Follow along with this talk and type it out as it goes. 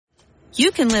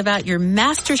you can live out your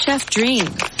MasterChef dream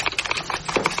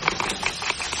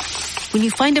when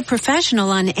you find a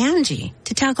professional on Angie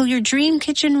to tackle your dream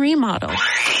kitchen remodel.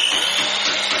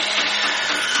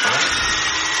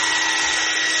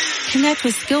 Connect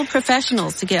with skilled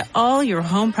professionals to get all your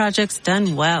home projects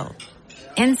done well.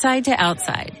 Inside to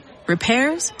outside,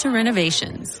 repairs to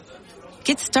renovations.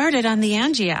 Get started on the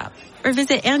Angie app or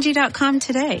visit Angie.com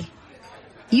today.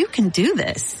 You can do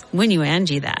this when you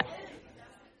Angie that.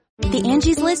 The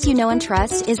Angie's List you know and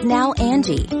trust is now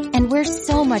Angie, and we're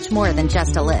so much more than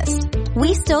just a list.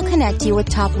 We still connect you with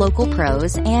top local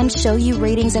pros and show you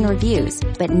ratings and reviews,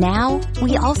 but now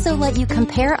we also let you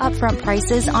compare upfront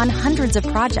prices on hundreds of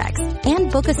projects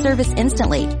and book a service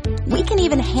instantly. We can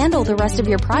even handle the rest of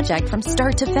your project from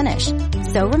start to finish.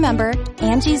 So remember,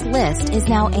 Angie's List is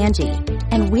now Angie,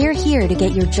 and we're here to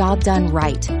get your job done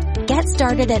right. Get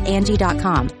started at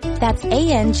Angie.com. That's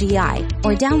ANGI,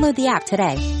 or download the app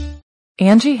today.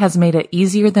 Angie has made it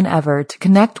easier than ever to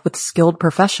connect with skilled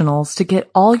professionals to get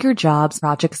all your jobs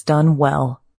projects done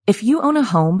well. If you own a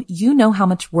home, you know how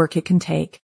much work it can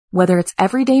take, whether it's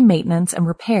everyday maintenance and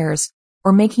repairs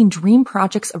or making dream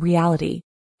projects a reality.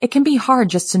 It can be hard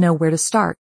just to know where to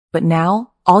start, but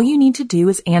now all you need to do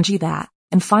is Angie that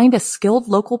and find a skilled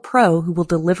local pro who will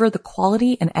deliver the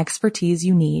quality and expertise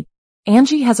you need.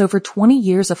 Angie has over 20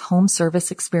 years of home service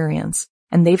experience,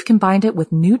 and they've combined it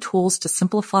with new tools to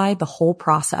simplify the whole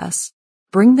process.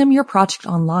 Bring them your project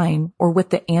online or with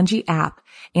the Angie app,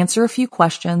 answer a few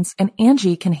questions, and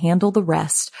Angie can handle the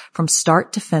rest from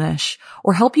start to finish,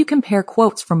 or help you compare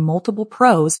quotes from multiple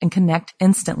pros and connect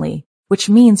instantly, which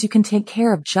means you can take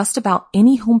care of just about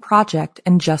any home project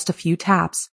in just a few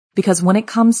taps. Because when it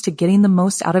comes to getting the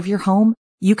most out of your home,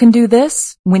 you can do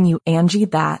this when you Angie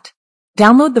that.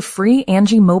 Download the free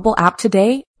Angie mobile app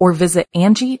today or visit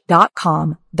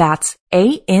Angie.com. That's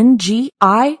ANGI.com.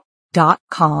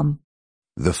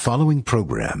 The following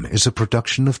program is a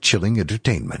production of Chilling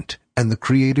Entertainment and the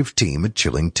creative team at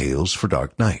Chilling Tales for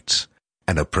Dark Nights,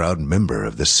 and a proud member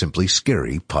of the Simply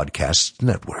Scary Podcast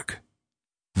Network.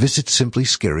 Visit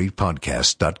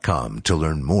simplyscarypodcast.com to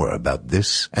learn more about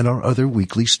this and our other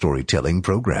weekly storytelling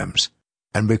programs,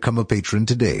 and become a patron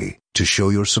today to show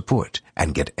your support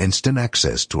and get instant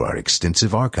access to our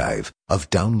extensive archive of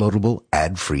downloadable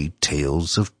ad-free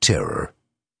tales of terror.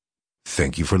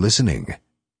 Thank you for listening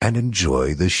and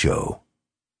enjoy the show.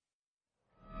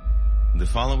 The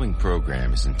following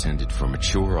program is intended for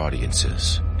mature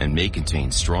audiences and may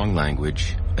contain strong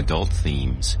language, adult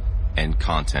themes, and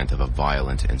content of a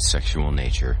violent and sexual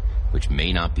nature which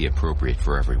may not be appropriate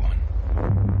for everyone.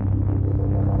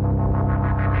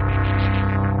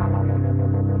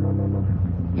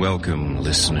 Welcome,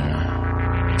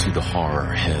 listener, to the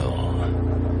horror hell.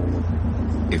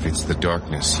 If it's the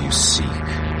darkness you seek,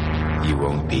 you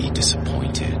won't be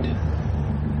disappointed.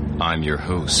 I'm your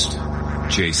host,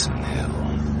 Jason Hill,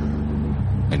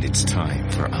 and it's time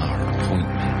for our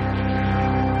appointment.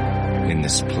 In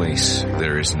this place,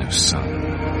 there is no sun,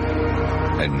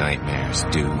 and nightmares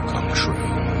do come true.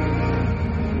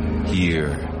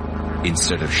 Here,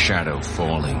 instead of shadow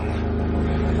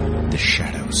falling, the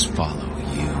shadows follow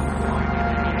you.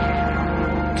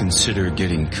 Consider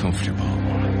getting comfortable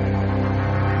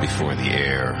before the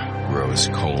air grows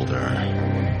colder.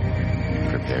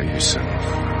 Prepare yourself,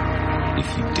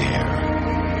 if you dare.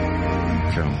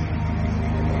 Come,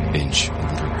 inch a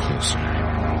little closer.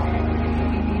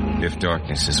 If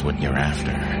darkness is what you're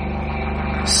after,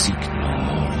 seek no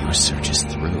more. Your search is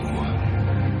through.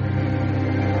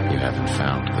 You haven't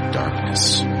found the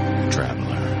darkness,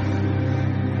 traveler.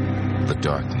 The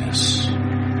darkness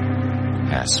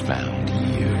has found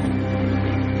you.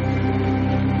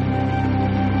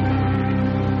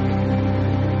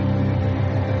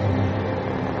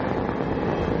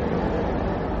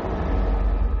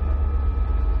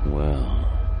 Well,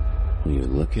 you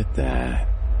look at that.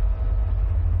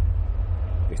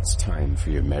 It's time for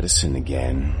your medicine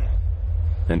again.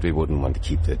 And we wouldn't want to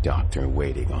keep the doctor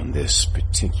waiting on this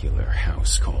particular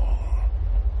house call.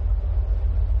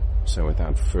 So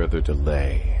without further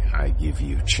delay, I give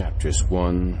you chapters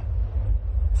 1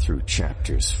 through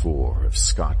chapters 4 of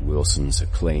Scott Wilson's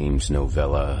acclaimed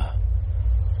novella,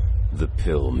 The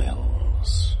Pill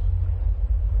Mills.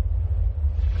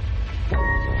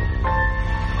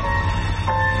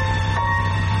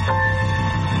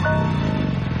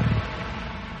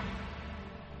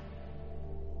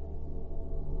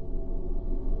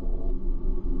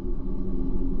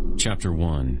 Chapter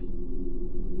 1.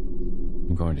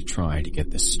 I'm going to try to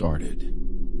get this started.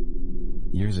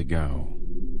 Years ago,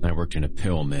 I worked in a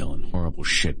pill mill and horrible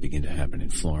shit began to happen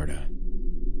in Florida.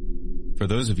 For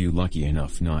those of you lucky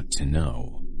enough not to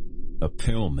know, A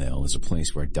pill mill is a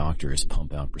place where doctors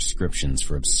pump out prescriptions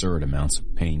for absurd amounts of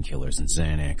painkillers and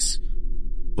Xanax,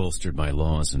 bolstered by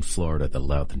laws in Florida that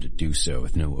allow them to do so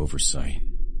with no oversight.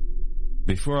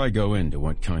 Before I go into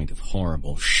what kind of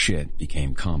horrible shit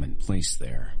became commonplace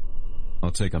there,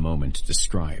 I'll take a moment to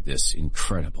describe this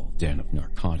incredible den of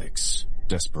narcotics,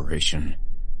 desperation,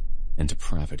 and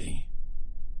depravity.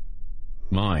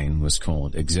 Mine was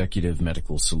called Executive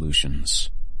Medical Solutions,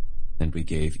 and we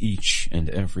gave each and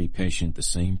every patient the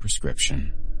same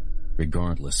prescription,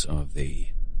 regardless of the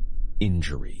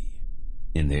injury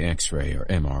in the X-ray or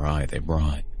MRI they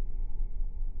brought.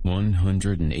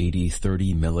 180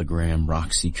 30-milligram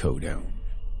roxycodone,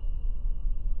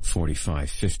 45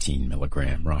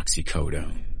 15-milligram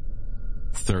roxycodone,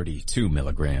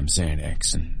 32-milligram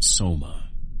Xanax, and Soma,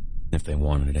 if they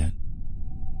wanted it.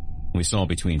 We saw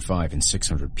between 500 and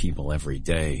 600 people every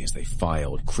day as they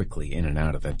filed quickly in and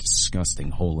out of that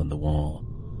disgusting hole in the wall.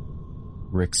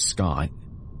 Rick Scott,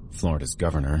 Florida's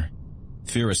governor,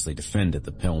 fiercely defended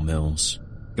the pill mills,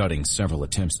 gutting several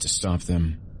attempts to stop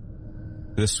them.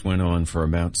 This went on for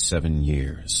about 7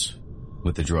 years,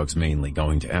 with the drugs mainly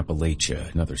going to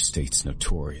Appalachia and other states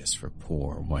notorious for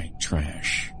poor white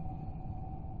trash.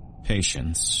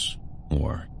 Patients,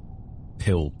 or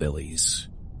pillbillies,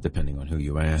 depending on who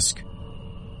you ask,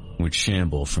 would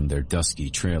shamble from their dusky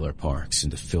trailer parks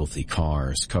into filthy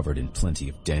cars covered in plenty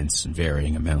of dents and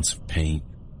varying amounts of paint.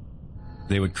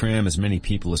 They would cram as many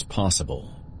people as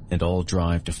possible and all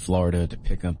drive to Florida to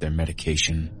pick up their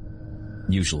medication,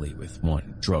 usually with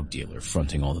one drug dealer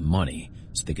fronting all the money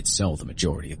so they could sell the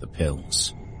majority of the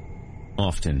pills,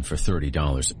 often for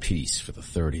 $30 a piece for the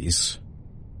 30s.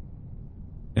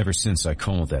 Ever since I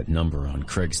called that number on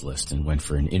Craigslist and went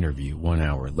for an interview 1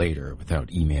 hour later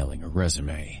without emailing a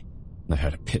resume, I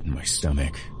had a pit in my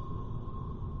stomach.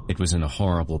 It was in a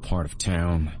horrible part of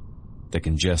town, the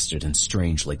congested and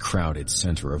strangely crowded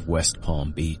center of West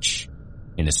Palm Beach,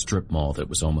 in a strip mall that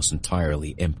was almost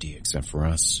entirely empty except for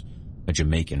us, a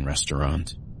Jamaican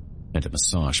restaurant, and a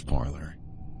massage parlor.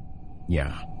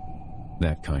 Yeah,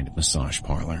 that kind of massage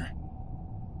parlor.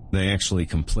 They actually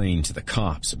complained to the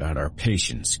cops about our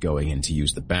patients going in to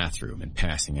use the bathroom and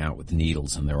passing out with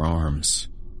needles in their arms.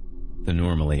 The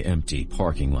normally empty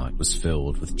parking lot was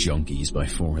filled with junkies by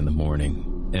 4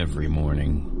 a.m, every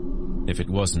morning. If it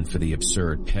wasn't for the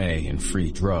absurd pay and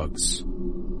free drugs,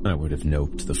 I would have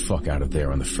noped the fuck out of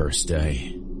there on the first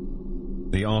day.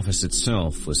 The office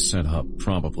itself was set up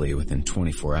probably within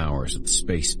 24 hours of the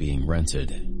space being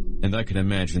rented, and I could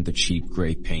imagine the cheap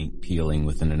gray paint peeling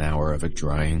within an hour of it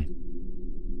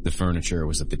drying. The furniture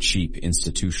was of the cheap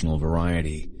institutional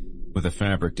variety, with a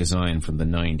fabric design from the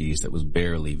 90s that was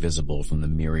barely visible from the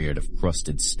myriad of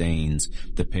crusted stains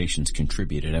the patients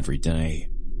contributed every day.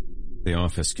 The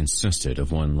office consisted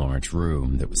of one large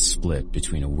room that was split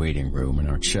between a waiting room and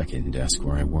our check-in desk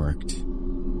where I worked.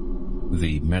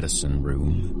 The medicine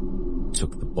room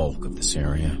took the bulk of this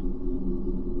area.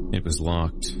 It was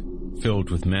locked, filled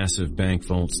with massive bank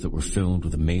vaults that were filled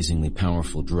with amazingly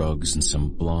powerful drugs and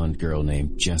some blonde girl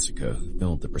named Jessica who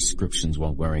filled the prescriptions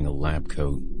while wearing a lab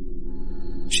coat.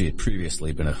 She had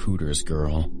previously been a Hooters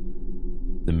girl.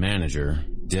 The manager,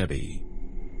 Debbie,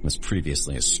 was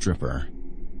previously a stripper.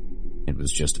 It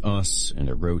was just us and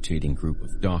a rotating group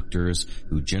of doctors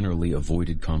who generally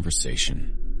avoided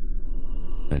conversation.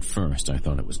 At first, I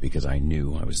thought it was because I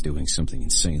knew I was doing something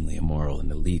insanely immoral and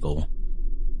illegal.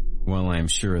 While I am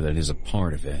sure that is a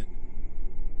part of it,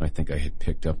 I think I had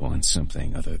picked up on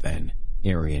something other than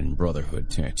Aryan Brotherhood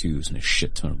tattoos and a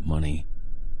shit ton of money.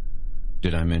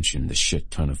 Did I mention the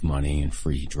shit ton of money and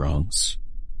free drugs?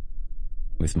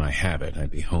 With my habit,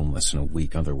 I'd be homeless in a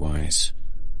week otherwise.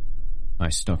 I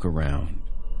stuck around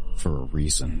for a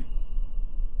reason.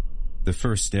 The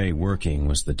first day working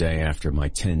was the day after my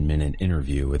 10-minute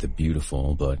interview with a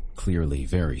beautiful but clearly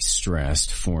very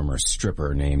stressed former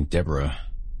stripper named Deborah.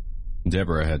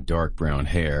 Deborah had dark brown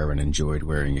hair and enjoyed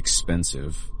wearing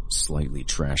expensive, slightly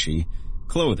trashy,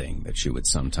 clothing that she would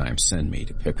sometimes send me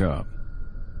to pick up,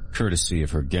 courtesy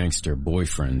of her gangster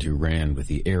boyfriend who ran with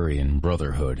the Aryan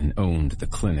Brotherhood and owned the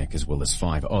clinic as well as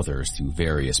 5 others through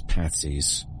various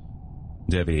patsies.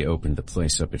 Debbie opened the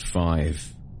place up at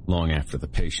 5, long after the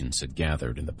patients had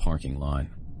gathered in the parking lot.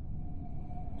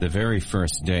 The very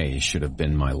first day should have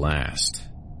been my last.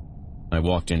 I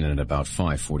walked in at about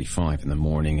 5:45 in the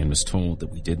morning and was told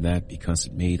that we did that because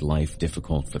it made life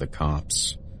difficult for the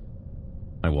cops.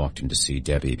 I walked in to see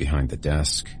Debbie behind the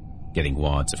desk, getting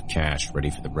wads of cash ready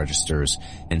for the registers,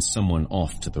 and someone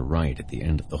off to the right at the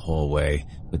end of the hallway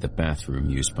with the bathroom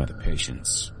used by the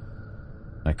patients.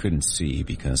 I couldn't see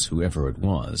because whoever it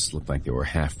was looked like they were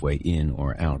halfway in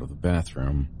or out of the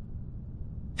bathroom.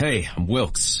 Hey, I'm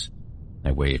Wilkes.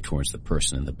 I waved towards the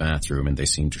person in the bathroom and they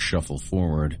seemed to shuffle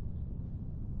forward.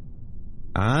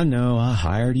 I know, I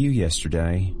hired you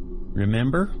yesterday.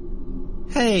 Remember?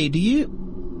 Hey, do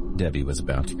you... Debbie was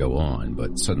about to go on,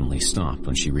 but suddenly stopped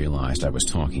when she realized I was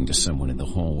talking to someone in the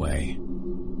hallway.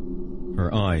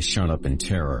 Her eyes shot up in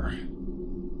terror.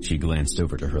 She glanced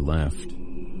over to her left,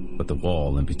 but the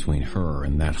wall in between her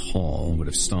and that hall would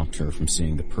have stopped her from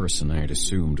seeing the person I had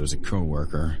assumed was a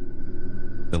coworker.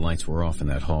 The lights were off in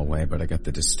that hallway, but I got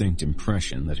the distinct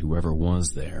impression that whoever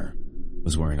was there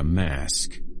was wearing a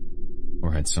mask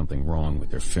or had something wrong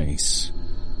with their face.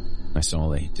 I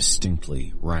saw a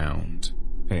distinctly round,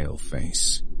 pale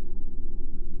face.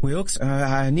 Wilkes,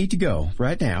 I need to go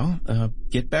right now.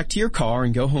 Get back to your car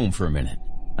and go home for a minute.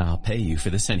 I'll pay you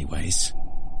for this anyways.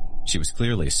 She was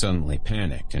clearly suddenly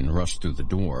panicked and rushed through the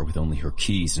door with only her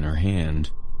keys in her hand.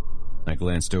 I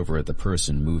glanced over at the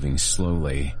person moving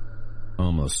slowly,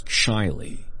 almost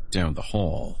shyly, down the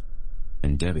hall,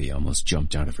 and Debbie almost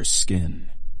jumped out of her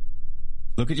skin.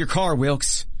 Look at your car,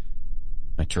 Wilkes!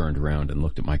 I turned around and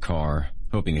looked at my car,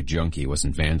 hoping a junkie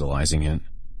wasn't vandalizing it.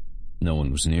 No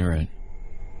one was near it.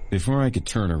 Before I could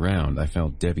turn around, I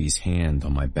felt Debbie's hand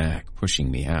on my back, pushing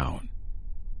me out.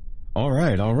 All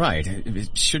right.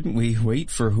 Shouldn't we wait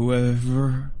for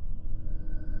whoever...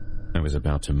 I was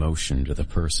about to motion to the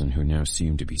person who now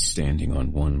seemed to be standing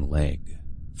on one leg,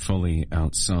 fully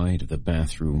outside of the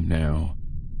bathroom now,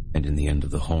 and in the end of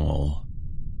the hall,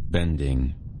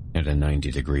 bending at a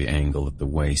 90-degree angle at the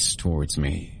waist towards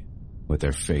me, with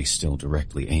their face still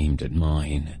directly aimed at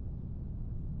mine.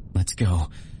 Let's go.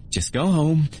 Just go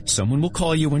home. Someone will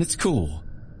call you when it's cool.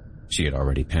 She had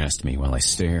already passed me while I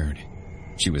stared.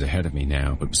 She was ahead of me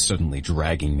now, but was suddenly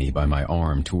dragging me by my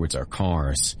arm towards our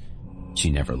cars.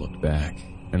 She never looked back,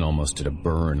 and almost did a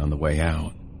burn on the way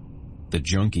out. The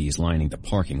junkies lining the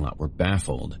parking lot were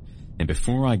baffled, and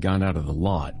before I got out of the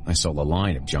lot, I saw a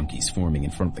line of junkies forming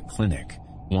in front of the clinic,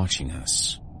 watching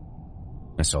us.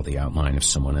 I saw the outline of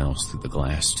someone else through the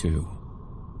glass, too,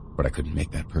 but I couldn't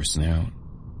make that person out.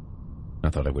 I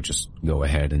thought I would just go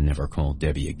ahead and never call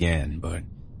Debbie again, but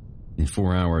in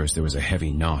 4 hours there was a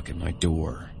heavy knock at my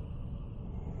door.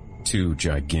 2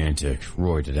 gigantic,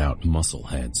 roided-out muscle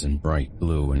heads in bright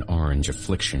blue and orange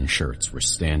affliction shirts were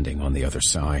standing on the other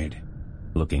side,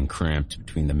 looking cramped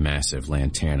between the massive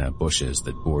lantana bushes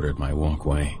that bordered my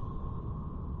walkway.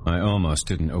 I almost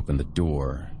didn't open the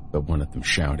door, but one of them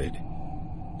shouted,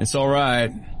 "It's all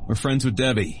right. We're friends with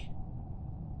Debbie."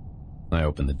 I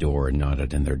opened the door and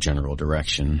nodded in their general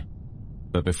direction,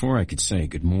 but before I could say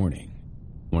good morning,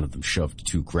 one of them shoved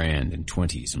 2 grand in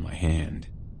 20s in my hand.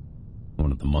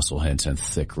 One of the muscleheads had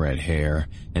thick red hair,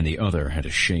 and the other had a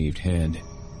shaved head,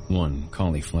 one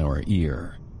cauliflower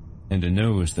ear, and a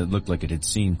nose that looked like it had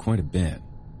seen quite a bit.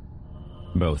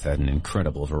 Both had an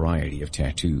incredible variety of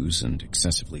tattoos and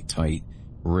excessively tight,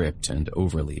 ripped, and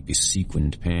overly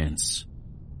besequined pants.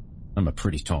 I'm a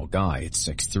pretty tall guy at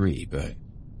 6'3", but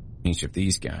each of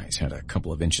these guys had a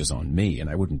couple of inches on me, and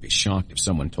I wouldn't be shocked if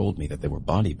someone told me that they were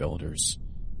bodybuilders.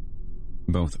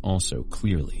 Both also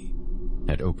clearly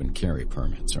had open carry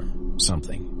permits or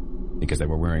something, because they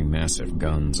were wearing massive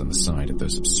guns on the side of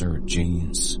those absurd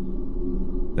jeans.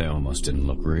 They almost didn't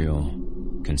look real,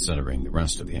 considering the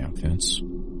rest of the outfits.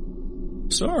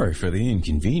 Sorry for the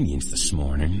inconvenience this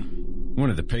morning. One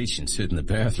of the patients hid in the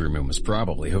bathroom and was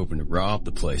probably hoping to rob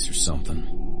the place or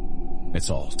something. It's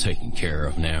all taken care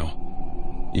of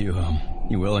now.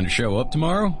 You willing to show up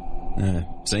tomorrow?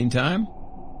 Same time?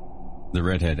 The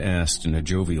redhead asked in a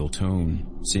jovial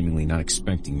tone, seemingly not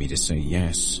expecting me to say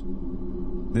yes.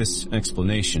 This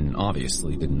explanation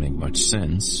obviously didn't make much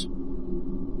sense.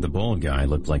 The bald guy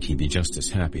looked like he'd be just as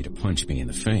happy to punch me in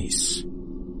the face.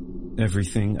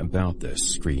 Everything about this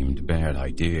screamed bad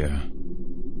idea,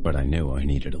 but I knew I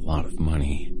needed a lot of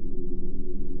money.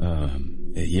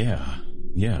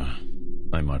 Yeah,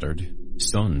 I muttered,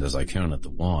 stunned as I counted the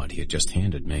wad he had just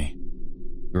handed me.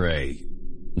 Great.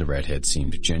 The redhead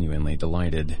seemed genuinely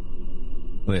delighted.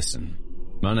 Listen,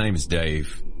 my name's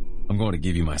Dave. I'm going to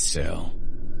give you my cell.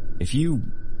 If you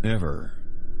ever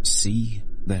see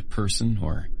that person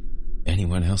or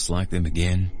anyone else like them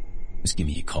again, just give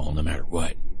me a call no matter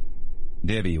what.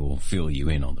 Debbie will fill you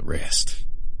in on the rest.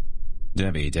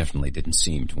 Debbie definitely didn't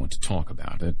seem to want to talk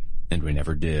about it, and we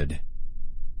never did.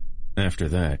 After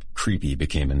that, creepy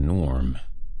became a norm.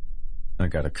 I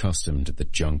got accustomed to the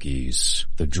junkies,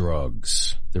 the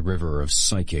drugs, the river of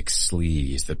psychic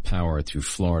sleaze that powered through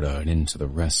Florida and into the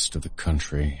rest of the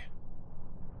country.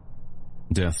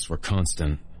 Deaths were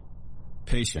constant.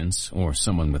 Patients, or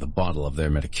someone with a bottle of their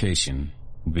medication,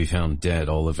 would be found dead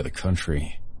all over the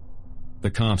country.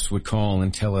 The cops would call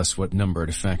and tell us what number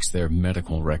to fax their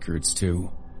medical records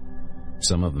to.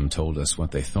 Some of them told us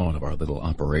what they thought of our little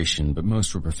operation, but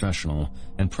most were professional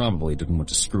and probably didn't want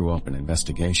to screw up an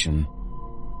investigation.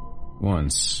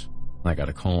 Once, I got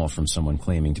a call from someone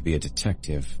claiming to be a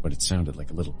detective, but it sounded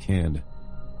like a little kid.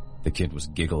 The kid was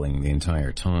giggling the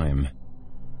entire time.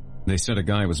 They said a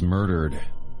guy was murdered,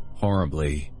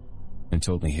 horribly, and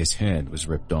told me his head was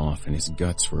ripped off and his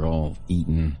guts were all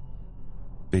eaten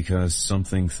because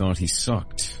something thought he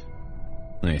sucked.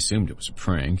 I assumed it was a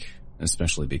prank,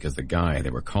 especially because the guy they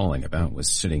were calling about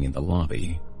was sitting in the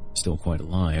lobby, still quite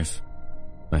alive.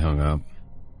 I hung up.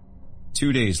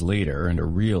 2 days later, and a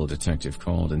real detective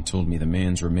called and told me the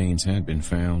man's remains had been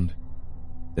found.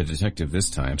 The detective this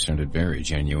time sounded very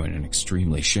genuine and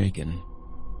extremely shaken.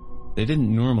 They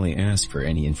didn't normally ask for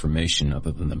any information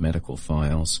other than the medical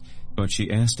files, but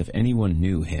she asked if anyone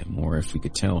knew him or if we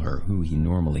could tell her who he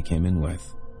normally came in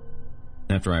with.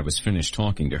 After I was finished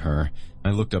talking to her, I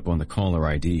looked up on the caller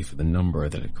ID for the number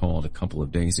that had called a couple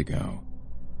of days ago.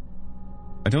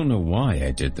 I don't know why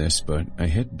I did this, but I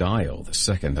hit dial the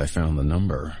second I found the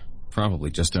number, probably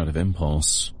just out of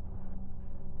impulse.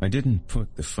 I didn't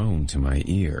put the phone to my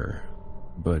ear,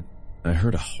 but I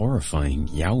heard a horrifying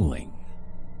yowling,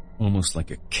 almost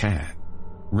like a cat,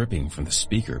 ripping from the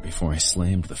speaker before I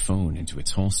slammed the phone into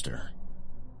its holster.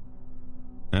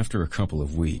 After a couple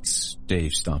of weeks,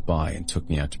 Dave stopped by and took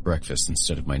me out to breakfast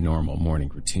instead of my normal morning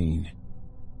routine.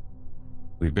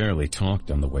 We barely talked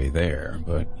on the way there,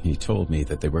 but he told me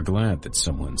that they were glad that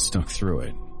someone stuck through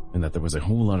it, and that there was a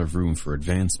whole lot of room for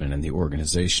advancement in the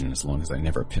organization as long as I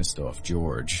never pissed off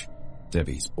George,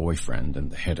 Debbie's boyfriend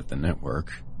and the head of the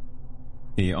network.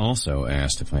 He also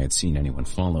asked if I had seen anyone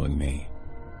following me,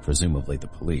 presumably the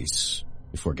police,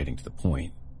 before getting to the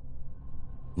point.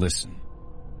 Listen,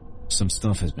 some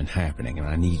stuff has been happening and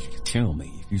I need you to tell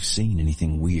me if you've seen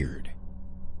anything weird.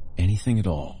 Anything at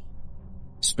all.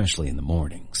 Especially in the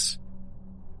mornings.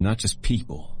 Not just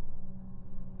people.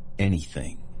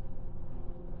 Anything.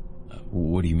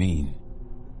 What do you mean?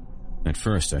 At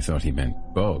first I thought he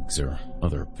meant bugs or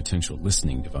other potential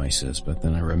listening devices, but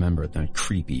then I remembered that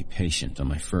creepy patient on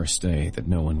my first day that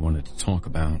no one wanted to talk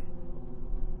about.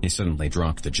 He suddenly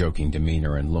dropped the joking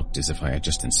demeanor and looked as if I had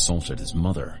just insulted his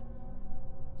mother.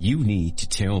 You need to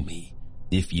tell me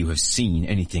if you have seen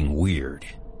anything weird.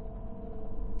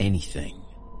 Anything.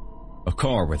 A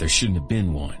car where there shouldn't have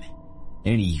been one.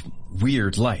 Any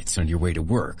weird lights on your way to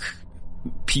work.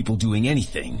 People doing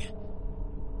anything.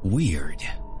 Weird.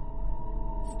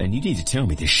 And you need to tell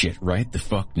me this shit right the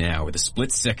fuck now or the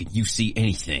split second you see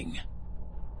anything.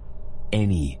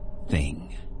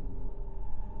 Anything.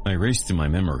 I raced through my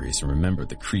memories and remembered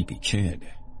the creepy kid.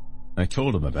 I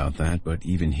told him about that, but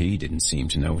even he didn't seem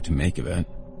to know what to make of it.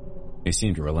 He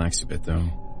seemed to relax a bit,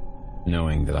 though,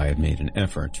 knowing that I had made an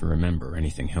effort to remember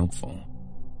anything helpful.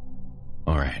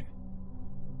 All right.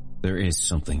 There is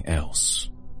something else.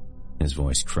 His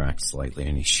voice cracked slightly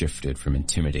and he shifted from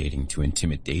intimidating to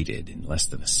intimidated in less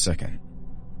than a second.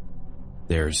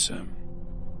 There's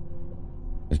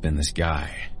been this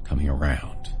guy coming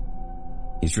around.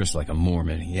 He's dressed like a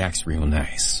Mormon. He acts real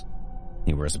nice.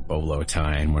 He wears a bolo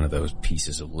tie and one of those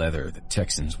pieces of leather that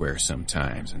Texans wear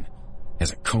sometimes and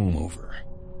has a comb over.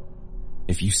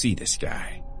 If you see this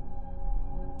guy,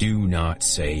 do not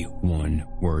say one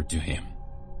word to him.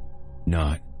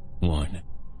 Not one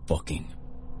fucking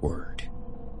word.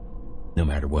 No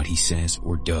matter what he says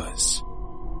or does,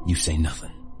 you say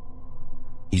nothing.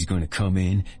 He's going to come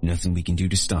in, nothing we can do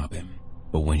to stop him.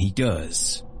 But when he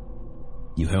does,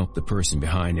 you help the person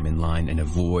behind him in line and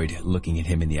avoid looking at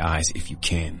him in the eyes if you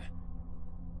can.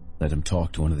 Let him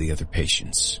talk to one of the other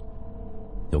patients.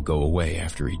 He'll go away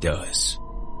after he does.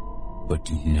 But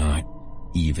do not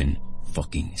even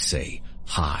fucking say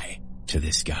hi to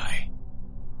this guy.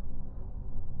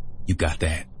 You got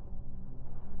that?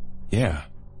 Yeah,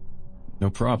 no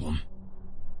problem.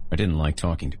 I didn't like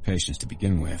talking to patients to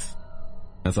begin with.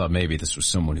 I thought maybe this was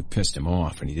someone who pissed him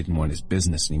off and he didn't want his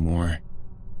business anymore.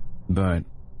 But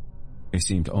he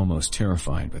seemed almost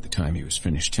terrified by the time he was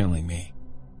finished telling me.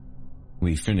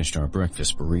 We finished our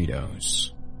breakfast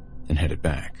burritos and headed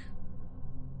back.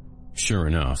 Sure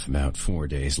enough, about 4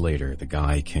 days later, the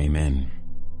guy came in.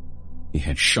 He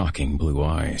had shocking blue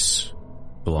eyes,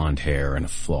 blonde hair, and a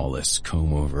flawless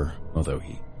comb-over, although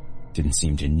he didn't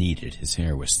seem to need it. His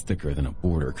hair was thicker than a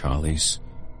border collie's.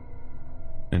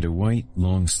 And a white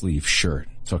long-sleeve shirt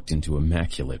tucked into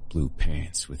immaculate blue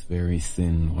pants with very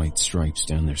thin white stripes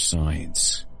down their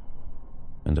sides.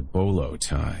 And a bolo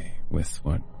tie with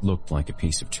what looked like a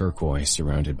piece of turquoise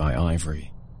surrounded by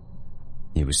ivory.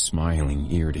 He was smiling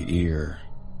ear to ear,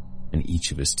 and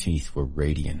each of his teeth were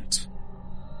radiant.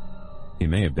 He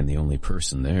may have been the only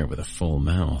person there with a full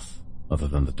mouth, other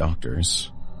than the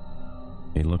doctors.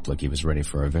 He looked like he was ready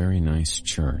for a very nice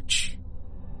church.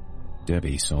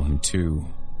 Debbie saw him too,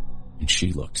 and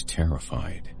she looked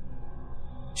terrified.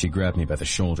 She grabbed me by the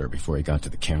shoulder before he got to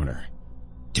the counter.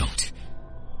 "Don't.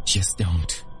 Just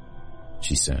don't,"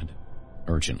 she said,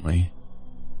 urgently.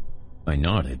 I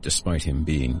nodded, despite him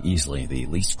being easily the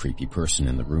least creepy person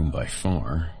in the room by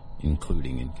far,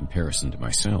 including in comparison to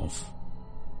myself.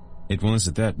 It was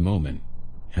at that moment,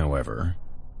 however,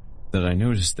 that I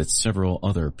noticed that several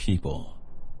other people,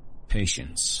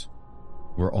 patients,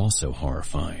 were also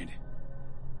horrified.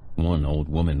 One old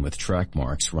woman with track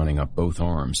marks running up both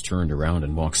arms turned around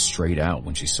and walked straight out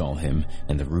when she saw him,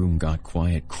 and the room got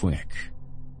quiet quick.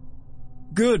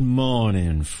 "Good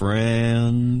morning,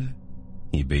 friend,"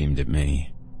 he beamed at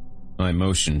me. I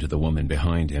motioned to the woman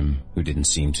behind him, who didn't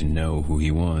seem to know who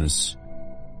he was.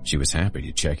 She was happy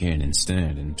to check in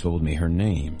instead and told me her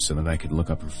name so that I could look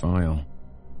up her file.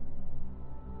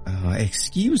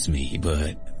 "Excuse me,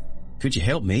 but could you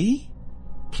help me?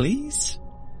 Please?"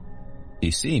 He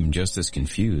seemed just as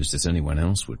confused as anyone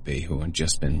else would be who had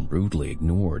just been rudely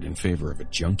ignored in favor of a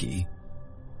junkie.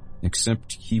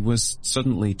 Except he was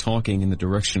suddenly talking in the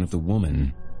direction of the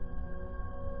woman.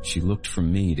 She looked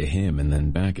from me to him and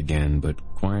then back again, but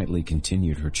quietly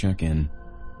continued her check-in,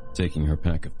 taking her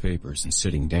pack of papers and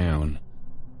sitting down,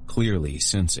 clearly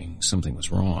sensing something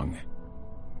was wrong.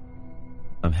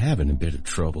 "I'm having a bit of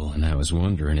trouble, and I was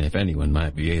wondering if anyone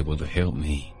might be able to help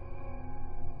me.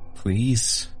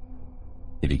 Please?"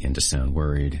 He began to sound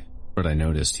worried, but I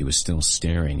noticed he was still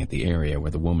staring at the area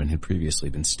where the woman had previously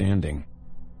been standing.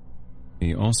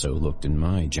 He also looked in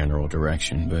my general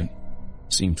direction, but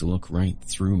seemed to look right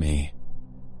through me,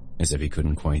 as if he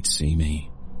couldn't quite see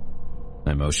me.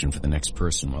 I motioned for the next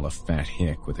person while a fat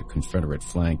hick with a Confederate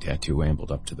flag tattoo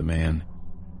ambled up to the man.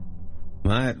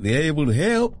 "Might be able to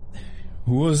help.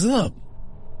 What's up?"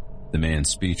 The man's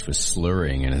speech was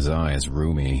slurring and his eyes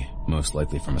roomy, most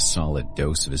likely from a solid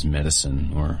dose of his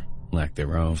medicine, or lack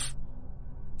thereof.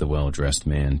 The well-dressed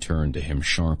man turned to him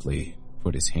sharply,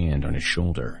 put his hand on his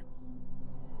shoulder.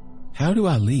 "How do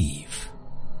I leave?"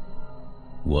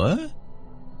 "What?"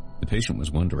 The patient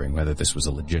was wondering whether this was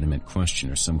a legitimate question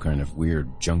or some kind of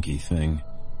weird junkie thing,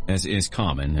 as is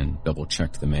common, and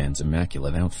double-checked the man's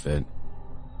immaculate outfit.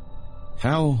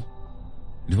 "How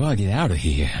do I get out of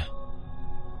here?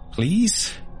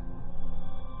 Please?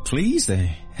 Please,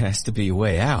 there has to be a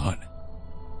way out."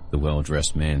 The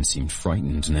well-dressed man seemed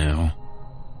frightened now.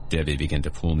 Debbie began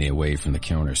to pull me away from the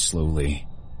counter slowly,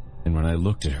 and when I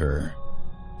looked at her,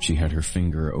 she had her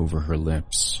finger over her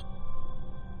lips.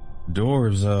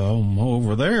 "Door's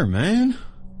over there, man."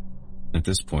 At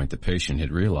this point, the patient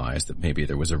had realized that maybe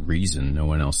there was a reason no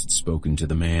one else had spoken to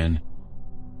the man.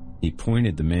 He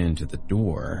pointed the man to the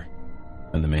door,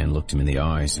 and the man looked him in the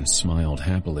eyes and smiled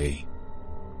happily.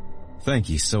 "Thank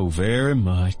you so very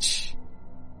much."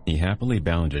 He happily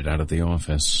bounded out of the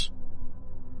office.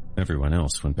 Everyone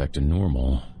else went back to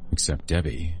normal, except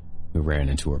Debbie, who ran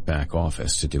into her back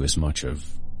office to do as much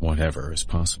of whatever as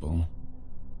possible.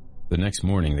 The next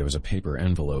morning, there was a paper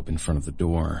envelope in front of the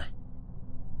door.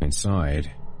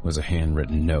 Inside was a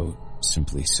handwritten note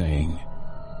simply saying,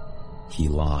 "He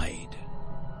lied."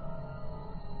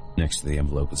 Next to the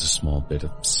envelope was a small bit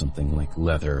of something like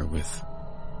leather with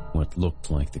what looked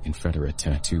like the Confederate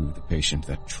tattoo the patient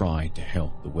that tried to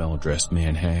help the well-dressed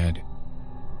man had.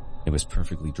 It was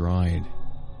perfectly dried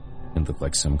and looked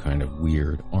like some kind of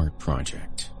weird art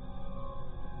project.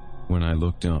 When I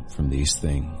looked up from these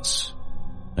things,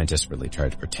 I desperately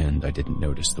tried to pretend I didn't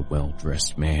notice the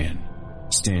well-dressed man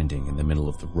standing in the middle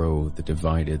of the road that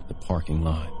divided the parking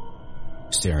lot,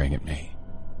 staring at me.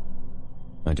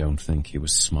 I don't think he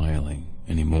was smiling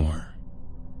anymore.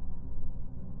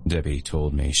 Debbie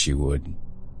told me she would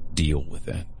deal with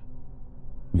it,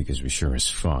 because we sure as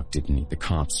fuck didn't need the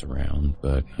cops around,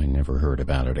 but I never heard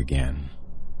about it again.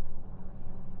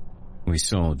 We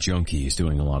saw junkies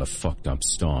doing a lot of fucked up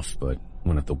stuff, but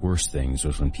one of the worst things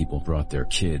was when people brought their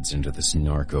kids into this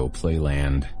narco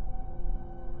playland.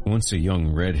 Once a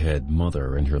young redhead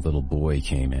mother and her little boy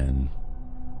came in.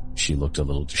 She looked a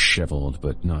little disheveled,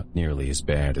 but not nearly as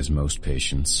bad as most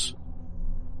patients.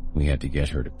 We had to get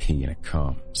her to pee in a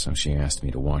cup, so she asked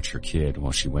me to watch her kid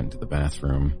while she went to the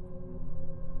bathroom.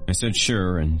 I said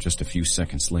sure, and just a few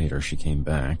seconds later she came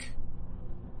back.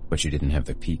 But she didn't have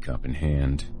the pee cup in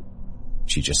hand.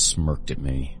 She just smirked at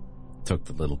me, took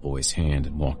the little boy's hand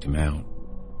and walked him out.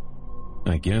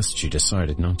 I guessed she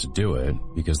decided not to do it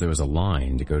because there was a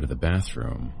line to go to the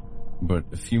bathroom, but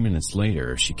a few minutes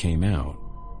later she came out.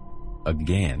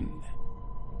 Again.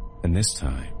 And this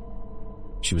time,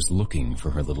 she was looking for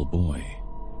her little boy.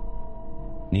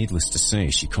 Needless to say,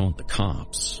 she called the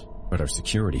cops, but our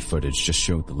security footage just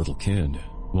showed the little kid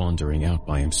wandering out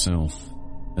by himself,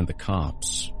 and the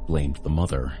cops blamed the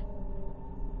mother.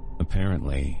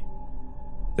 Apparently,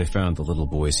 they found the little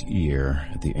boy's ear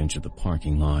at the edge of the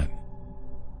parking lot,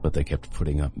 but they kept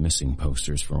putting up missing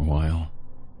posters for a while.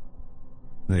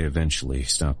 They eventually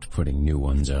stopped putting new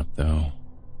ones up, though.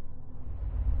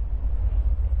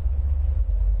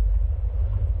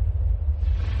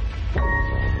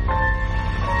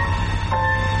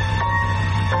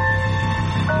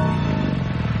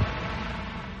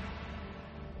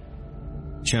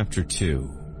 Chapter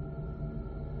 2.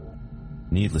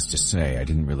 Needless to say, I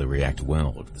didn't really react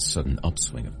well to the sudden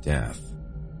upswing of death.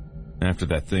 After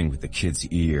that thing with the kid's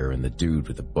ear and the dude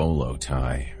with the bolo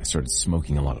tie, I started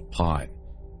smoking a lot of pot,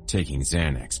 taking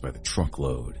Xanax by the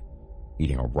truckload,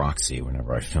 eating a Roxy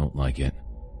whenever I felt like it,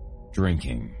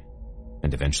 drinking,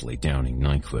 and eventually downing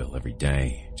NyQuil every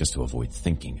day just to avoid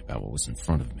thinking about what was in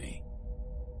front of me.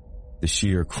 The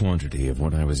sheer quantity of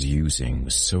what I was using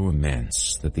was so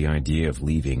immense that the idea of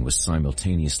leaving was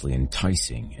simultaneously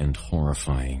enticing and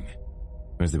horrifying,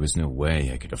 as there was no way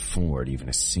I could afford even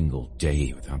a single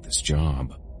day without this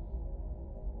job.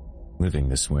 Living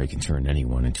this way can turn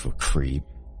anyone into a creep.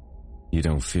 You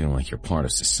don't feel like you're part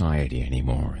of society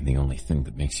anymore, and the only thing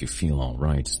that makes you feel all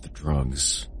right is the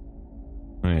drugs.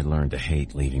 I had learned to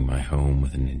hate leaving my home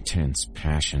with an intense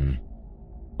passion.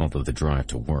 Although the drive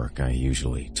to work, I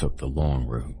usually took the long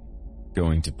route,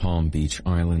 going to Palm Beach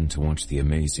Island to watch the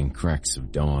amazing cracks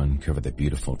of dawn cover the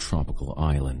beautiful tropical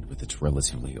island with its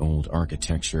relatively old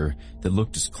architecture that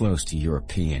looked as close to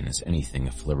European as anything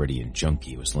a Floridian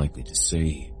junkie was likely to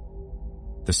see.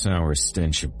 The sour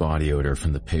stench of body odor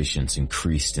from the patients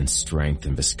increased in strength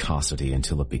and viscosity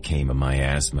until it became a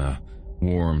miasma,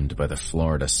 warmed by the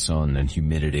Florida sun and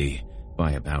humidity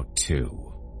by about 2.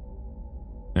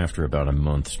 After about a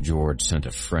month, George sent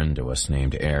a friend to us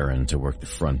named Aaron to work the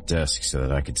front desk so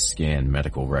that I could scan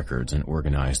medical records and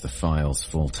organize the files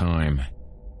full-time.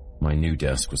 My new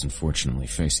desk was unfortunately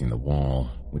facing the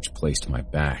wall, which placed my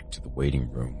back to the waiting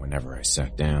room whenever I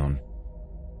sat down.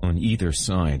 On either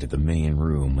side of the main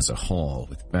room was a hall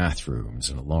with bathrooms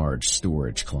and a large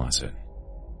storage closet.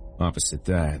 Opposite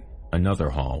that, another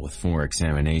hall with 4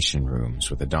 examination rooms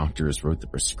where the doctors wrote the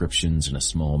prescriptions and a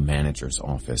small manager's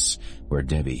office where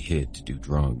Debbie hid to do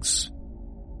drugs.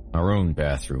 Our own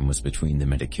bathroom was between the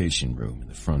medication room and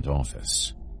the front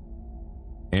office.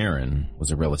 Aaron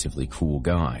was a relatively cool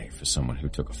guy for someone who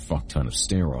took a fuck ton of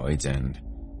steroids and,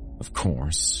 of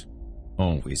course,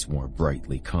 always wore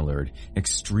brightly colored,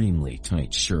 extremely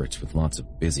tight shirts with lots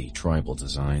of busy tribal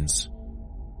designs.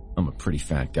 I'm a pretty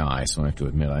fat guy, so I have to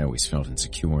admit I always felt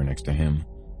insecure next to him.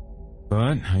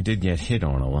 But I did get hit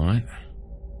on a lot.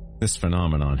 This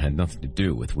phenomenon had nothing to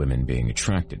do with women being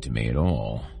attracted to me at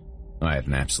all. I had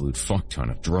an absolute fuck ton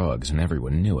of drugs and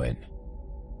everyone knew it.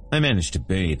 I managed to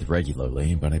bathe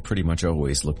regularly, but I pretty much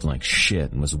always looked like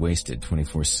shit and was wasted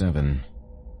 24/7.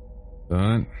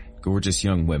 But gorgeous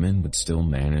young women would still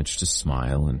manage to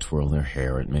smile and twirl their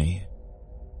hair at me.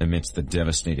 Amidst the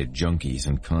devastated junkies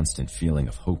and constant feeling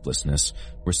of hopelessness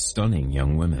were stunning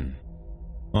young women,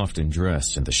 often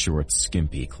dressed in the short,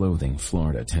 skimpy clothing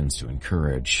Florida tends to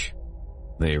encourage.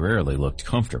 They rarely looked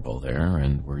comfortable there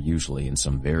and were usually in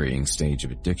some varying stage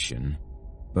of addiction,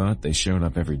 but they showed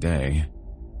up every day.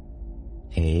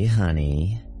 Hey,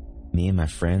 honey. Me and my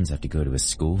friends have to go to a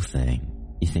school thing.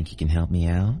 You think you can help me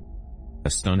out? A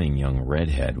stunning young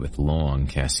redhead with long,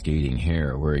 cascading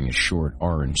hair wearing a short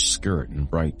orange skirt and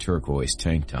bright turquoise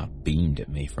tank top beamed at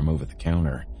me from over the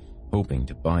counter, hoping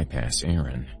to bypass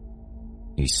Aaron.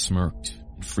 He smirked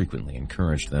and frequently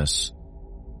encouraged this.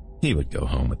 He would go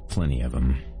home with plenty of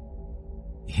them.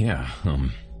 Yeah,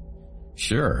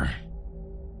 sure.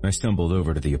 I stumbled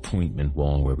over to the appointment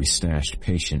wall where we stashed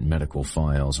patient medical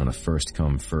files on a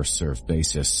first-come, first-served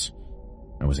basis.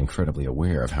 I was incredibly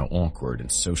aware of how awkward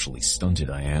and socially stunted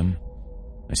I am.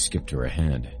 I skipped her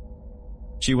ahead.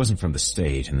 She wasn't from the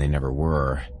state, and they never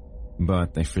were,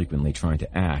 but they frequently tried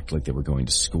to act like they were going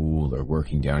to school or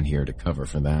working down here to cover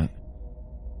for that.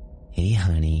 Hey,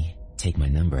 honey, take my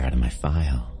number out of my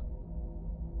file.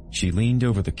 She leaned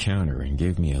over the counter and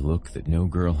gave me a look that no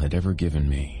girl had ever given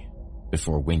me,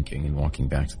 before winking and walking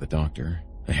back to the doctor,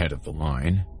 ahead of the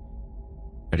line.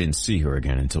 I didn't see her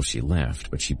again until she left,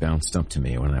 but she bounced up to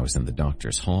me when I was in the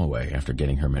doctor's hallway after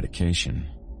getting her medication.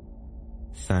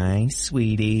 Thanks,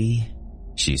 sweetie,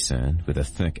 she said with a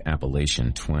thick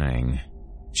Appalachian twang.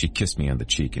 She kissed me on the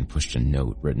cheek and pushed a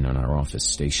note written on our office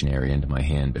stationery into my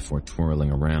hand before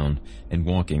twirling around and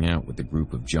walking out with the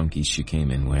group of junkies she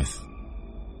came in with.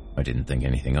 I didn't think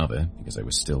anything of it because I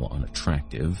was still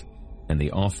unattractive, and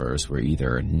the offers were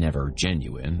either never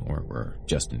genuine or were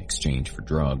just in exchange for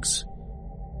drugs.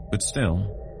 But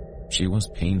still, she was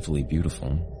painfully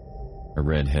beautiful. A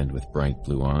redhead with bright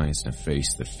blue eyes and a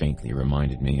face that faintly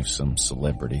reminded me of some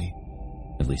celebrity,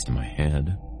 at least in my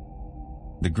head.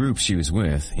 The group she was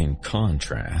with, in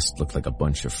contrast, looked like a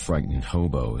bunch of frightened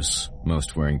hobos,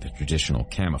 most wearing the traditional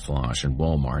camouflage and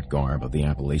Walmart garb of the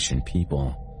Appalachian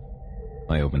people.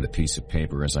 I opened the piece of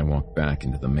paper as I walked back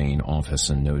into the main office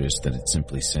and noticed that it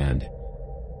simply said,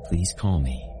 "Please call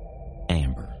me,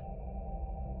 Amber."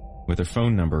 With her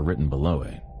phone number written below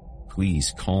it,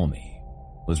 "Please call me,"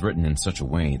 was written in such a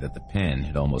way that the pen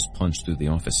had almost punched through the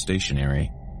office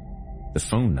stationery. The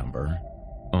phone number,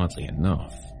 oddly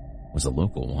enough, was a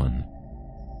local one.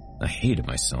 I hated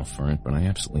myself for it, but I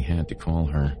absolutely had to call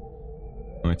her.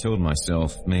 I told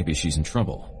myself maybe she's in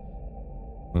trouble.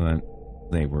 But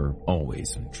they were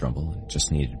always in trouble and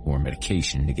just needed more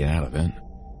medication to get out of it.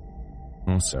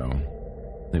 Also,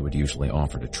 they would usually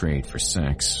offer to trade for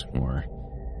sex, or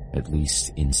at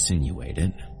least insinuate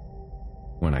it.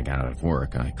 When I got out of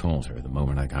work, I called her the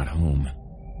moment I got home.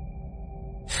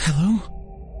 "Hello?"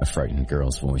 a frightened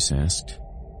girl's voice asked.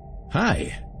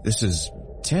 "Hi, this is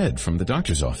Ted from the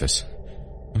doctor's office.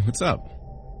 What's up?"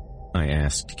 I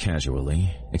asked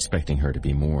casually, expecting her to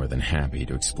be more than happy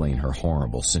to explain her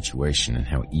horrible situation and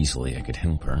how easily I could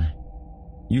help her.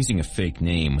 Using a fake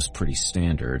name was pretty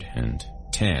standard, and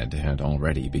Ted had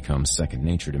already become second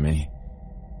nature to me.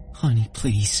 "Honey,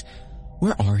 please,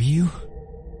 where are you?"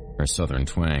 Her southern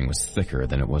twang was thicker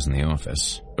than it was in the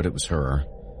office, but it was her.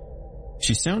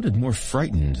 She sounded more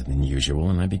frightened than usual,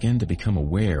 and I began to become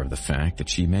aware of the fact that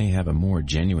she may have a more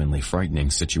genuinely frightening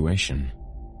situation.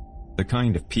 The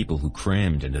kind of people who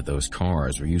crammed into those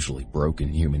cars were usually broken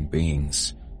human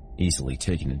beings, easily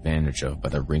taken advantage of by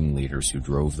the ringleaders who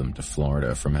drove them to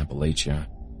Florida from Appalachia.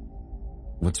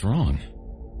 "What's wrong?"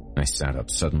 I sat up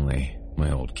suddenly.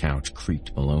 My old couch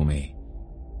creaked below me.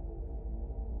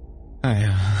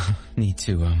 "I need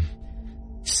to,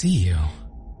 see you."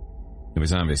 It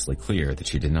was obviously clear that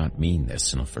she did not mean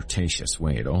this in a flirtatious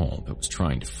way at all, but was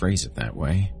trying to phrase it that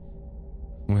way.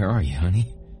 "Where are you,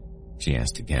 honey?" she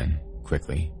asked again,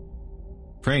 quickly.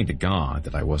 Praying to God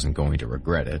that I wasn't going to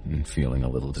regret it and feeling a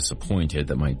little disappointed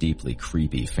that my deeply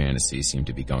creepy fantasy seemed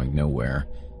to be going nowhere,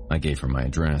 I gave her my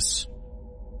address.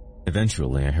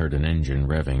 Eventually, I heard an engine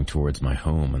revving towards my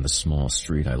home on the small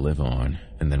street I live on,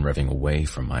 and then revving away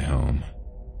from my home.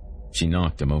 She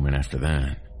knocked a moment after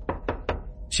that.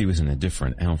 She was in a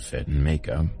different outfit and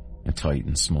makeup, a tight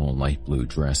and small light blue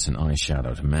dress and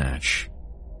eyeshadow to match.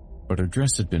 But her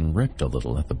dress had been ripped a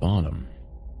little at the bottom.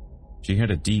 She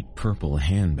had a deep purple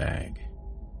handbag.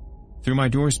 Through my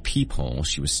door's peephole,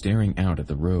 she was staring out at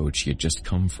the road she had just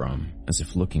come from, as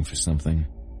if looking for something.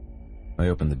 I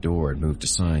opened the door and moved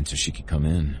aside so she could come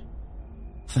in.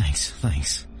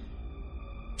 Thanks.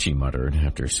 She muttered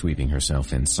after sweeping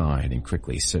herself inside and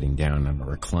quickly sitting down on a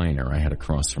recliner I had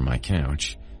across from my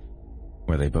couch,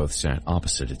 where they both sat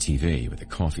opposite a TV with a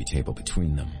coffee table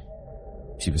between them.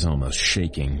 She was almost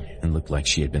shaking and looked like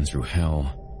she had been through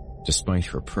hell, despite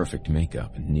her perfect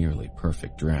makeup and nearly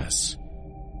perfect dress.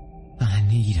 I'm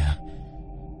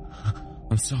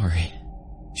sorry,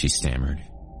 she stammered,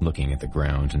 looking at the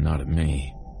ground and not at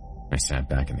me. I sat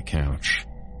back in the couch.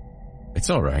 It's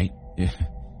all right.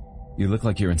 You look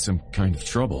like you're in some kind of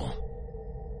trouble.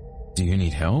 Do you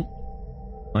need help?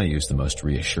 I used the most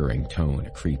reassuring tone a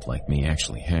creep like me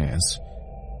actually has.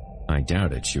 I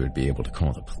doubted she would be able to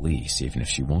call the police even if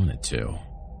she wanted to.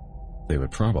 They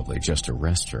would probably just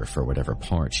arrest her for whatever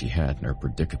part she had in her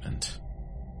predicament.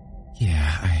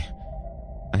 Yeah,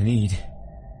 I need...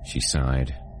 She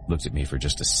sighed, looked at me for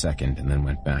just a second, and then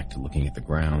went back to looking at the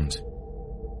ground.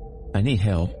 I need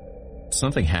help.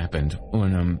 Something happened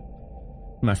when,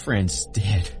 my friend's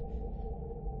dead.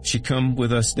 She come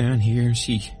with us down here.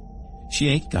 She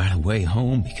ain't got a way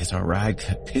home because our ride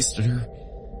got pissed at her.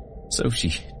 So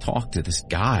she talked to this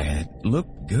guy, and it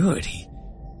looked good. He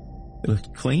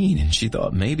looked clean, and she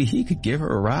thought maybe he could give her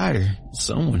a ride or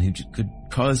someone who could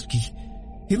cause...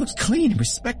 He looks clean and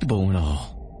respectable and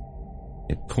all.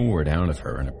 It poured out of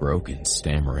her in a broken,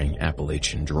 stammering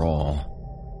Appalachian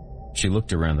drawl. She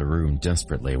looked around the room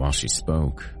desperately while she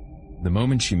spoke. The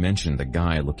moment she mentioned the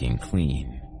guy looking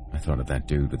clean, I thought of that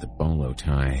dude with the bolo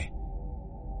tie.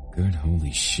 Good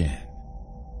holy shit.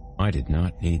 I did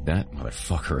not need that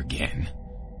motherfucker again.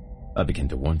 I began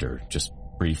to wonder, just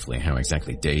briefly, how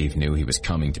exactly Dave knew he was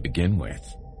coming to begin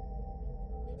with.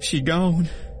 She gone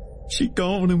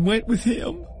and went with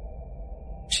him."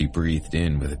 She breathed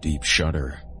in with a deep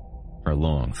shudder. Her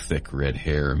long, thick red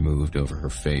hair moved over her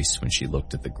face when she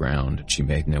looked at the ground, and she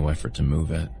made no effort to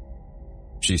move it.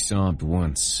 She sobbed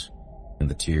once, and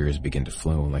the tears began to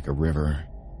flow like a river.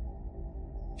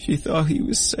 "She thought he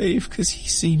was safe because he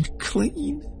seemed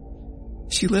clean.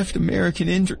 She left American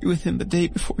Injury with him the day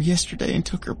before yesterday and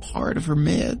took her part of her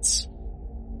meds.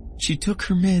 She took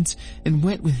her meds and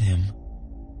went with him.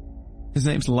 His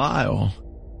name's Lyle.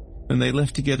 And they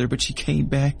left together, but she came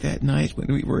back that night when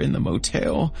we were in the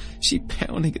motel. She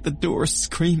pounding at the door,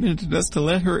 screaming at us to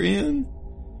let her in.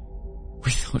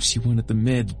 We thought she wanted the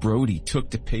meds Brody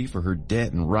took to pay for her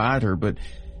debt and ride her, but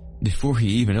before he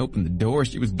even opened the door,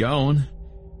 she was gone.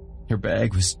 Her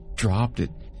bag was dropped.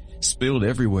 It spilled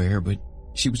everywhere, but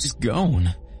she was just gone.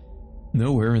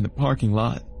 Nowhere in the parking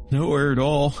lot. Nowhere at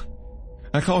all.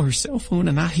 I call her cell phone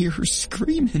and I hear her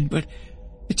screaming, but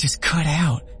it just cut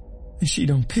out. And she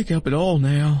don't pick up at all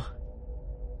now."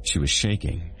 She was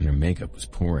shaking and her makeup was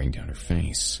pouring down her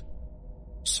face.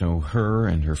 So her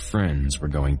and her friends were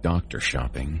going doctor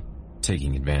shopping,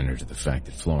 taking advantage of the fact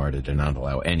that Florida did not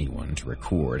allow anyone to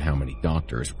record how many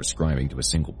doctors were prescribing to a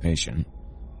single patient.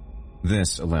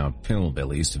 This allowed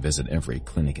pillbillies to visit every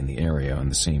clinic in the area on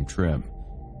the same trip,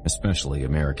 especially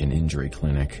American Injury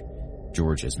Clinic,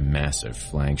 Georgia's massive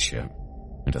flagship,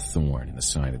 and a thorn in the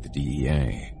side of the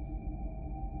DEA.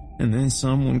 And then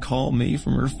someone called me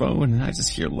from her phone and I just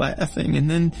hear laughing and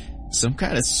then some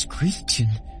kind of screeching.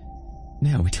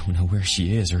 Now we don't know where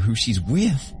she is or who she's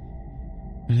with.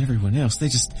 And everyone else, they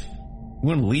just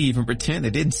want to leave and pretend they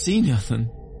didn't see nothing.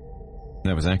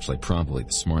 That was actually probably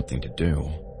the smart thing to do.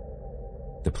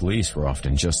 The police were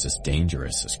often just as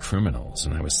dangerous as criminals,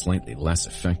 and I was slightly less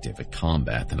effective at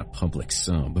combat than a public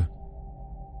sub.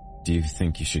 "Do you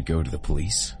think you should go to the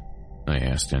police?" I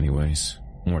asked anyways,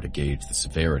 more to gauge the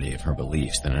severity of her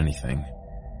beliefs than anything.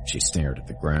 She stared at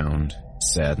the ground,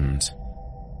 saddened.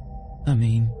 "I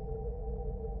mean,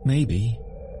 maybe.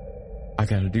 I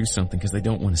gotta do something because they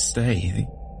don't want to stay.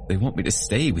 They want me to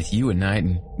stay with you at night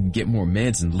and get more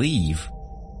meds and leave."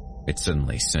 It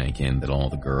suddenly sank in that all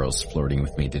the girls flirting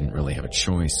with me didn't really have a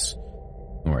choice,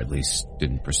 or at least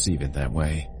didn't perceive it that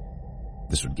way.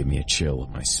 This would give me a chill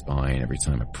in my spine every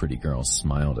time a pretty girl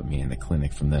smiled at me in the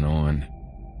clinic from then on.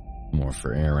 More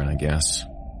for Aaron, I guess.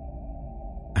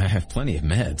 I have plenty of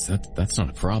meds, that's not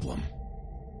a problem.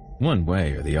 One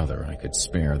way or the other, I could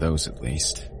spare those at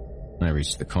least. I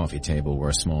reached the coffee table where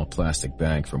a small plastic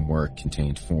bag from work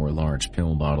contained 4 large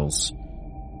pill bottles.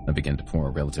 I began to pour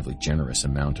a relatively generous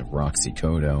amount of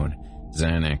Roxycodone,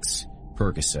 Xanax,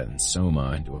 Percocet, and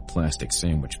Soma into a plastic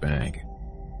sandwich bag.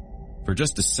 For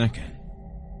just a second,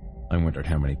 I wondered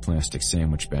how many plastic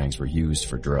sandwich bags were used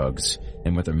for drugs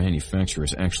and whether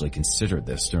manufacturers actually considered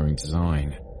this during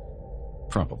design.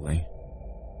 Probably.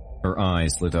 Her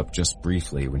eyes lit up just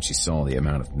briefly when she saw the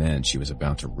amount of meds she was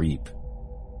about to reap.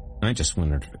 I just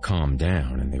wanted her to calm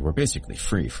down, and they were basically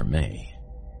free for me.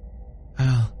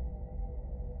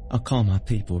 I'll call my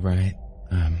people right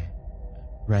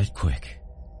quick,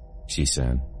 she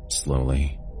said,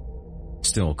 slowly.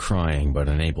 Still crying, but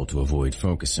unable to avoid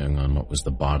focusing on what was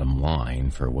the bottom line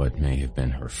for what may have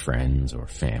been her friends or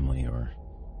family, or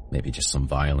maybe just some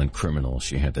violent criminal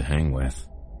she had to hang with.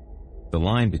 The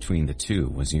line between the two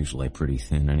was usually pretty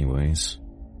thin anyways.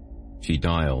 She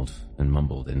dialed and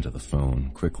mumbled into the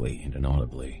phone quickly and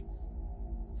inaudibly.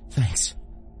 Thanks.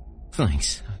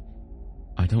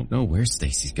 I don't know where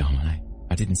Stacy's gone.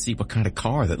 I didn't see what kind of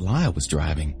car that Lyle was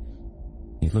driving.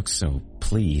 He looked so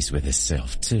pleased with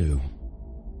himself, too.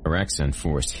 Her accent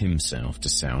forced himself to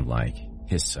sound like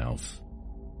hisself.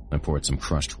 I poured some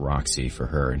crushed Roxy for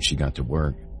her and she got to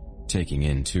work, taking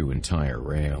in 2 entire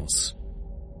rails.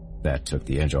 That took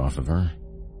the edge off of her,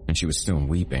 and she was still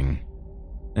weeping.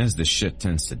 As this shit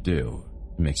tends to do,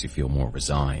 it makes you feel more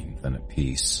resigned than at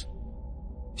peace.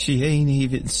 She ain't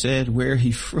even said where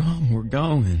he from or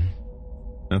going.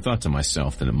 I thought to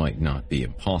myself that it might not be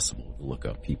impossible to look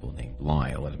up people named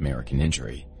Lyle at American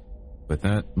Injury, but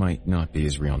that might not be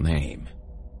his real name.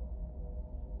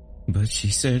 But she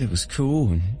said it was cool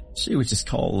and she would just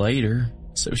call later,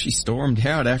 so she stormed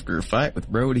out after her fight with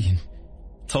Brody and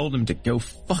told him to go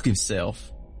fuck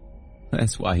himself.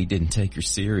 That's why he didn't take her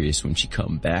serious when she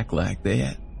come back like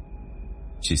that.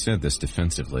 She said this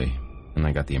defensively, and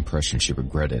I got the impression she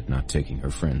regretted not taking her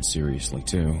friend seriously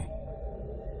too.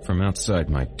 From outside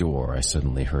my door, I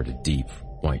suddenly heard a deep,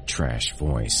 white trash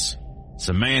voice.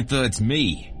 Samantha, it's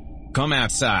me. Come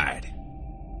outside.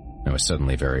 I was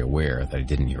suddenly very aware that I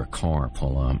didn't hear a car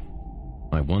pull up.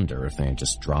 I wonder if they had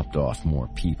just dropped off more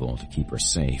people to keep her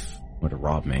safe or to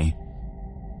rob me.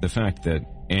 The fact that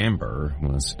Amber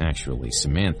was actually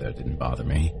Samantha didn't bother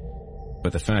me,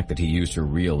 but the fact that he used her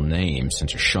real name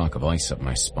sent a shock of ice up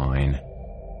my spine.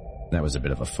 That was a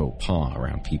bit of a faux pas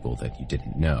around people that you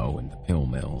didn't know in the pill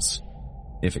mills.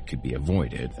 If it could be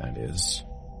avoided, that is.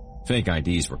 Fake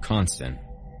IDs were constant,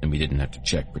 and we didn't have to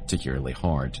check particularly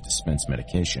hard to dispense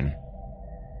medication.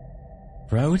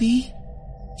 Brody?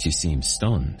 She seemed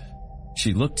stunned.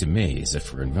 She looked to me as if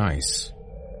for advice.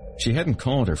 She hadn't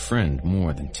called her friend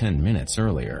more than 10 minutes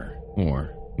earlier,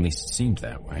 or at least it seemed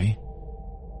that way.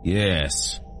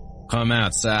 Yes. Come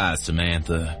outside,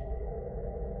 Samantha.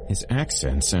 His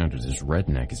accent sounded as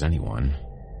redneck as anyone,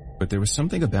 but there was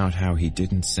something about how he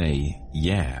didn't say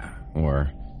yeah,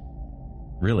 or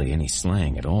really any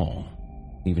slang at all,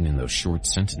 even in those short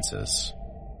sentences.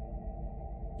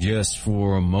 Just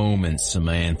for a moment,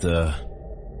 Samantha.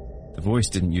 The voice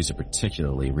didn't use a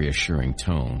particularly reassuring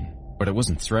tone, but it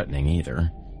wasn't threatening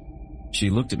either. She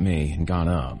looked at me and got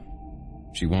up.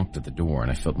 She walked to the door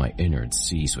and I felt my innards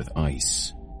seize with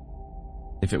ice.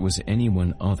 If it was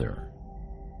anyone other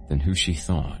than who she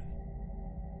thought,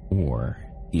 or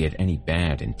he had any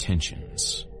bad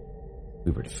intentions,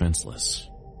 we were defenseless.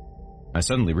 I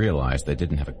suddenly realized I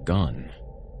didn't have a gun,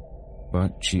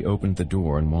 but she opened the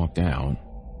door and walked out.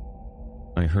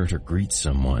 I heard her greet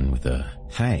someone with a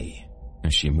 "hey"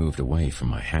 as she moved away from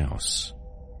my house.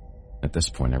 At this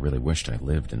point, I really wished I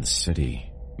lived in the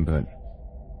city, but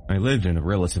I lived in a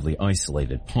relatively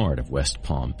isolated part of West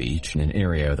Palm Beach in an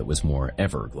area that was more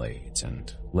Everglades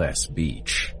and less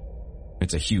beach.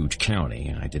 It's a huge county,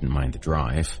 and I didn't mind the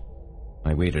drive.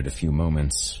 I waited a few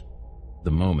moments.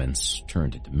 The moments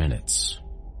turned into minutes.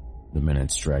 The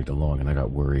minutes dragged along and I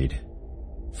got worried.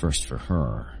 First for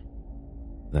her,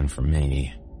 then for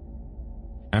me.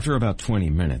 After about 20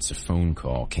 minutes, a phone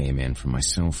call came in from my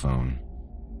cell phone.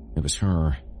 It was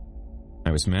her.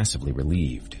 I was massively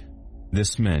relieved.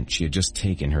 This meant she had just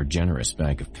taken her generous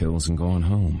bag of pills and gone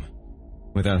home,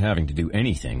 without having to do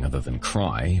anything other than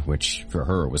cry, which for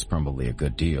her was probably a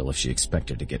good deal if she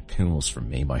expected to get pills from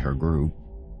me by her group.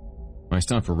 I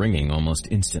stopped ringing almost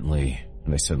instantly,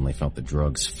 and I suddenly felt the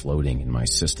drugs floating in my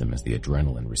system as the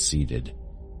adrenaline receded.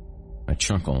 I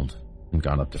chuckled and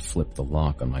got up to flip the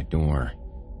lock on my door.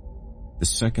 The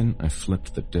second I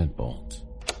flipped the deadbolt,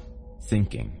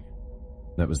 thinking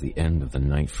that was the end of the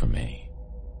night for me,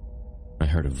 I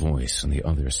heard a voice on the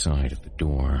other side of the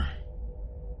door.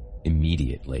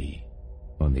 Immediately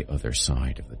on the other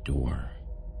side of the door.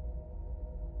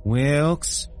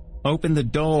 Wilkes, open the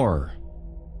door.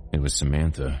 It was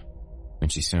Samantha,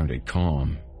 and she sounded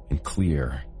calm and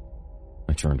clear.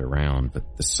 I turned around,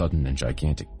 but the sudden and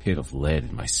gigantic pit of lead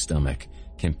in my stomach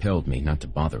compelled me not to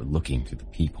bother looking through the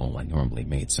peephole I normally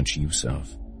made such use of.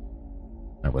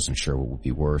 I wasn't sure what would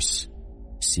be worse,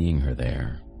 seeing her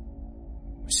there,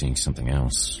 or seeing something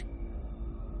else.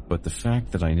 But the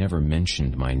fact that I never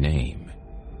mentioned my name,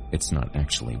 it's not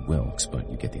actually Wilkes, but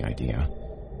you get the idea,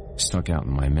 stuck out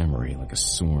in my memory like a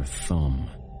sore thumb.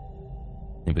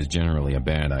 It was generally a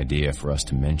bad idea for us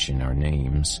to mention our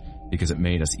names because it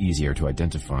made us easier to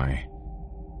identify.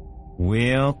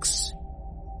 Wilkes,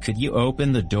 could you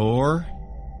open the door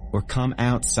or come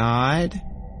outside?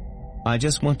 I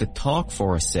just want to talk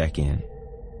for a second.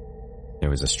 There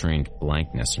was a strange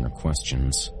blankness in her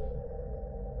questions.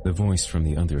 The voice from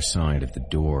the other side of the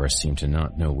door seemed to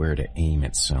not know where to aim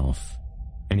itself,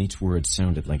 and each word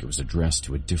sounded like it was addressed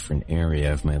to a different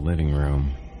area of my living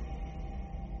room.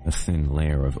 A thin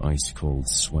layer of ice-cold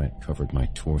sweat covered my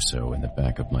torso and the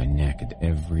back of my neck, and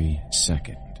every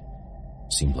second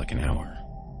seemed like an hour.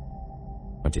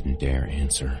 I didn't dare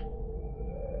answer.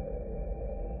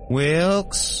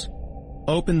 Wilkes,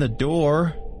 open the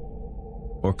door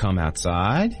or come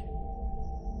outside.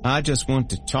 I just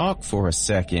want to talk for a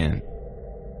second.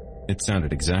 It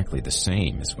sounded exactly the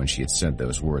same as when she had said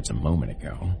those words a moment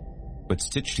ago, but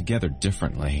stitched together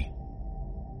differently.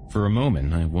 For a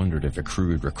moment, I wondered if a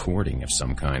crude recording of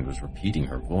some kind was repeating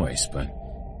her voice, but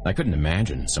I couldn't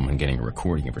imagine someone getting a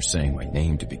recording of her saying my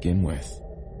name to begin with.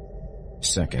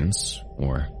 Seconds,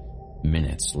 or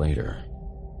minutes later,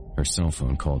 her cell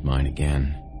phone called mine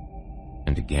again,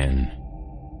 and again,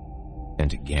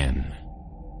 and again.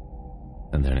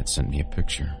 And then it sent me a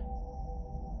picture.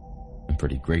 I'm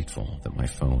pretty grateful that my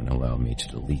phone allowed me to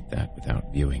delete that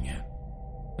without viewing it.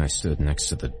 I stood next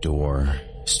to the door,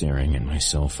 staring at my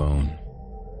cell phone,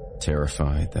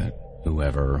 terrified that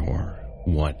whoever or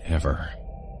whatever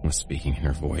was speaking in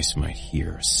her voice might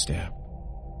hear a step.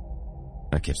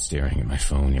 I kept staring at my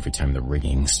phone every time the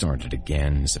ringing started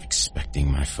again, as if expecting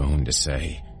my phone to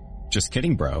say, "Just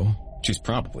kidding, bro. She's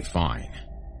probably fine."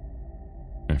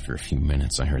 After a few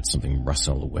minutes, I heard something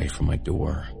rustle away from my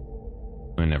door.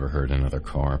 I never heard another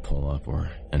car pull up or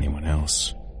anyone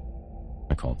else.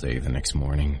 I called Dave the next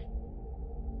morning.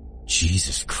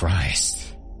 Jesus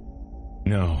Christ.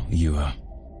 No, you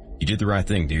did the right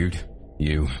thing, dude.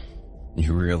 You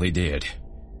really did.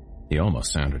 He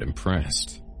almost sounded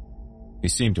impressed. He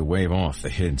seemed to wave off the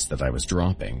hints that I was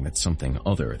dropping, that something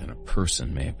other than a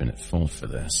person may have been at fault for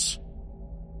this.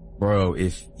 Bro,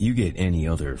 if you get any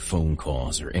other phone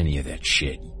calls or any of that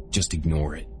shit, just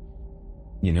ignore it.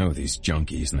 You know these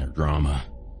junkies and their drama.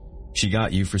 She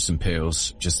got you for some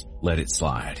pills, just let it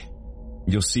slide.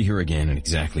 You'll see her again in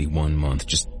exactly 1 month,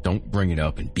 just don't bring it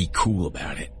up and be cool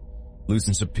about it.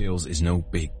 Losing some pills is no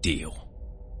big deal.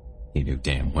 He knew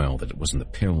damn well that it wasn't the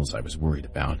pills I was worried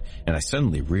about, and I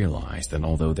suddenly realized that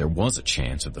although there was a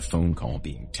chance of the phone call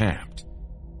being tapped,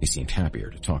 he seemed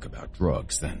happier to talk about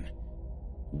drugs than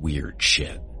weird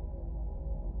shit.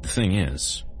 The thing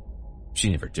is, she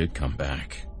never did come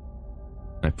back.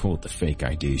 I pulled the fake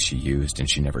ID she used, and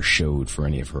she never showed for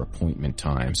any of her appointment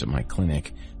times at my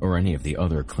clinic or any of the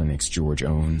other clinics George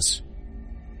owns.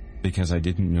 Because I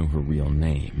didn't know her real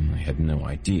name, I had no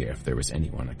idea if there was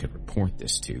anyone I could report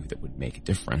this to that would make a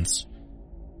difference.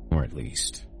 Or at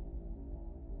least,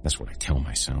 that's what I tell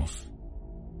myself.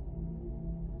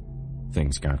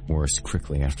 Things got worse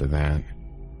quickly after that.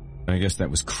 I guess that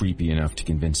was creepy enough to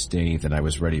convince Dave that I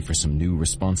was ready for some new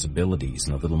responsibilities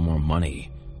and a little more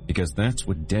money, because that's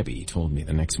what Debbie told me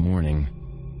the next morning.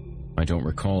 I don't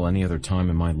recall any other time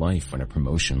in my life when a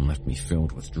promotion left me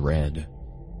filled with dread.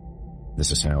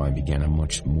 This is how I began a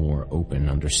much more open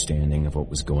understanding of what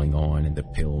was going on in the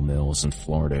pill mills in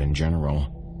Florida in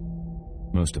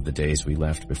general. Most of the days we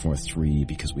left before 3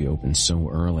 because we opened so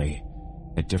early,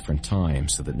 at different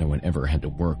times so that no one ever had to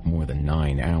work more than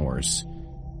 9 hours.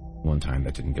 One time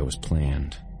that didn't go as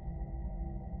planned.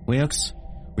 Wilkes,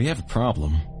 we have a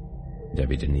problem.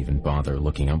 Debbie didn't even bother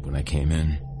looking up when I came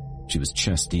in. She was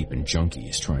chest-deep in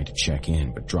junkies trying to check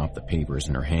in, but dropped the papers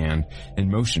in her hand and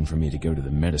motioned for me to go to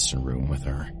the medicine room with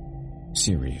her.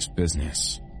 Serious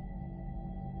business.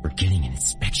 We're getting an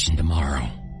inspection tomorrow.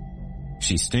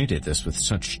 She stated this with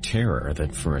such terror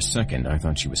that for a second I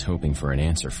thought she was hoping for an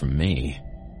answer from me.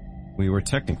 We were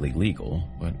technically legal,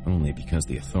 but only because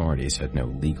the authorities had no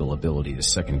legal ability to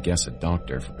second-guess a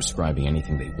doctor for prescribing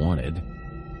anything they wanted,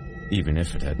 even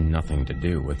if it had nothing to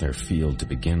do with their field to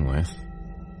begin with.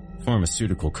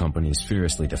 Pharmaceutical companies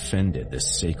fiercely defended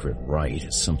this sacred right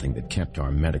as something that kept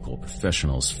our medical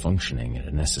professionals functioning at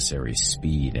a necessary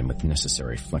speed and with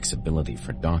necessary flexibility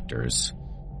for doctors.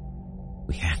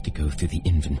 We have to go through the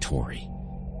inventory.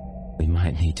 We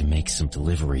might need to make some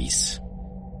deliveries.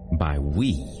 By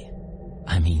we,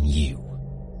 I mean you.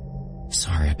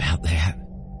 Sorry about that.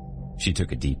 She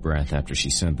took a deep breath after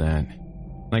she said that.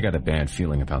 I got a bad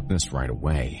feeling about this right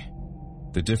away.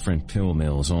 The different pill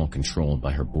mills, all controlled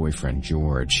by her boyfriend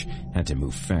George, had to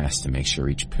move fast to make sure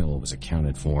each pill was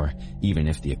accounted for, even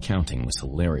if the accounting was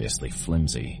hilariously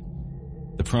flimsy.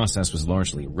 The process was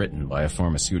largely written by a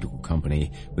pharmaceutical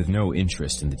company with no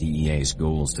interest in the DEA's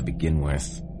goals to begin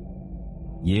with.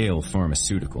 Yale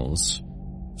Pharmaceuticals,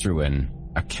 through an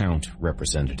account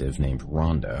representative named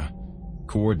Rhonda,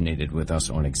 coordinated with us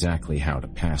on exactly how to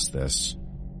pass this.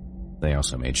 They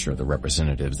also made sure the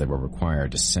representatives they were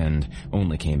required to send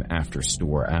only came after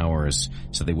store hours,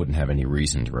 so they wouldn't have any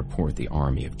reason to report the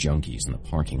army of junkies in the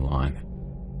parking lot.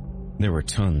 There were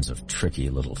tons of tricky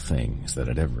little things that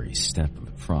at every step of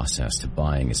the process to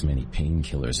buying as many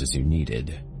painkillers as you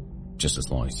needed, just as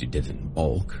long as you did it in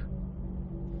bulk.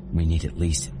 We need at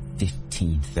least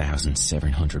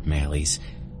 15,700 Malleys,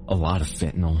 a lot of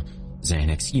fentanyl,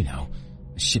 Xanax,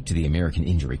 shipped to the American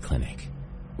Injury Clinic.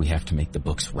 We have to make the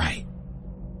books right.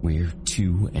 We're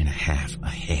 2.5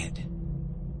 ahead.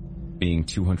 Being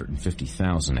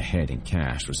 250,000 ahead in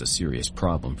cash was a serious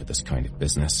problem for this kind of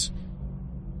business.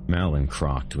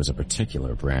 Mallinckrodt was a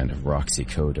particular brand of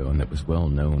roxycodone that was well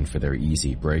known for their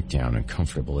easy breakdown and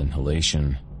comfortable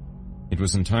inhalation. It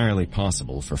was entirely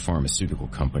possible for pharmaceutical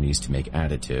companies to make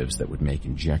additives that would make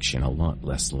injection a lot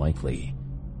less likely.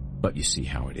 But you see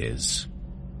how it is.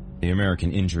 The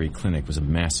American Injury Clinic was a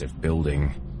massive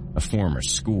building, a former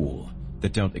school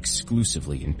that dealt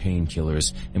exclusively in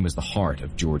painkillers and was the heart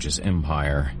of George's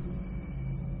empire.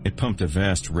 It pumped a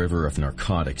vast river of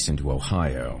narcotics into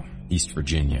Ohio, East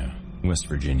Virginia, West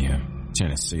Virginia,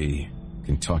 Tennessee,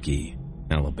 Kentucky,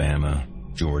 Alabama,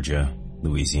 Georgia,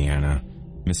 Louisiana,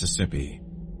 Mississippi,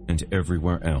 and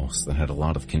everywhere else that had a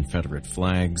lot of Confederate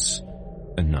flags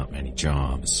and not many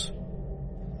jobs.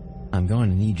 I'm going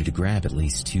to need you to grab at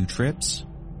least 2 trips.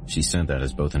 She said that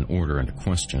as both an order and a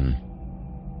question.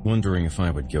 wondering if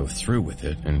I would go through with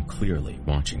it and clearly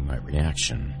watching my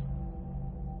reaction.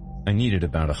 I needed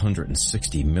about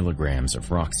 160 milligrams of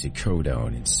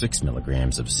roxicodone and 6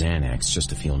 milligrams of Xanax just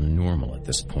to feel normal at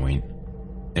this point,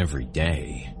 every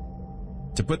day.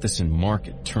 To put this in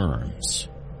market terms,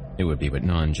 it would be what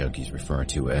non-junkies refer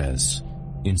to as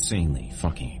insanely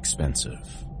fucking expensive.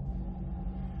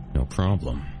 No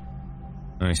problem.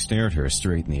 I stared her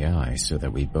straight in the eye so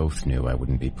that we both knew I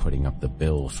wouldn't be putting up the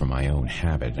bill for my own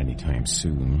habit anytime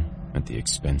soon, at the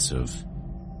expense of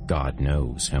God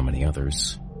knows how many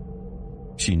others.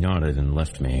 She nodded and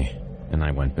left me, and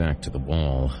I went back to the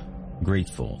wall,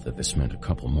 grateful that this meant a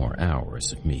couple more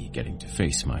hours of me getting to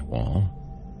face my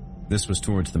wall. This was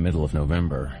towards the middle of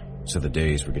November, so the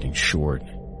days were getting short.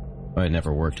 I had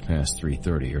never worked past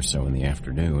 3:30 or so in the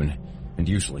afternoon, and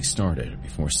usually started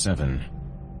before 7,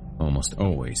 almost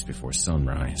always before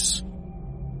sunrise.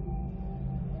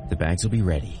 The bags will be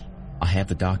ready. I have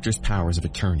the doctor's powers of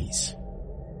attorneys.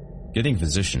 Getting a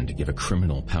physician to give a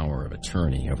criminal power of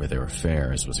attorney over their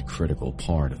affairs was a critical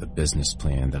part of the business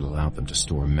plan that allowed them to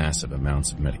store massive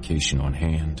amounts of medication on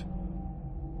hand.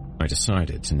 I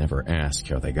decided to never ask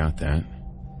how they got that.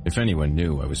 If anyone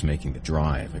knew I was making the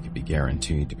drive, I could be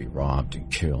guaranteed to be robbed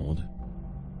and killed.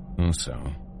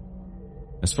 Also,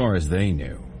 as far as they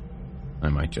knew, I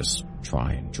might just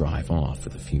try and drive off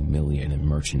with a few million in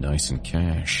merchandise and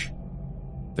cash.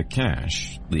 The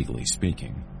cash, legally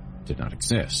speaking, did not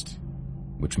exist,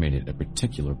 which made it a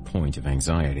particular point of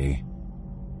anxiety.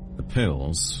 The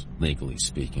pills, legally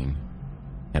speaking,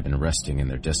 had been resting in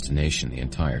their destination the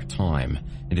entire time,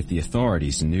 and if the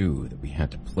authorities knew that we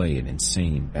had to play an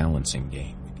insane balancing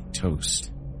game, we'd be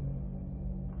toast.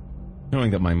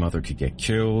 Knowing that my mother could get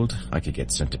killed, I could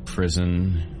get sent to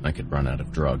prison, I could run out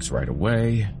of drugs right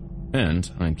away, and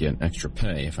I'd get extra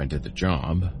pay if I did the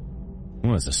job,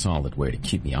 was a solid way to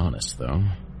keep me honest, though.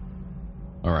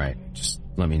 Alright, just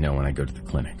let me know when I go to the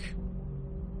clinic.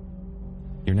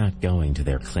 You're not going to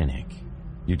their clinic.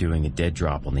 You're doing a dead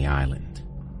drop on the island.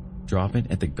 Drop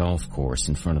it at the golf course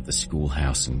in front of the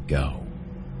schoolhouse and go.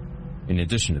 In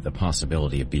addition to the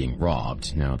possibility of being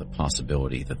robbed, now the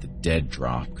possibility that the dead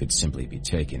drop could simply be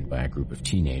taken by a group of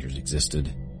teenagers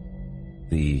existed.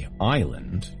 The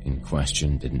island in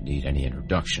question didn't need any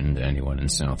introduction to anyone in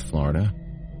South Florida.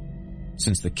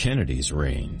 Since the Kennedys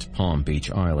reigned, Palm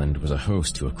Beach Island was a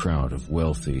host to a crowd of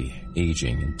wealthy,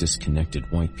 aging, and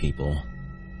disconnected white people.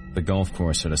 The golf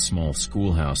course had a small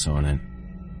schoolhouse on it,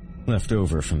 left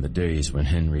over from the days when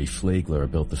Henry Flagler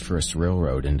built the first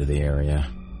railroad into the area.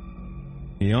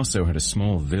 He also had a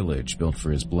small village built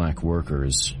for his black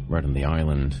workers right on the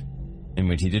island, and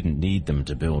when he didn't need them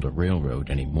to build a railroad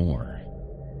anymore,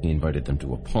 he invited them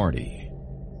to a party,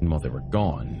 and while they were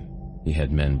gone, he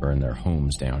had men burn their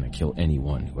homes down and kill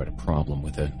anyone who had a problem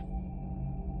with it.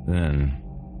 Then,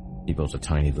 he built a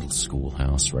tiny little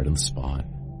schoolhouse right on the spot,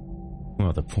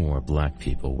 while the poor black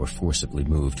people were forcibly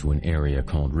moved to an area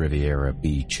called Riviera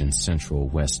Beach in central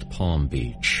West Palm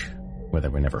Beach, where they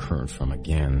were never heard from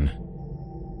again.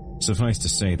 Suffice to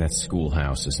say that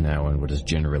schoolhouse is now in what is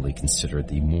generally considered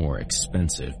the more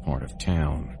expensive part of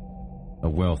town, a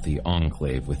wealthy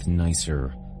enclave with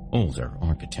nicer, older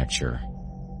architecture.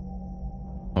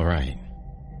 Alright,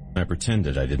 I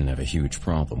pretended I didn't have a huge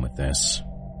problem with this.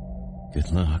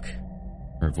 Good luck.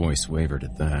 Her voice wavered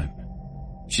at that.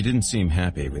 She didn't seem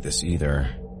happy with this either,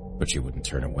 but she wouldn't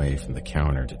turn away from the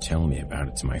counter to tell me about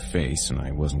it to my face, and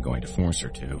I wasn't going to force her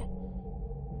to.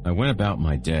 I went about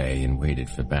my day and waited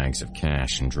for bags of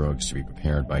cash and drugs to be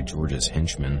prepared by George's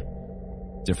henchmen.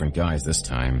 Different guys this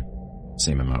time,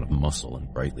 same amount of muscle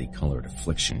and brightly colored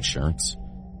affliction shirts.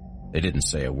 They didn't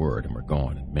say a word and were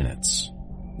gone in minutes,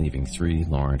 leaving 3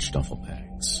 large duffel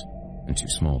bags and 2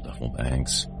 small duffel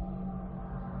bags.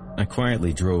 I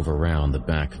quietly drove around the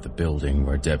back of the building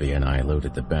where Debbie and I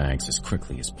loaded the bags as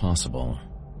quickly as possible.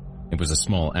 It was a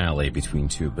small alley between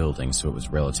 2 buildings, so it was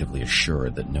relatively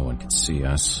assured that no one could see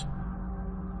us.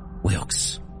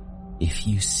 Wilkes, if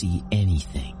you see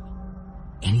anything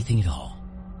at all,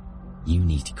 you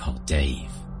need to call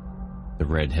Dave. The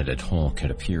red-headed hawk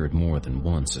had appeared more than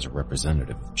once as a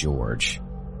representative of George,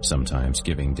 sometimes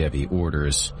giving Debbie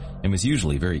orders, and was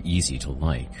usually very easy to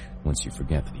like once you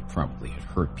forget that he probably had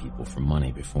hurt people for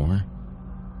money before.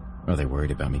 Are they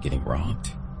worried about me getting robbed?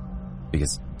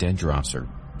 Because dead drops are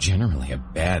generally a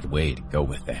bad way to go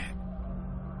with that.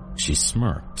 She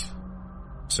smirked,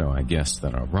 so I guessed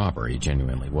that a robbery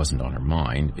genuinely wasn't on her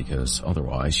mind, because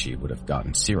otherwise she would have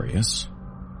gotten serious.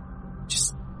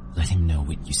 Just let him know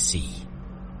what you see.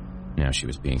 Now she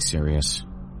was being serious.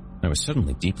 I was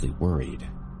suddenly deeply worried.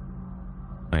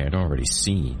 I had already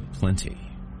seen plenty,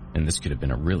 and this could have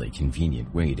been a really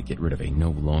convenient way to get rid of a no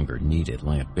longer needed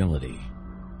liability.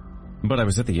 But I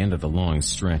was at the end of the long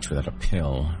stretch without a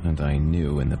pill, and I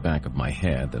knew in the back of my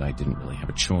head that I didn't really have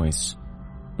a choice,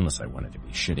 unless I wanted to be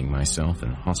shitting myself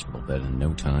in a hospital bed in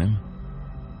no time.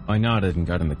 I nodded and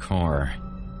got in the car.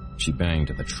 She banged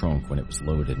at the trunk when it was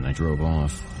loaded, and I drove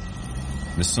off.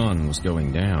 The sun was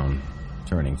going down,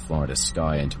 turning Florida's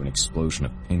sky into an explosion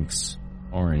of pinks,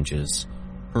 oranges,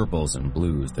 purples, and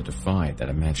blues that defied that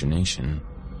imagination.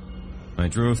 I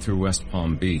drove through West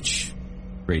Palm Beach,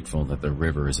 grateful that the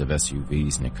rivers of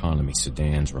SUVs and economy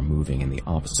sedans were moving in the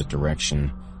opposite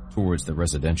direction towards the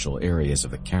residential areas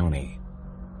of the county.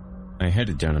 I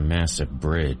headed down a massive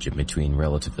bridge in between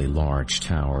relatively large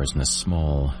towers and a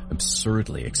small,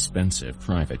 absurdly expensive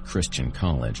private Christian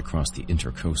college across the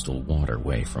intercoastal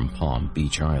waterway from Palm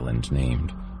Beach Island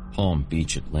named Palm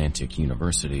Beach Atlantic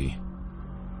University.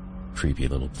 Creepy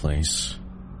little place.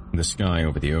 The sky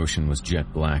over the ocean was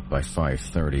jet black by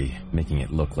 5:30, making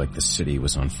it look like the city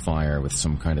was on fire with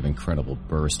some kind of incredible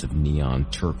burst of neon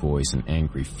turquoise and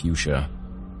angry fuchsia.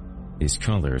 These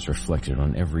colors reflected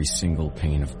on every single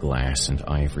pane of glass and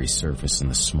ivory surface in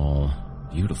the small,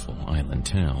 beautiful island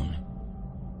town.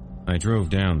 I drove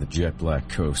down the jet-black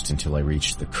coast until I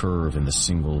reached the curve in the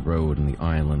single road in the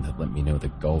island that let me know the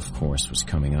golf course was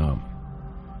coming up.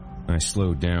 I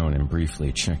slowed down and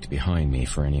briefly checked behind me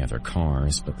for any other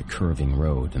cars, but the curving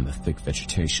road and the thick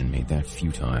vegetation made that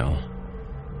futile.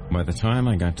 By the time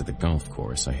I got to the golf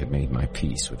course, I had made my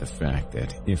peace with the fact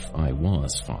that if I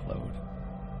was followed,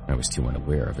 I was too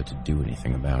unaware of it to do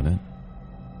anything about it.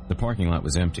 The parking lot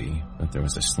was empty, but there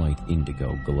was a slight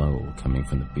indigo glow coming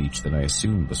from the beach that I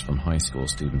assumed was from high school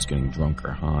students getting drunk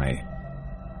or high.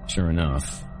 Sure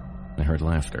enough, I heard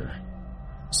laughter,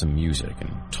 some music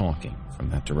and talking from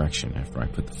that direction after I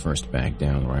put the first bag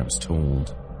down where I was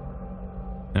told.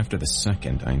 After the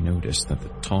second, I noticed that the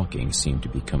talking seemed to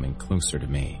be coming closer to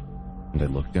me, and I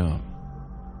looked up.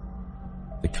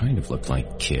 They kind of looked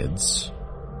like kids.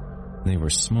 They were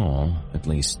small, at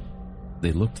least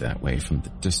they looked that way from the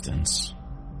distance.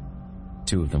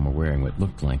 Two of them were wearing what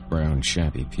looked like brown,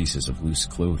 shabby pieces of loose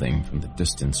clothing from the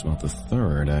distance, while the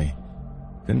third I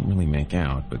couldn't really make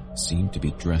out, but seemed to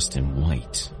be dressed in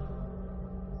white.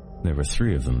 There were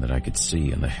three of them that I could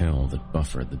see on the hill that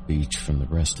buffered the beach from the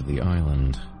rest of the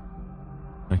island.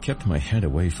 I kept my head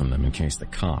away from them in case the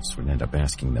cops would end up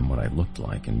asking them what I looked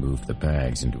like and moved the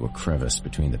bags into a crevice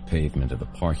between the pavement of the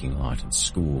parking lot and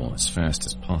school as fast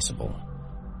as possible.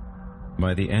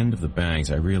 By the end of the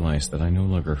bags, I realized that I no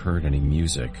longer heard any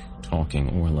music, talking,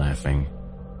 or laughing.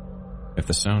 If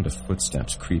the sound of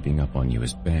footsteps creeping up on you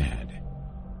is bad,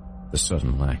 the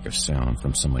sudden lack of sound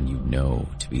from someone you know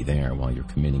to be there while you're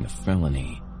committing a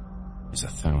felony is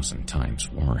 1,000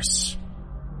 times worse.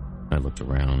 I looked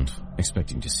around,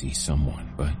 expecting to see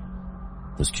someone, but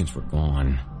those kids were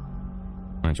gone.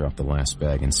 I dropped the last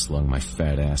bag and slung my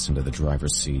fat ass into the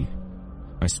driver's seat.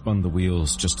 I spun the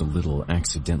wheels just a little,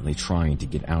 accidentally trying to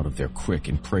get out of there quick,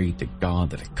 and prayed to God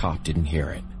that a cop didn't hear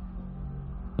it.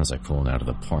 As I pulled out of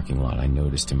the parking lot, I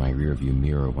noticed in my rearview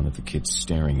mirror one of the kids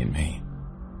staring at me.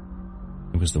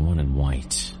 It was the one in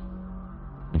white,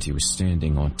 and he was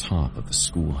standing on top of the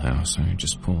schoolhouse I had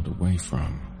just pulled away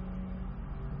from.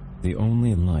 The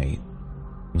only light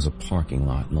was a parking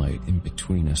lot light in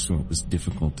between us, so it was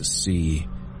difficult to see,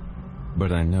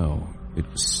 but I know it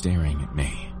was staring at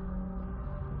me.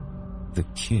 The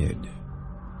kid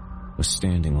was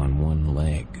standing on one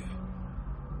leg,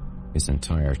 his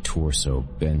entire torso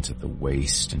bent at the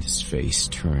waist and his face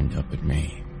turned up at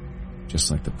me,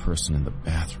 just like the person in the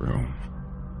bathroom.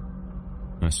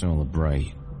 I saw a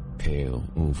bright, pale,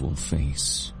 oval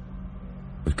face,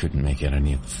 but couldn't make out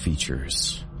any of the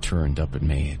features, turned up at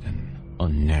me at an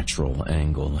unnatural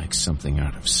angle like something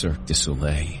out of Cirque du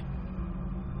Soleil.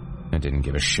 I didn't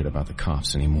give a shit about the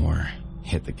cops anymore.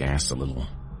 Hit the gas a little.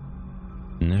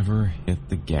 Never hit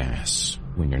the gas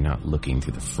when you're not looking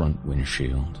through the front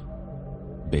windshield.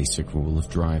 Basic rule of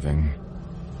driving.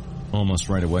 Almost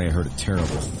right away I heard a terrible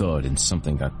thud and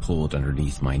something got pulled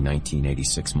underneath my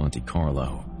 1986 Monte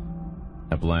Carlo.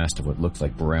 A blast of what looked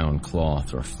like brown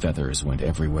cloth or feathers went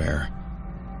everywhere.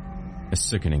 A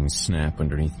sickening snap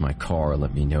underneath my car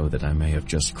let me know that I may have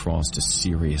just crossed a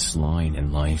serious line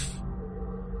in life.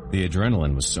 The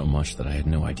adrenaline was so much that I had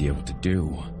no idea what to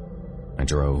do. I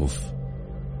drove.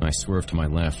 I swerved to my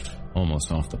left,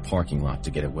 almost off the parking lot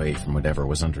to get away from whatever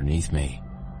was underneath me.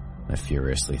 I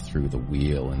furiously threw the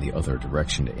wheel in the other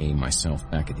direction to aim myself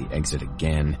back at the exit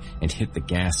again and hit the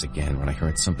gas again when I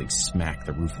heard something smack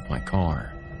the roof of my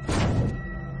car.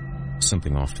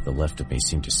 Something off to the left of me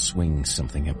seemed to swing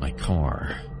something at my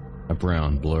car. A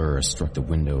brown blur struck the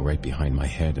window right behind my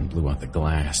head and blew out the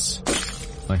glass.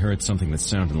 I heard something that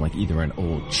sounded like either an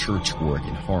old church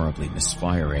organ horribly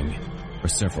misfiring or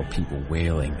several people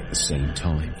wailing at the same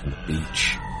time from the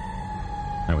beach.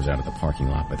 I was out of the parking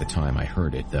lot by the time I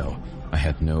heard it, though I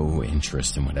had no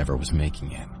interest in whatever was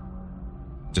making it.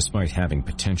 Despite having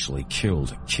potentially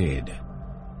killed a kid,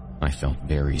 I felt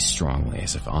very strongly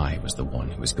as if I was the one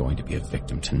who was going to be a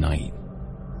victim tonight.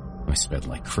 I sped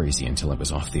like crazy until I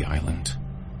was off the island.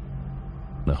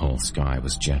 The whole sky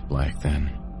was jet black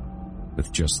then,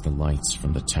 with just the lights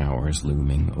from the towers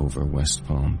looming over West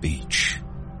Palm Beach.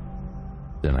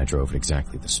 Then I drove at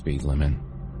exactly the speed limit,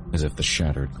 as if the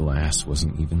shattered glass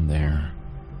wasn't even there.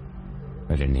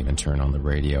 I didn't even turn on the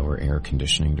radio or air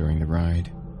conditioning during the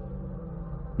ride.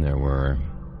 There were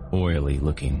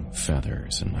oily-looking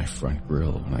feathers in my front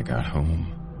grille when I got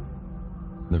home.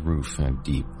 The roof had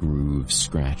deep grooves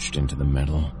scratched into the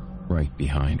metal right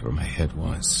behind where my head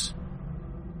was.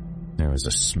 There was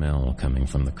a smell coming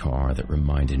from the car that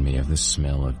reminded me of the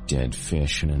smell of dead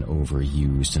fish in an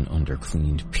overused and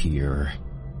undercleaned pier.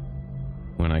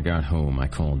 When I got home, I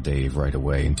called Dave right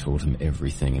away and told him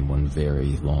everything in one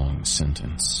very long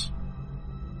sentence.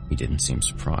 He didn't seem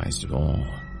surprised at all.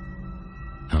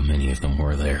 "How many of them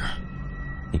were there?"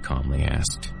 he calmly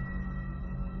asked.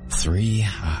 3?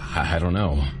 I don't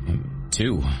know.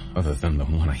 2, other than the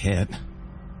one I hit.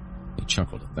 He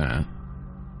chuckled at that.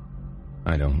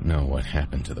 I don't know what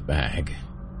happened to the bag.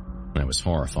 I was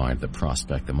horrified at the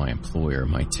prospect that my employer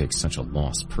might take such a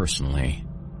loss personally,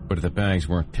 but if the bags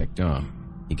weren't picked up,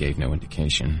 he gave no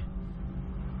indication.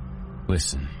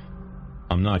 "Listen,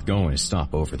 I'm not going to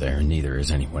stop over there, and neither is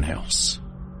anyone else."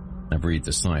 I breathed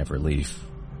a sigh of relief.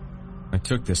 I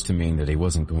took this to mean that he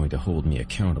wasn't going to hold me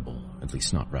accountable, at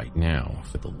least not right now,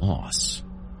 for the loss.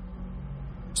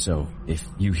 "So, if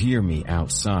you hear me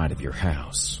outside of your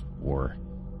house, or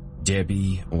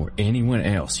Debbie, or anyone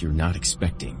else you're not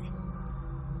expecting,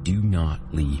 do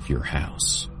not leave your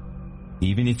house.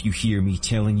 Even if you hear me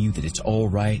telling you that it's all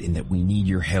right and that we need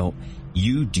your help,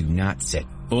 you do not set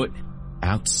foot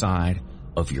outside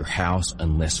of your house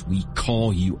unless we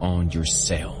call you on your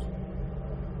cell.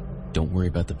 Don't worry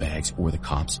about the bags or the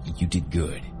cops. You did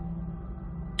good.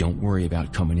 Don't worry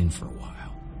about coming in for a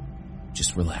while.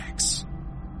 Just relax.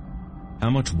 How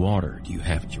much water do you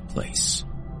have at your place?"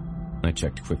 I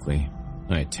checked quickly.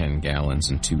 I had 10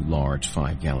 gallons and 2 large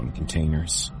 5-gallon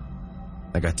containers.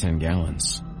 "I got 10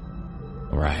 gallons.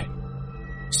 "All right.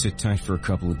 Sit tight for a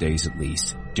couple of days at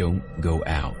least. Don't go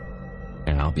out.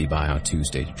 And I'll be by on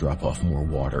Tuesday to drop off more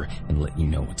water and let you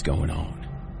know what's going on.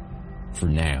 For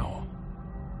now,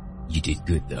 you did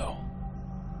good though.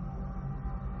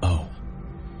 Oh,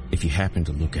 if you happen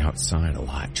to look outside a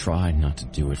lot, try not to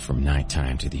do it from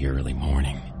nighttime to the early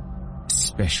morning.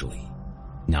 Especially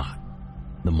not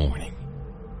the morning."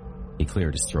 He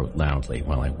cleared his throat loudly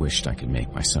while I wished I could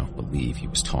make myself believe he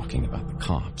was talking about the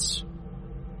cops.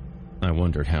 I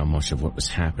wondered how much of what was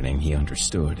happening he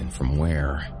understood and from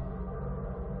where.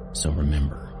 So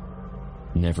remember,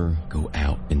 never go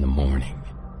out in the morning.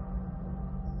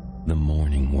 The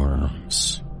morning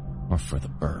worms are for the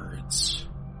birds.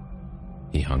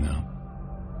 He hung up.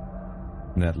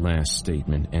 That last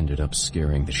statement ended up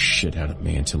scaring the shit out of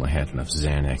me until I had enough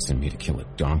Xanax in me to kill a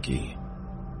donkey.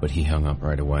 But he hung up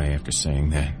right away after saying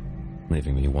that,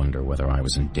 leaving me to wonder whether I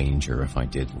was in danger if I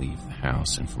did leave the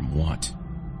house and from what.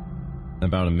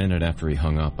 About a minute after he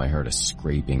hung up, I heard a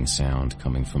scraping sound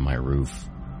coming from my roof.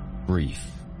 Brief,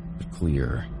 but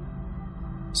clear.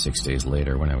 6 days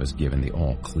later, when I was given the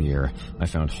all clear, I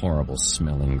found horrible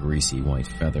smelling greasy white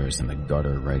feathers in the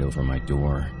gutter right over my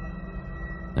door.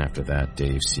 After that,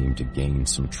 Dave seemed to gain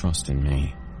some trust in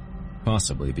me.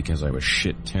 Possibly because I was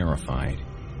shit terrified,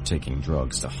 taking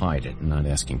drugs to hide it and not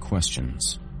asking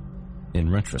questions. In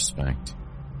retrospect,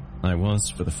 I was,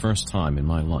 for the first time in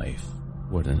my life,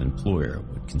 what an employer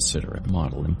would consider a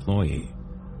model employee.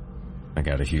 I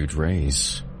got a huge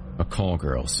raise, a call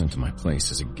girl sent to my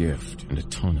place as a gift, and a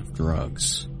ton of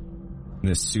drugs.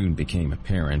 This soon became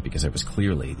apparent because I was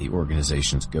clearly the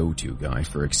organization's go-to guy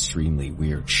for extremely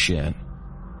weird shit.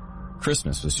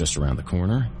 Christmas was just around the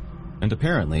corner, and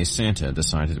apparently Santa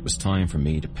decided it was time for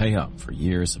me to pay up for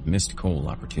years of missed coal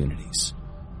opportunities.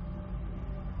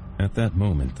 At that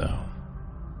moment, though,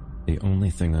 the only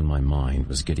thing on my mind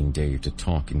was getting Dave to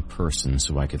talk in person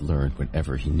so I could learn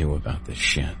whatever he knew about this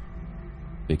shit.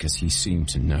 Because he seemed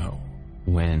to know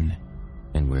when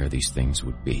and where these things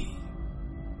would be.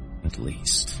 At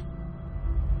least.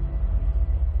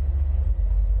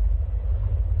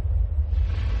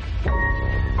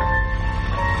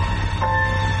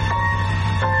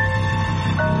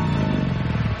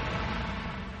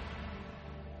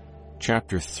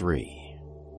 Chapter 3.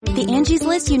 The Angie's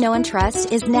List you know and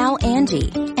trust is now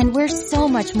Angie, and we're so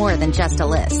much more than just a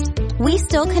list. We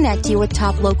still connect you with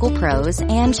top local pros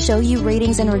and show you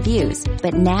ratings and reviews,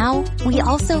 but now we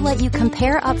also let you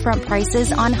compare upfront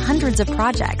prices on hundreds of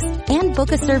projects and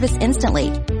book a service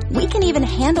instantly. We can even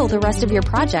handle the rest of your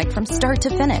project from start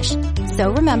to finish.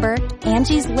 So remember,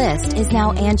 Angie's List is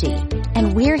now Angie,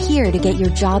 and we're here to get your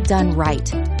job done right.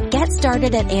 Get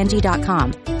started at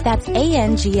Angie.com. That's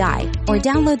ANGI, or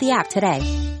download the app today.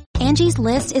 Angie's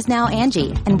List is now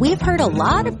Angie, and we've heard a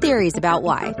lot of theories about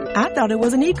why. I thought it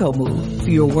was an eco move.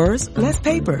 Fewer words, less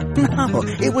paper. No,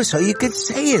 it was so you could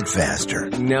say it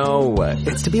faster. No,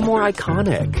 it's to be more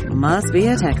iconic. Must be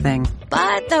a tech thing.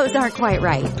 But those aren't quite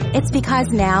right. It's because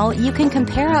now you can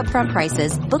compare upfront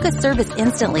prices, book a service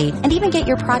instantly, and even get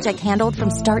your project handled from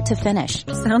start to finish.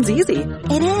 Sounds easy.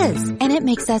 It is, and it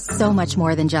makes us so much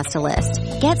more than just a list.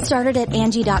 Get started at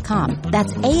Angie.com.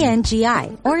 That's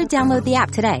ANGI, or download the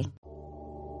app today.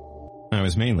 I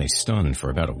was mainly stunned for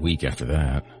about a week after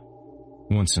that.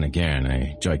 Once and again,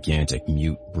 a gigantic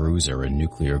mute bruiser in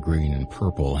nuclear green and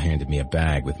purple handed me a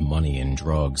bag with money and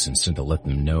drugs and said to let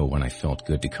them know when I felt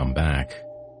good to come back.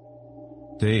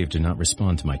 Dave did not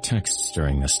respond to my texts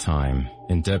during this time,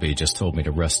 and Debbie just told me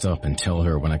to rest up and tell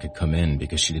her when I could come in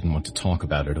because she didn't want to talk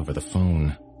about it over the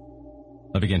phone.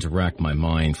 I began to rack my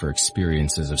mind for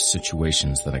experiences of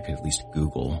situations that I could at least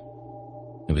Google.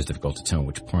 It was difficult to tell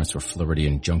which parts were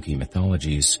Floridian junkie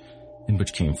mythologies and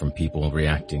which came from people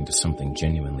reacting to something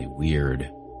genuinely weird,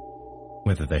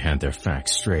 whether they had their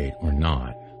facts straight or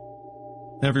not.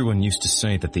 Everyone used to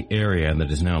say that the area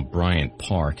that is now Bryant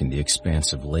Park in the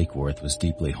expansive Lake Worth was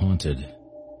deeply haunted.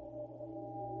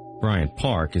 Bryant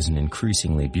Park is an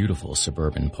increasingly beautiful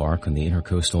suburban park on the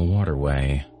Intercoastal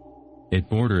Waterway. It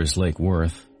borders Lake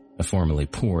Worth, a formerly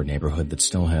poor neighborhood that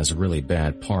still has really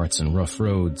bad parts and rough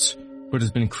roads, but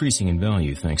has been increasing in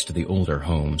value thanks to the older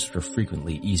homes that are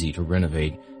frequently easy to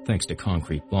renovate thanks to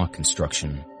concrete block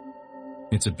construction.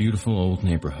 It's a beautiful old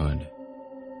neighborhood,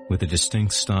 with a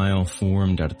distinct style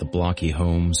formed out of the blocky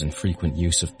homes and frequent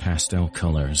use of pastel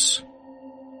colors.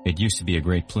 It used to be a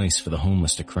great place for the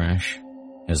homeless to crash,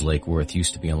 as Lake Worth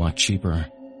used to be a lot cheaper.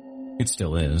 It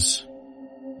still is,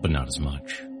 but not as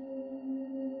much.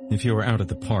 If you were out at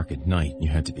the park at night, you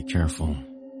had to be careful,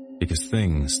 because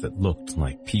things that looked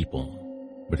like people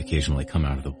would occasionally come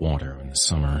out of the water in the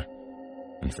summer,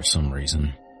 and for some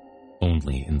reason,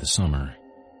 only in the summer,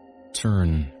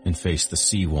 turn and face the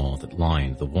seawall that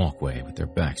lined the walkway with their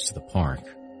backs to the park,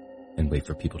 and wait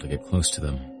for people to get close to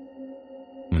them.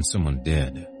 When someone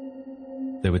did,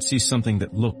 they would see something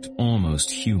that looked almost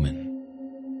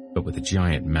human, but with a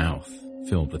giant mouth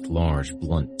filled with large,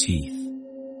 blunt teeth,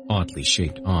 oddly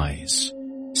shaped eyes,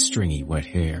 stringy wet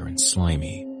hair, and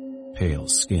slimy, pale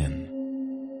skin.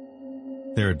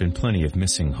 There had been plenty of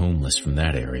missing homeless from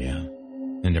that area,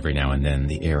 and every now and then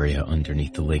the area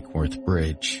underneath the Lake Worth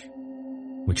Bridge,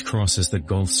 which crosses the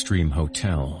Gulfstream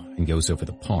Hotel and goes over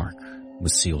the park,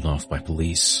 was sealed off by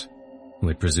police, who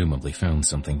had presumably found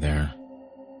something there.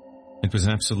 It was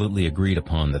absolutely agreed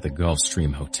upon that the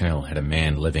Gulfstream Hotel had a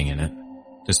man living in it,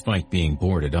 despite being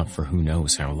boarded up for who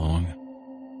knows how long.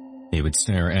 He would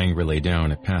stare angrily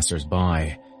down at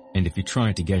passers-by, and if you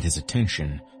tried to get his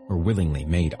attention or willingly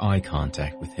made eye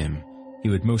contact with him, he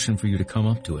would motion for you to come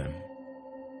up to him.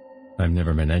 I've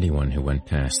never met anyone who went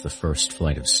past the first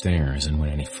flight of stairs and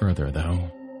went any further,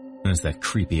 though, as that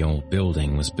creepy old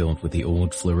building was built with the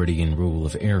old Floridian rule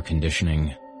of air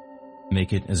conditioning.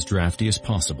 Make it as drafty as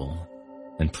possible,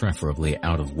 and preferably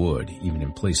out of wood, even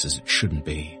in places it shouldn't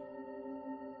be.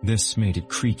 This made it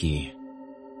creaky,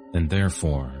 and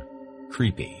therefore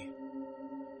creepy.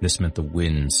 This meant the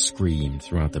wind screamed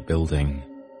throughout the building.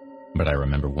 But I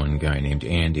remember one guy named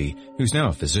Andy, who's now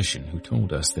a physician, who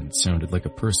told us that it sounded like a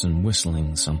person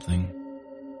whistling something.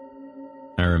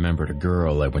 I remembered a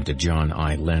girl I went to John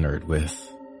I. Leonard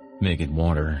with, Megan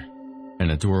Water, an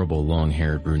adorable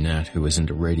long-haired brunette who was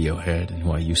into Radiohead and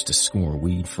who I used to score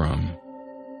weed from.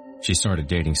 She started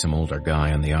dating some older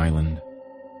guy on the island.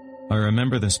 I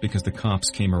remember this because the cops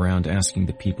came around asking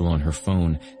the people on her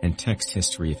phone and text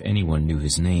history if anyone knew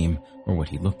his name or what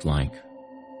he looked like.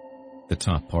 The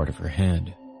top part of her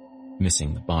head,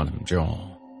 missing the bottom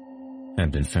jaw,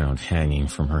 had been found hanging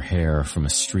from her hair from a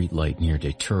streetlight near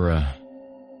Datura,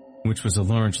 which was a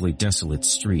largely desolate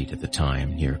street at the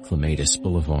time near Clematis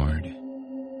Boulevard.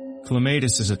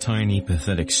 Clematis is a tiny,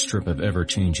 pathetic strip of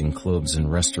ever-changing clubs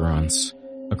and restaurants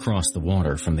across the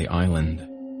water from the island.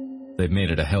 They've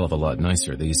made it a hell of a lot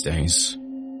nicer these days.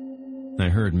 I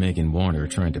heard Megan Water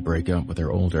trying to break up with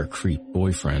her older creep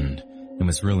boyfriend and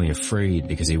was really afraid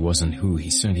because he wasn't who he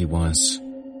said he was.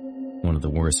 One of the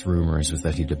worst rumors was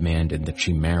that he demanded that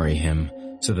she marry him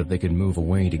so that they could move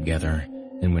away together,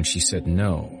 and when she said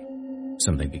no,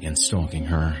 something began stalking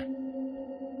her.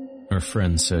 Her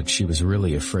friend said she was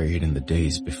really afraid in the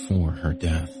days before her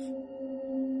death.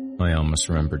 I almost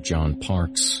remembered John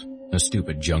Parks, a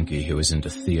stupid junkie who was into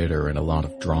theater and a lot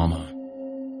of drama.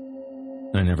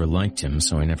 I never liked him,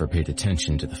 so I never paid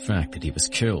attention to the fact that he was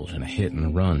killed in a hit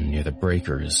and run near the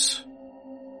Breakers.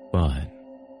 But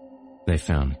they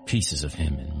found pieces of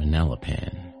him in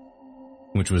Manalapan,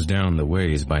 which was down the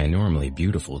ways by a normally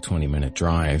beautiful 20-minute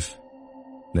drive.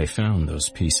 They found those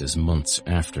pieces months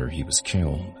after he was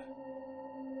killed.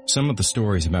 Some of the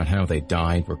stories about how they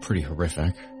died were pretty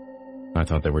horrific. I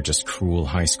thought they were just cruel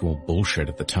high school bullshit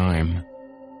at the time.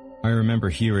 I remember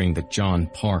hearing that John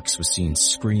Parks was seen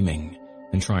screaming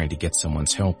and trying to get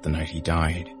someone's help the night he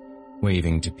died,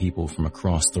 waving to people from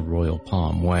across the Royal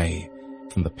Palm Way,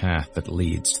 from the path that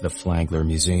leads to the Flagler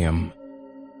Museum.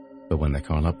 But when they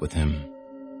caught up with him,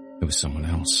 it was someone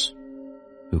else,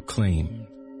 who claimed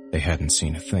they hadn't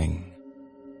seen a thing.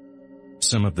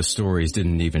 Some of the stories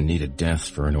didn't even need a death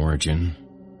for an origin.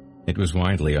 It was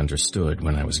widely understood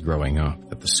when I was growing up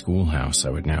that the schoolhouse I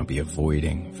would now be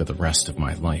avoiding for the rest of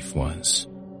my life was,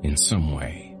 in some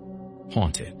way,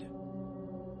 haunted.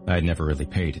 I had never really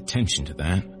paid attention to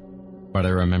that, but I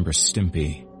remember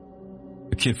Stimpy,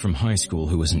 a kid from high school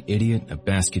who was an idiot, a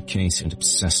basket case, and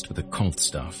obsessed with occult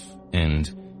stuff, and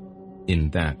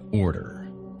in that order,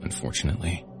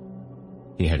 unfortunately.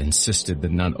 He had insisted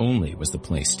that not only was the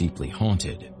place deeply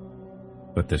haunted,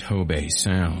 but that Hobay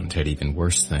Sound had even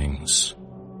worse things.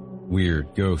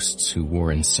 Weird ghosts who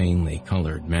wore insanely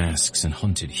colored masks and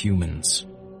hunted humans,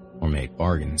 or made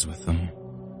bargains with them.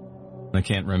 I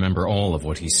can't remember all of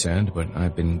what he said, but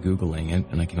I've been Googling it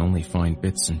and I can only find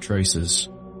bits and traces.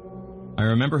 I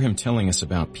remember him telling us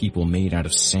about people made out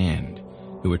of sand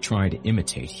who would try to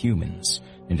imitate humans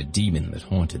and a demon that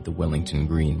haunted the Wellington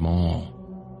Green Mall.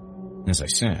 As I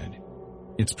said,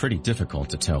 it's pretty difficult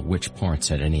to tell which parts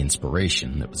had any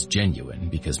inspiration that was genuine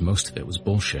because most of it was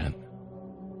bullshit.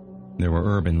 There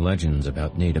were urban legends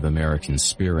about Native American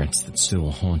spirits that still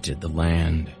haunted the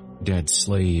land, dead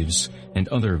slaves, and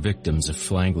other victims of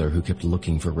Flagler who kept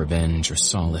looking for revenge or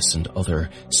solace, and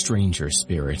other stranger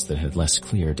spirits that had less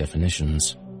clear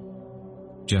definitions.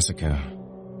 Jessica,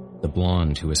 the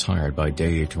blonde who was hired by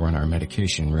Dave to run our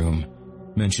medication room,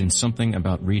 mentioned something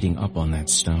about reading up on that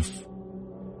stuff.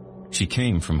 She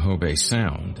came from Hobay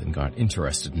Sound and got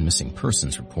interested in missing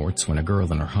persons reports when a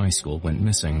girl in her high school went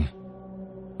missing.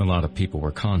 A lot of people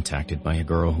were contacted by a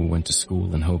girl who went to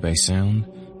school in Hobay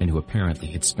Sound and who apparently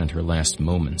had spent her last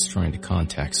moments trying to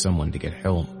contact someone to get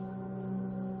help.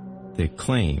 They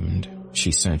claimed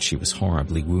she said she was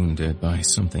horribly wounded by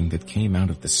something that came out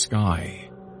of the sky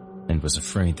and was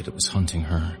afraid that it was hunting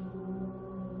her.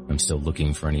 I'm still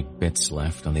looking for any bits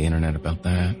left on the internet about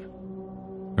that.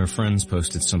 Her friends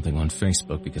posted something on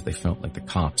Facebook because they felt like the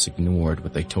cops ignored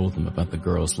what they told them about the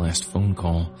girl's last phone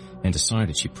call and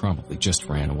decided she probably just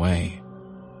ran away.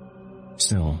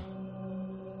 Still,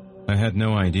 I had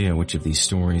no idea which of these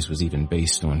stories was even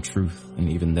based on truth, and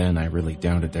even then I really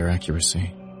doubted their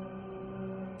accuracy.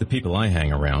 The people I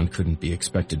hang around couldn't be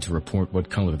expected to report what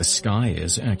color the sky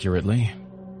is accurately.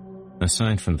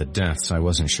 Aside from the deaths, I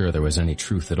wasn't sure there was any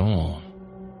truth at all.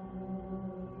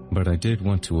 But I did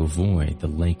want to avoid the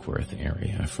Lake Worth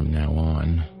area from now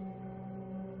on.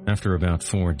 After about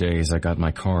 4 days, I got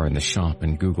my car in the shop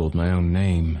and Googled my own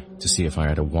name to see if I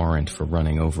had a warrant for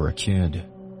running over a kid.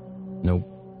 Nope.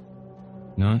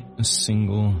 Not a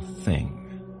single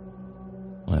thing.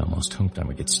 I almost hoped I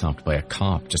would get stopped by a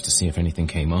cop just to see if anything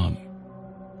came up.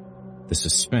 The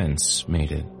suspense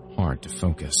made it hard to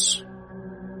focus.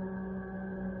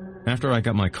 After I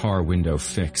got my car window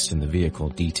fixed and the vehicle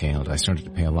detailed, I started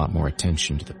to pay a lot more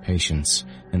attention to the patients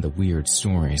and the weird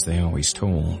stories they always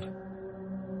told.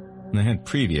 And I had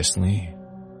previously,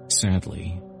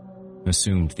 sadly,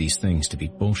 assumed these things to be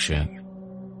bullshit,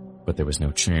 but there was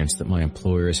no chance that my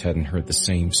employers hadn't heard the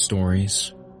same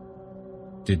stories.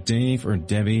 Did Dave or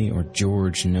Debbie or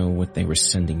George know what they were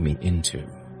sending me into?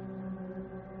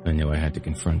 I knew I had to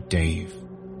confront Dave,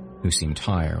 who seemed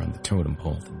higher on the totem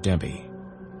pole than Debbie,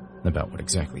 about what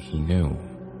exactly he knew.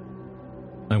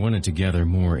 I wanted to gather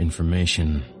more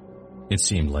information. It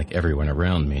seemed like everyone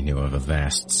around me knew of a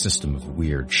vast system of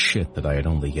weird shit that I had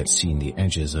only yet seen the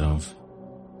edges of.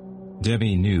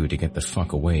 Debbie knew to get the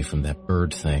fuck away from that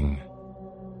bird thing.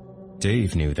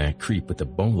 Dave knew that creep with the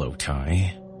bolo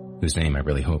tie, whose name I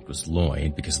really hoped was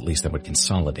Lloyd because at least that would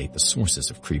consolidate the sources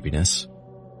of creepiness,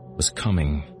 was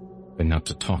coming, but not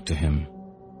to talk to him,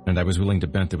 and I was willing to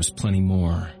bet there was plenty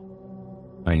more.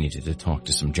 I needed to talk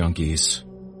to some junkies.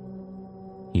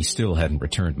 He still hadn't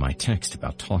returned my text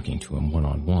about talking to him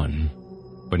one-on-one,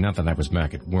 but now that I was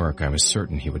back at work, I was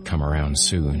certain he would come around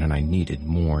soon, and I needed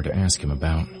more to ask him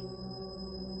about.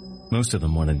 Most of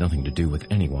them wanted nothing to do with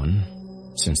anyone,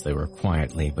 since they were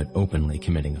quietly but openly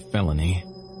committing a felony.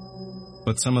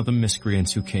 But some of the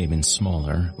miscreants who came in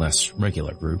smaller, less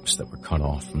regular groups that were cut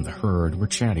off from the herd were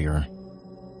chattier.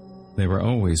 They were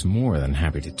always more than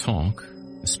happy to talk,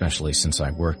 especially since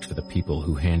I worked for the people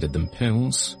who handed them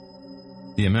pills.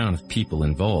 The amount of people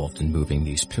involved in moving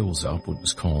these pills up what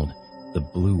was called the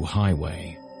Blue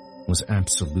Highway was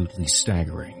absolutely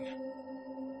staggering.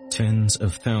 Tens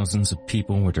of thousands of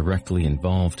people were directly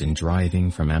involved in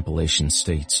driving from Appalachian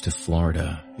states to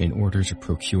Florida in order to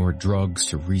procure drugs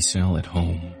to resell at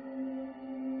home.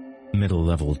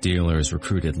 Middle-level dealers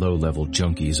recruited low-level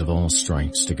junkies of all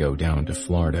stripes to go down to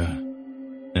Florida,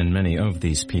 and many of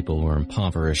these people were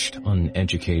impoverished,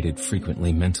 uneducated,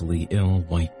 frequently mentally ill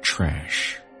white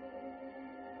trash.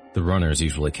 The runners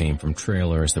usually came from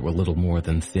trailers that were little more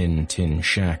than thin tin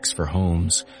shacks for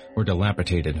homes, or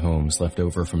dilapidated homes left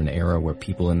over from an era where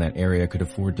people in that area could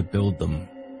afford to build them.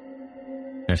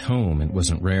 At home, it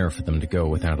wasn't rare for them to go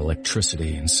without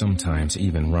electricity and sometimes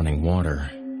even running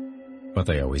water, but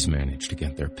they always managed to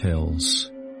get their pills.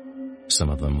 Some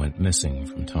of them went missing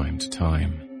from time to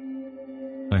time.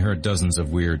 I heard dozens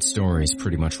of weird stories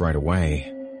pretty much right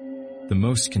away. The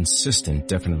most consistent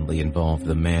definitely involved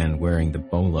the man wearing the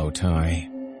bolo tie.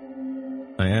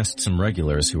 I asked some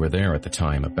regulars who were there at the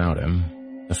time about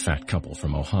him, a fat couple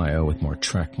from Ohio with more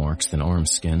track marks than arm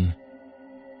skin,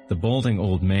 the balding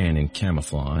old man in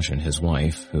camouflage and his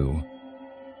wife who,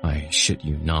 I shit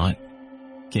you not,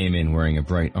 came in wearing a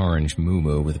bright orange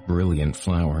muumuu with brilliant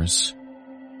flowers,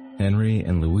 Henry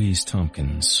and Louise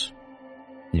Tompkins.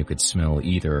 You could smell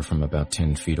either from about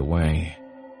 10 feet away.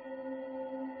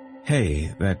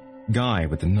 Hey, that guy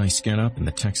with the nice getup and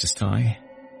the Texas tie,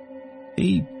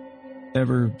 he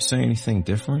ever say anything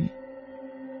different?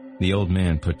 The old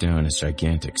man put down his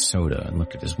gigantic soda and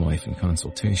looked at his wife in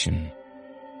consultation.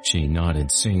 She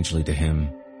nodded sagely to him,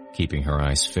 keeping her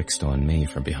eyes fixed on me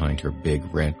from behind her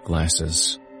big red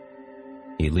glasses.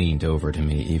 He leaned over to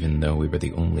me even though we were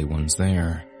the only ones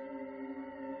there.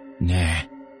 Nah,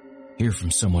 hear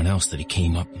from someone else that he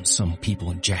came up from some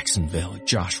people in Jacksonville at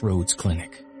Josh Rhodes'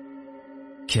 clinic.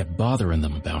 Kept bothering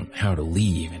them about how to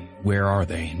leave and where are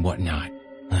they and whatnot.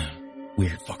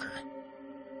 Weird fucker.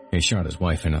 He shot his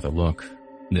wife another look,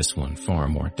 this one far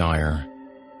more dire,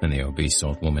 and the obese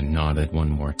old woman nodded one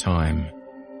more time.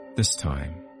 This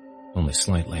time, only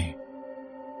slightly.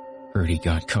 Heard he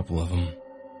got a couple of them.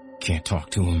 Can't talk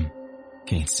to him.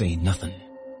 Can't say nothing.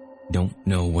 Don't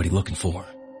know what he looking for.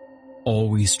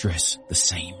 Always dress the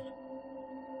same.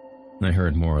 I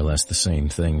heard more or less the same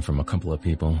thing from a couple of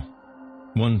people.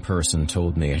 One person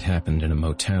told me it happened in a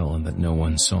motel and that no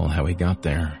one saw how he got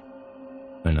there.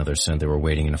 Another said they were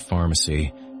waiting in a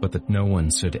pharmacy, but that no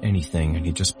one said anything and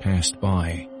he just passed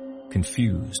by,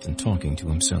 confused and talking to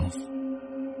himself.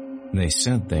 They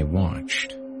said they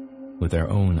watched, with their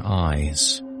own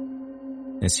eyes,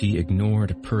 as he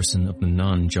ignored a person of the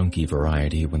non-junkie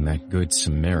variety when that good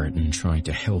Samaritan tried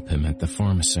to help him at the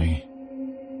pharmacy.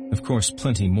 Of course,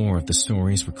 plenty more of the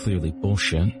stories were clearly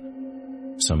bullshit.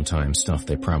 Sometimes stuff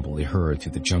they probably heard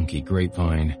through the junkie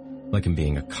grapevine, like him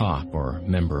being a cop or a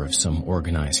member of some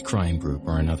organized crime group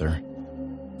or another.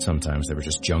 Sometimes they were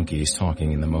just junkies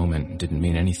talking in the moment and didn't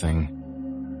mean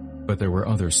anything. But there were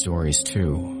other stories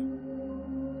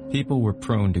too. People were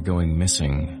prone to going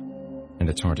missing, and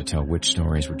it's hard to tell which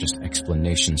stories were just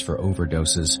explanations for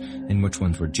overdoses and which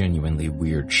ones were genuinely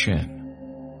weird shit.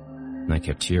 And I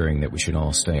kept hearing that we should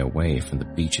all stay away from the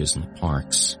beaches and the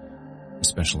parks,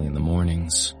 especially in the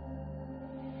mornings.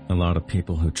 A lot of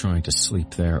people who tried to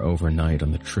sleep there overnight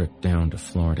on the trip down to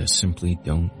Florida simply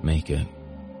don't make it.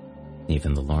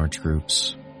 Even the large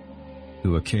groups,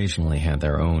 who occasionally had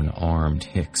their own armed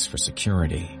hicks for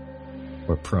security,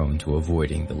 were prone to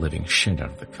avoiding the living shit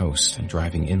out of the coast and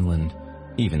driving inland,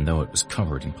 even though it was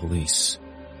covered in police.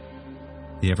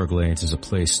 The Everglades is a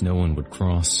place no one would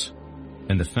cross,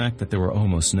 and the fact that there were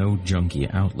almost no junkie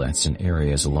outlets in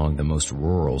areas along the most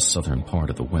rural southern part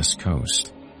of the West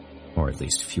Coast, or at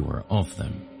least fewer of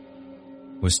them,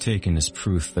 was taken as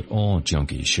proof that all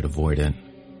junkies should avoid it.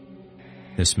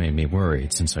 This made me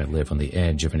worried since I live on the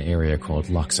edge of an area called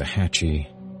Loxahatchee,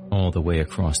 all the way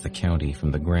across the county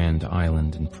from the Grand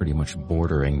Island and pretty much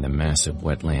bordering the massive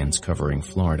wetlands covering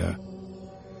Florida.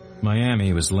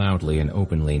 Miami was loudly and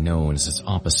openly known as its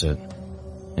opposite,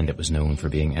 and it was known for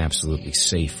being absolutely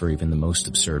safe for even the most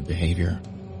absurd behavior.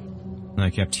 I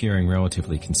kept hearing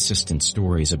relatively consistent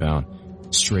stories about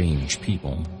strange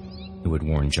people who would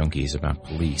warn junkies about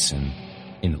police and,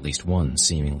 in at least one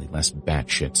seemingly less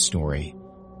batshit story,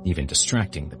 even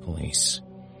distracting the police.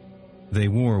 They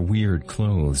wore weird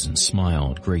clothes and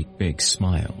smiled great big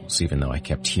smiles, even though I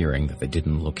kept hearing that they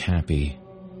didn't look happy.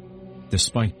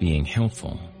 Despite being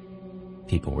helpful,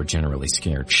 people were generally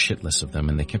scared shitless of them,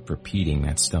 and they kept repeating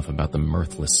that stuff about the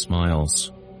mirthless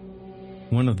smiles.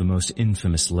 One of the most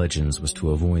infamous legends was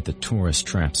to avoid the tourist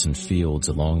traps and fields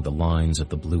along the lines of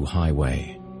the Blue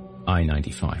Highway,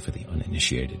 I-95 for the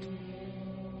uninitiated.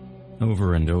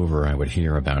 Over and over I would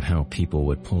hear about how people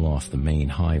would pull off the main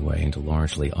highway into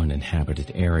largely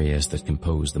uninhabited areas that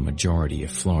compose the majority of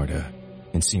Florida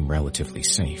and seem relatively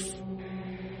safe.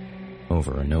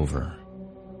 Over and over,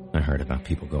 I heard about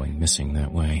people going missing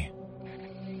that way.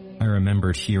 I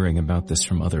remembered hearing about this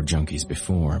from other junkies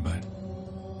before, but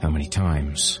how many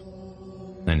times?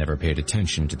 I never paid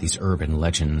attention to these urban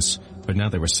legends, but now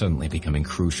they were suddenly becoming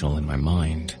crucial in my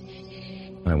mind.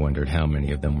 I wondered how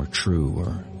many of them were true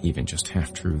or even just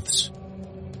half-truths.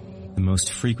 The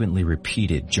most frequently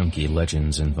repeated junkie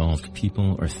legends involved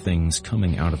people or things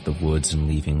coming out of the woods and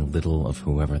leaving little of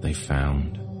whoever they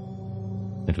found.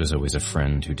 It was always a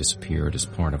friend who disappeared as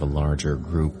part of a larger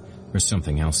group or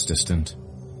something else distant.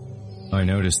 I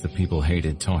noticed that people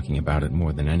hated talking about it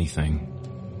more than anything.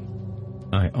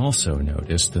 I also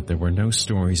noticed that there were no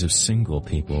stories of single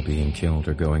people being killed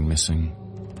or going missing.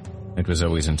 It was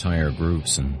always entire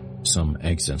groups, and some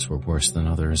exits were worse than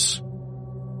others.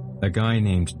 A guy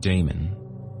named Damon,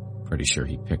 pretty sure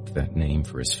he picked that name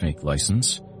for his fake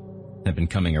license, had been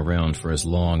coming around for as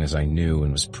long as I knew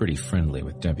and was pretty friendly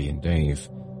with Debbie and Dave,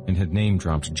 and had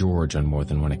name-dropped George on more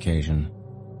than one occasion.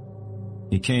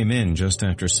 He came in just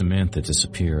after Samantha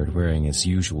disappeared, wearing his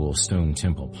usual Stone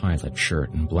Temple Pilot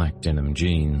shirt and black denim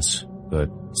jeans, but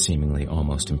seemingly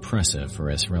almost impressive for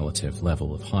his relative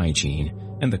level of hygiene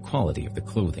and the quality of the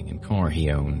clothing and car he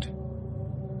owned.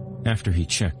 After he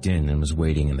checked in and was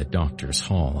waiting in the doctor's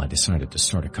hall, I decided to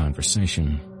start a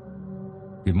conversation.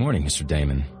 "Good morning, Mr.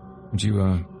 Damon. Would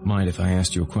you, mind if I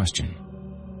asked you a question?"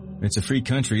 "It's a free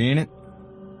country, ain't it?"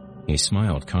 He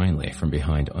smiled kindly from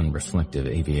behind unreflective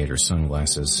aviator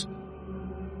sunglasses.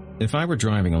 "If I were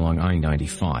driving along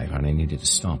I-95 and I needed to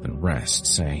stop and rest,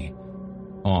 say,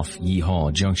 off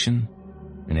Yeehaw Junction,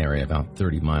 an area about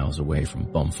 30 miles away from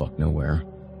bumfuck nowhere,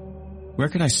 where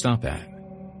could I stop at?"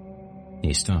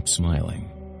 He stopped smiling.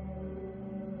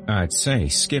 "I'd say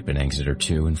skip an exit or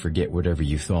two and forget whatever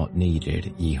you thought needed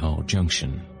at Yeehaw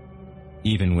Junction.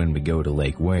 Even when we go to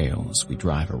Lake Wales, we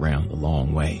drive around the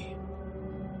long way."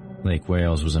 Lake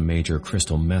Wales was a major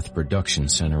crystal meth production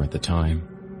center at the time,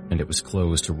 and it was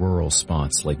closed to rural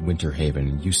spots like Winter Haven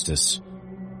and Eustis,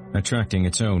 attracting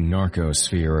its own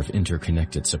narcosphere of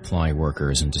interconnected supply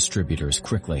workers and distributors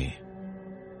quickly.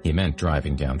 He meant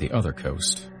driving down the other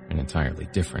coast, an entirely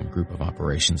different group of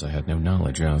operations I had no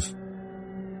knowledge of.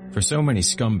 For so many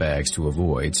scumbags to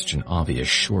avoid, such an obvious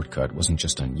shortcut wasn't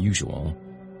just unusual,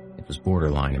 it was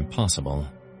borderline impossible.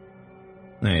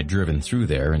 I had driven through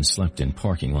there and slept in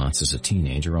parking lots as a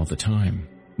teenager all the time,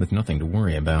 with nothing to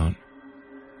worry about.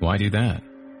 Why do that?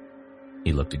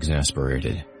 He looked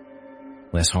exasperated.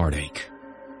 Less heartache.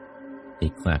 He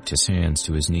clapped his hands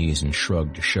to his knees and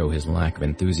shrugged to show his lack of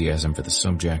enthusiasm for the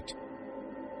subject.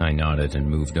 I nodded and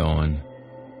moved on.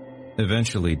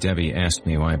 Eventually, Debbie asked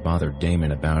me why I bothered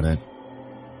Damon about it.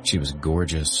 She was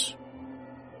gorgeous,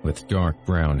 with dark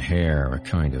brown hair, a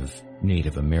kind of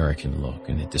Native American look,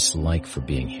 and a dislike for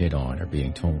being hit on or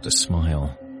being told to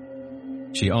smile.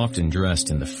 She often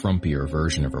dressed in the frumpier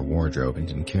version of her wardrobe and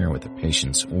didn't care what the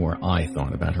patients or I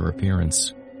thought about her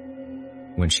appearance.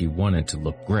 When she wanted to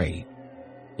look great,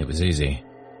 it was easy.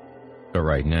 But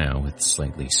right now, with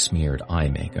slightly smeared eye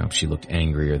makeup, she looked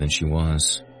angrier than she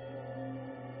was.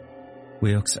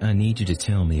 "Wilkes, I need you to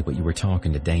tell me what you were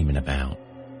talking to Damon about.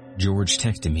 George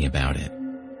texted me about it."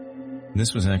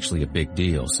 This was actually a big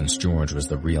deal since George was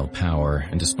the real power,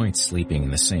 and despite sleeping in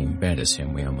the same bed as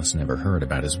him, we almost never heard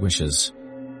about his wishes.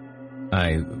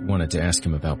 I wanted to ask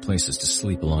him about places to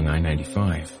sleep along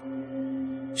I-95.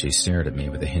 She stared at me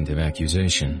with a hint of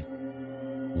accusation.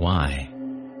 "Why?"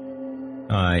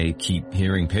 "I keep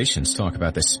hearing patients talk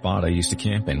about this spot I used to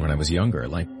camp in when I was younger,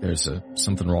 like there's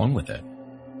something wrong with it."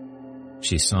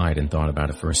 She sighed and thought about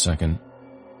it for a second.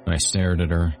 I stared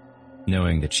at her,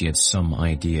 knowing that she had some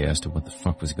idea as to what the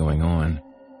fuck was going on,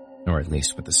 or at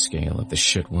least what the scale of the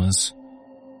shit was.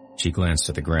 She glanced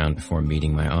at the ground before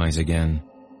meeting my eyes again.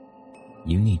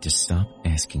 "You need to stop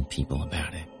asking people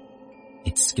about it.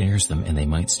 It scares them and they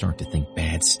might start to think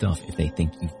bad stuff if they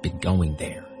think you've been going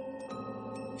there."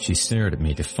 She stared at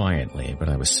me defiantly, but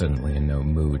I was suddenly in no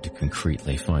mood to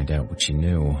concretely find out what she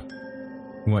knew.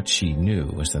 What she knew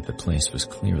was that the place was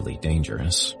clearly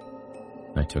dangerous.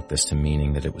 I took this to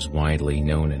meaning that it was widely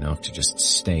known enough to just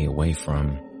stay away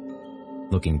from.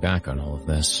 Looking back on all of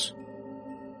this,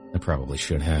 I probably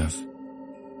should have.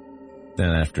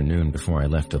 That afternoon, before I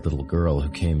left, a little girl who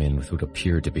came in with what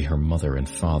appeared to be her mother and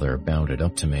father bounded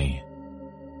up to me.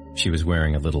 She was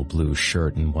wearing a little blue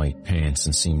shirt and white pants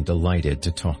and seemed delighted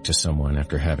to talk to someone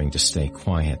after having to stay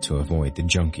quiet to avoid the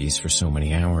junkies for so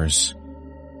many hours.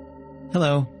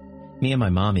 Hello. Me and my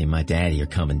mommy and my daddy are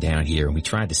coming down here, and we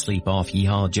tried to sleep off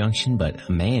Yeehaw Junction, but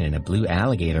a man in a blue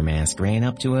alligator mask ran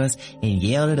up to us and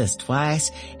yelled at us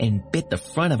twice and bit the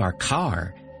front of our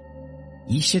car.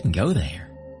 You shouldn't go there.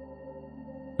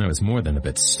 I was more than a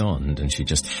bit stunned, and she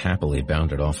just happily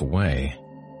bounded off away.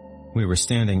 We were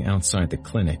standing outside the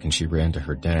clinic, and she ran to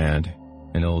her dad,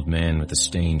 an old man with a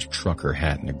stained trucker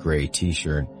hat and a gray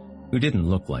t-shirt, who didn't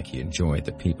look like he enjoyed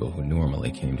the people who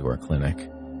normally came to our clinic.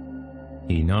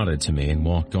 He nodded to me and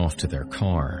walked off to their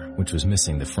car, which was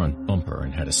missing the front bumper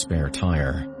and had a spare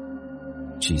tire.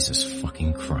 Jesus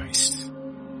fucking Christ.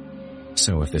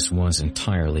 So if this was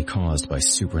entirely caused by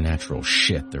supernatural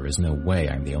shit, there is no way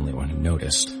I'm the only one who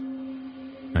noticed.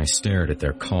 I stared at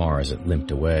their car as it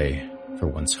limped away, for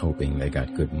once hoping they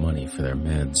got good money for their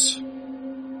meds.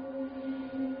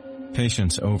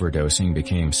 Patients overdosing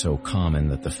became so common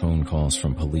that the phone calls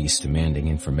from police demanding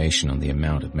information on the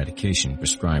amount of medication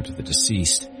prescribed to the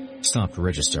deceased stopped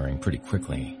registering pretty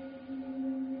quickly.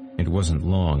 It wasn't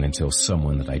long until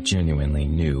someone that I genuinely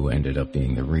knew ended up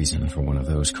being the reason for one of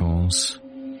those calls.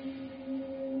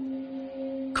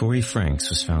 Corey Franks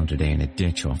was found today in a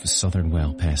ditch off of Southern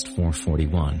Well past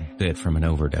 441, dead from an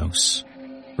overdose.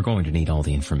 We're going to need all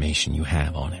the information you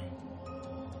have on him.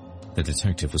 The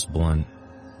detective was blunt,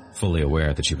 fully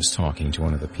aware that she was talking to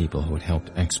one of the people who had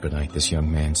helped expedite this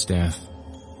young man's death.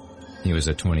 He was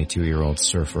a 22-year-old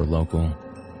surfer local.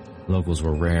 Locals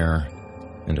were rare,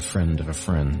 and a friend of a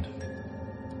friend.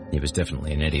 He was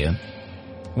definitely an idiot.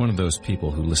 One of those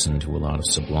people who listened to a lot of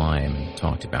Sublime and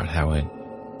talked about how it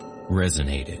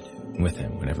resonated with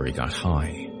him whenever he got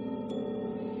high.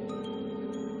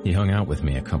 He hung out with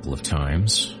me a couple of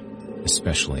times,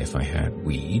 especially if I had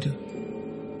weed,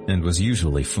 and was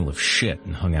usually full of shit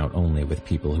and hung out only with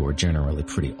people who were generally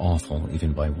pretty awful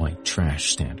even by white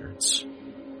trash standards.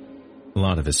 A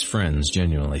lot of his friends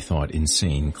genuinely thought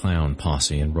insane clown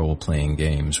posse and role-playing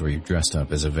games where you dressed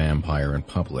up as a vampire in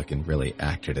public and really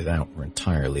acted it out were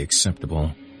entirely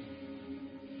acceptable.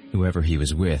 Whoever he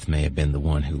was with may have been the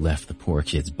one who left the poor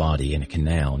kid's body in a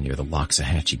canal near the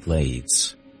Loxahatchee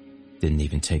Glades. Didn't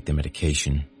even take the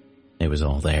medication. It was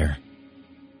all there.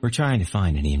 We're trying to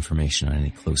find any information on any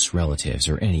close relatives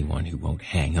or anyone who won't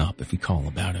hang up if we call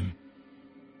about him.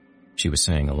 She was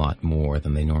saying a lot more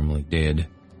than they normally did.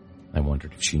 I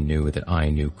wondered if she knew that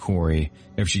I knew Corey,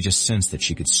 if she just sensed that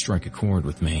she could strike a chord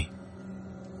with me.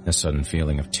 A sudden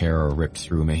feeling of terror ripped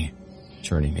through me,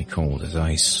 turning me cold as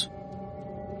ice.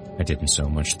 I didn't so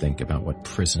much think about what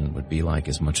prison would be like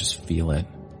as much as feel it,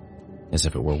 as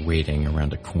if it were waiting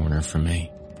around a corner for me.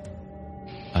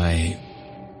 I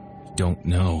don't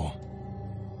know,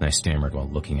 I stammered while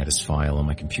looking at his file on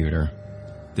my computer.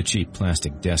 The cheap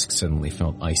plastic desk suddenly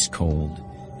felt ice cold,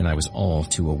 and I was all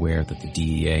too aware that the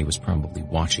DEA was probably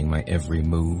watching my every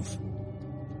move.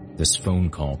 This phone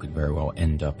call could very well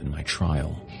end up in my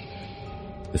trial.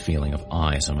 The feeling of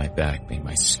eyes on my back made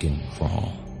my skin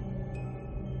crawl.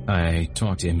 I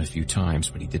talked to him a few times,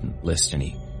 but he didn't list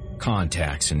any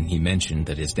contacts, and he mentioned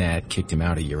that his dad kicked him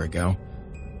out a year ago.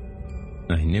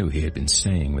 I knew he had been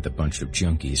staying with a bunch of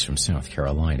junkies from South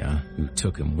Carolina who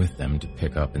took him with them to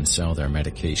pick up and sell their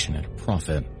medication at a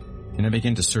profit, and I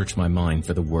began to search my mind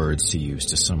for the words to use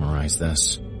to summarize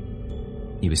this.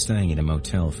 He was staying in a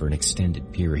motel for an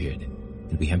extended period,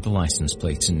 and we have the license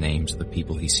plates and names of the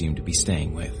people he seemed to be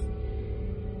staying with.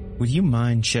 Would you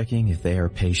mind checking if they are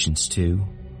patients too?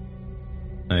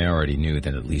 I already knew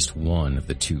that at least one of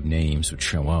the two names would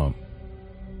show up.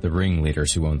 The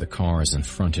ringleaders who owned the cars and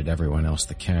fronted everyone else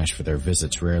the cash for their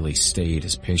visits rarely stayed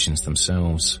as patients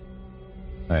themselves.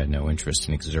 I had no interest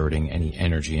in exerting any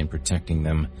energy in protecting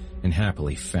them, and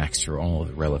happily faxed through all of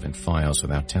the relevant files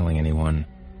without telling anyone.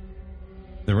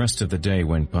 The rest of the day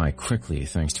went by quickly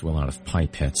thanks to a lot of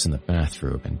pipettes in the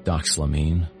bathroom and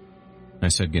doxylamine. I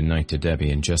said goodnight to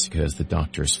Debbie and Jessica as the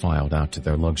doctors filed out to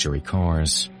their luxury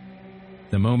cars.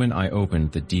 The moment I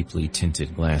opened the deeply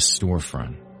tinted glass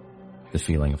storefront, the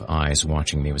feeling of eyes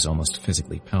watching me was almost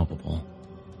physically palpable.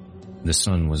 The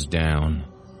sun was down,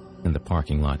 and the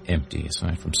parking lot empty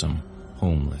aside from some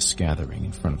homeless gathering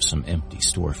in front of some empty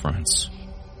storefronts.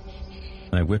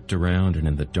 I whipped around, and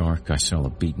in the dark I saw a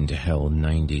beaten-to-hell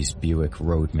 90s Buick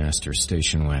Roadmaster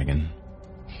station wagon.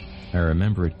 I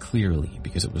remember it clearly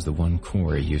because it was the one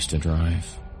Corey used to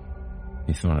drive.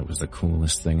 He thought it was the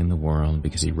coolest thing in the world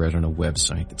because he read on a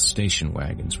website that station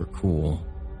wagons were cool,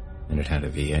 and it had a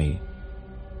V8.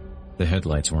 The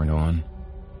headlights weren't on,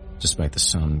 despite the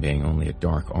sun being only a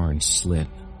dark orange slit.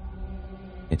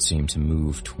 It seemed to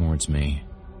move towards me,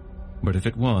 but if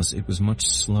it was much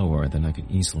slower than I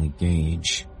could easily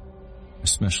gauge,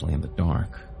 especially in the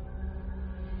dark.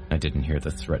 I didn't hear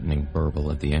the threatening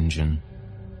burble of the engine,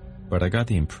 but I got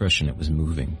the impression it was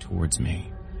moving towards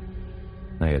me.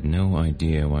 I had no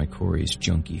idea why Corey's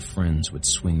junkie friends would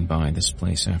swing by this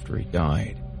place after he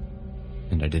died,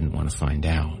 and I didn't want to find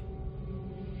out.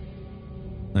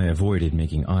 I avoided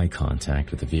making eye contact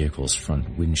with the vehicle's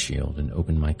front windshield and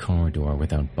opened my car door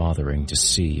without bothering to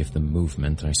see if the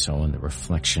movement I saw in the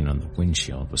reflection on the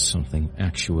windshield was something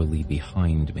actually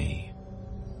behind me.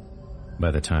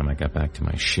 By the time I got back to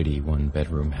my shitty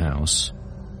one-bedroom house,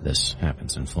 this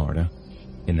happens in Florida,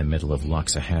 in the middle of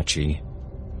Loxahatchee,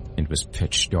 it was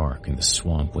pitch dark and the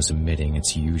swamp was emitting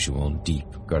its usual deep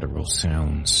guttural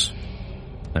sounds.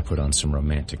 I put on some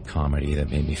romantic comedy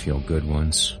that made me feel good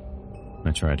once.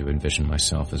 I tried to envision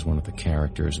myself as one of the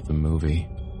characters of the movie,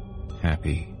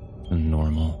 happy and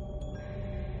normal.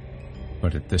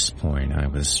 But at this point, I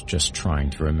was just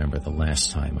trying to remember the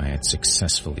last time I had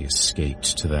successfully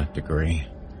escaped to that degree.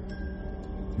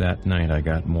 That night, I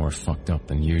got more fucked up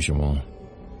than usual.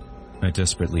 I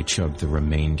desperately chugged the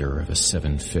remainder of a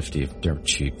 $7.50 of dirt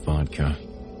cheap vodka.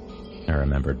 I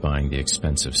remembered buying the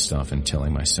expensive stuff and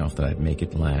telling myself that I'd make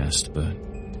it last, but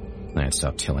I had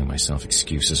stopped telling myself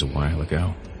excuses a while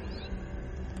ago.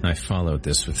 I followed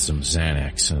this with some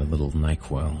Xanax and a little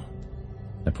NyQuil.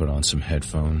 I put on some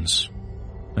headphones.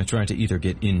 I tried to either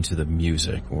get into the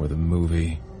music or the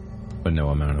movie, but no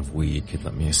amount of weed could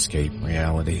let me escape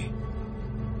reality.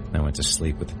 I went to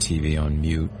sleep with the TV on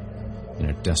mute in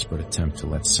a desperate attempt to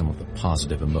let some of the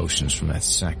positive emotions from that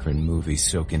saccharine movie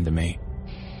soak into me.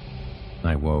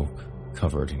 I woke,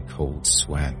 covered in cold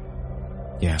sweat,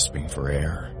 gasping for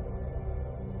air.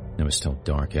 It was still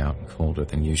dark out and colder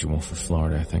than usual for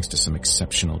Florida thanks to some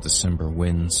exceptional December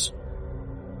winds.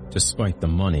 Despite the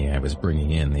money I was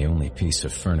bringing in, the only piece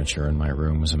of furniture in my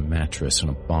room was a mattress and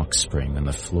a box spring on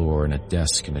the floor and a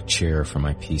desk and a chair for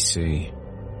my PC.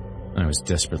 I was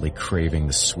desperately craving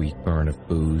the sweet burn of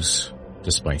booze,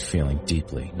 despite feeling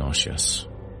deeply nauseous.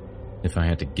 If I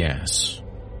had to guess,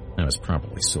 I was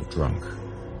probably still drunk.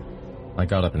 I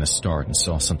got up in a start and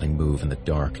saw something move in the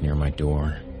dark near my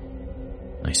door.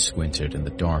 I squinted in the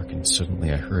dark and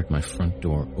suddenly I heard my front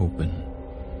door open.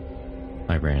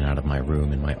 I ran out of my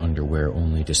room in my underwear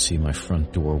only to see my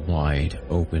front door wide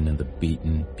open and the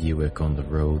beaten Buick on the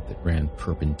road that ran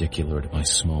perpendicular to my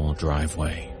small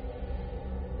driveway.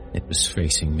 It was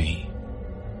facing me,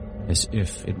 as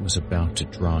if it was about to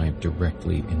drive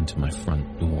directly into my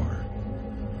front door,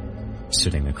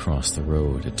 sitting across the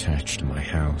road attached to my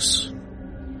house.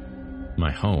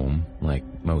 My home, like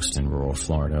most in rural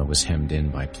Florida, was hemmed in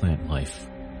by plant life.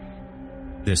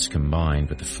 This combined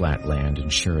with the flat land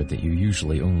ensured that you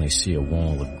usually only see a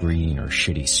wall of green or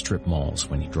shitty strip malls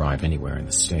when you drive anywhere in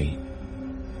the state.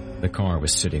 The car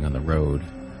was sitting on the road,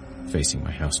 facing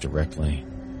my house directly,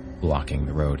 blocking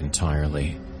the road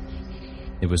entirely.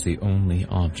 It was the only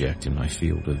object in my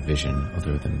field of vision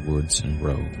other than woods and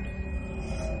road.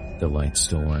 The lights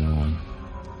still weren't on,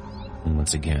 and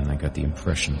once again I got the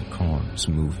impression the car was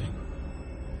moving.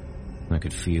 I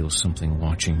could feel something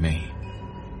watching me,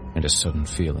 and a sudden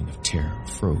feeling of terror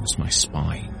froze my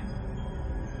spine.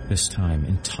 This time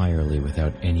entirely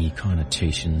without any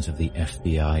connotations of the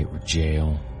FBI or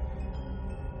jail.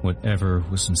 Whatever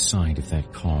was inside of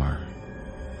that car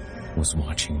was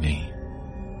watching me.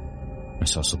 I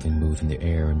saw something move in the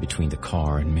air in between the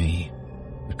car and me,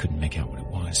 but couldn't make out what it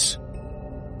was.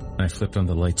 I flipped on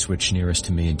the light switch nearest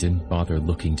to me and didn't bother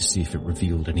looking to see if it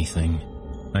revealed anything.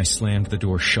 I slammed the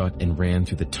door shut and ran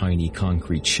through the tiny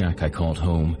concrete shack I called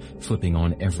home, flipping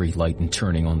on every light and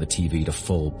turning on the TV to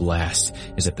full blast,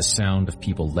 as if the sound of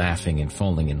people laughing and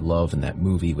falling in love in that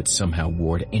movie would somehow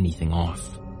ward anything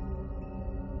off.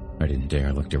 I didn't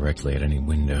dare look directly at any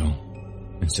window,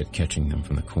 instead catching them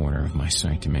from the corner of my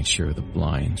sight to make sure the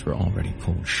blinds were already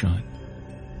pulled shut.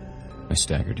 I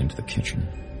staggered into the kitchen,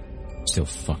 still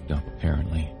fucked up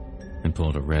apparently, and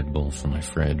pulled a Red Bull from my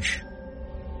fridge.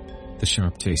 The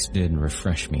sharp taste did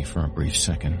refresh me for a brief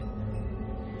second.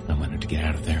 I wanted to get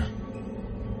out of there,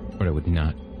 but I would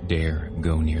not dare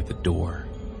go near the door,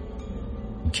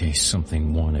 in case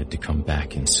something wanted to come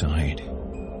back inside.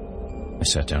 I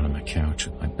sat down on my couch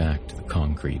with my back to the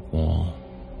concrete wall.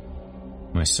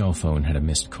 My cell phone had a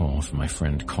missed call from my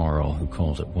friend Carl, who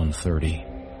called at 1:30.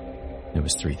 It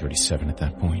was 3:37 at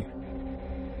that point.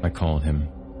 I called him,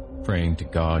 praying to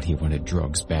God he wanted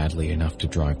drugs badly enough to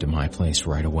drive to my place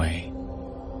right away.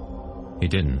 He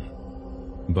didn't,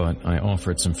 but I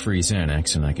offered some free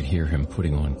Xanax and I could hear him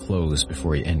putting on clothes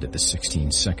before he ended the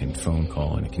 16-second phone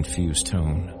call in a confused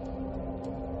tone.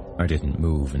 I didn't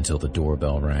move until the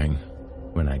doorbell rang,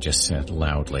 when I just said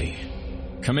loudly,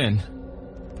 "Come in."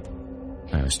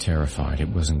 I was terrified it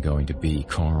wasn't going to be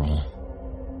Carl.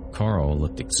 Carl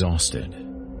looked exhausted,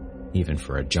 even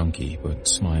for a junkie, but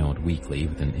smiled weakly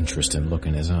with an interested look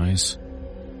in his eyes.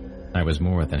 I was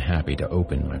more than happy to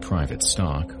open my private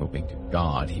stock, hoping to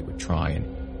God he would try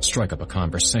and strike up a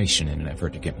conversation in an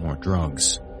effort to get more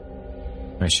drugs.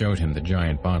 I showed him the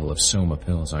giant bottle of Soma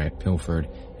pills I had pilfered,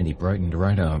 and he brightened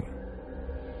right up.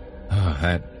 "Oh,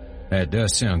 that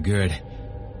does sound good.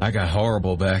 I got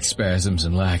horrible back spasms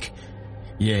and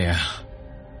yeah."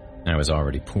 I was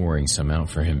already pouring some out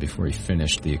for him before he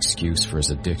finished the excuse for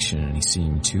his addiction, and he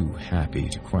seemed too happy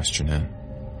to question it.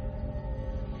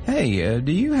 "Hey,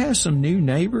 do you have some new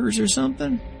neighbors or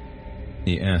something?"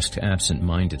 he asked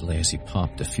absent-mindedly as he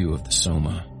popped a few of the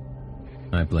Soma.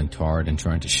 I blinked hard and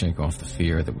tried to shake off the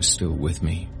fear that was still with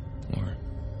me, or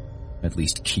at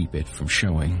least keep it from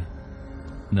showing.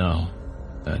 No.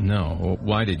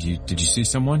 Why did you see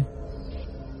someone?"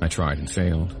 I tried and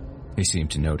failed. He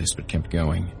seemed to notice but kept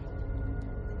going.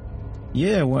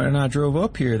 "Yeah, when I drove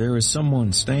up here, there was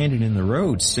someone standing in the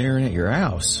road staring at your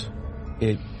house.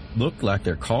 It looked like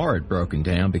their car had broken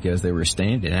down because they were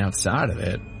standing outside of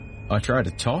it. I tried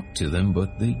to talk to them,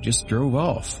 but they just drove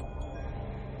off."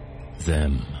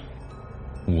 Them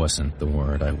wasn't the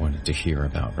word I wanted to hear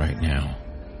about right now.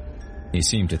 He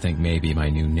seemed to think maybe my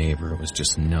new neighbor was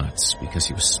just nuts because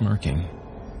he was smirking.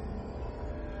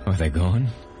 "Are they gone?"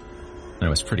 I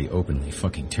was pretty openly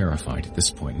fucking terrified at this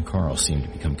point, and Carl seemed to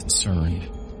become concerned.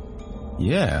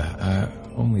 "Yeah,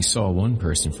 I only saw one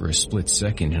person for a split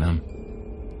second, and I'm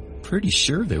pretty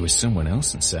sure there was someone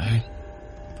else inside.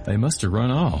 They must have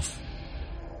run off.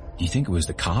 Do you think it was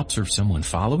the cops or someone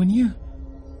following you?"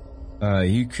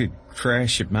 You could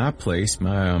crash at my place.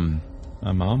 My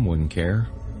mom wouldn't care."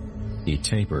 He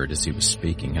tapered as he was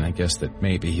speaking, and I guessed that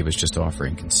maybe he was just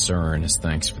offering concern as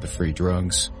thanks for the free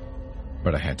drugs.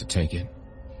 But I had to take it.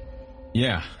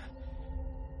 Yeah,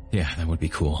 that would be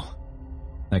cool.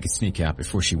 I could sneak out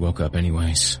before she woke up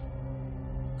anyways.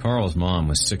 Carl's mom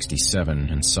was 67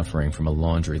 and suffering from a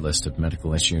laundry list of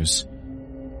medical issues.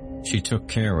 She took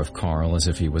care of Carl as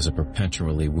if he was a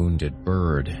perpetually wounded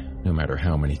bird, no matter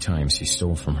how many times he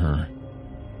stole from her.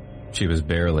 She was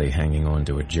barely hanging on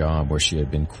to a job where she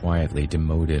had been quietly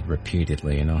demoted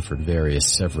repeatedly and offered various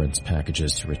severance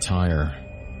packages to retire,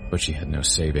 but she had no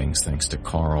savings thanks to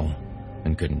Carl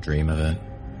and couldn't dream of it.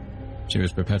 She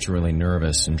was perpetually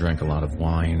nervous and drank a lot of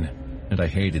wine, and I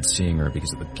hated seeing her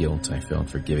because of the guilt I felt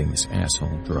for giving this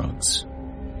asshole drugs.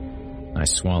 I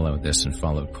swallowed this and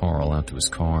followed Carl out to his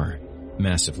car,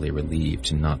 massively relieved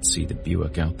to not see the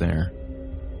Buick out there.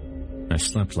 I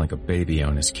slept like a baby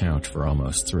on his couch for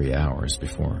almost 3 hours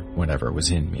before whatever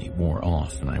was in me wore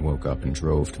off and I woke up and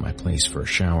drove to my place for a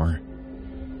shower.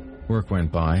 Work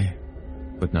went by,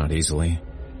 but not easily.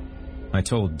 I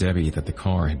told Debbie that the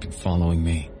car had been following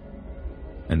me,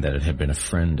 and that it had been a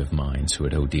friend of mine's who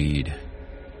had OD'd.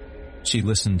 She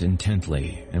listened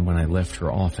intently, and when I left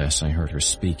her office, I heard her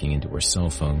speaking into her cell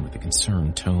phone with a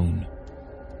concerned tone.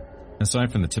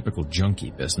 Aside from the typical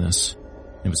junkie business,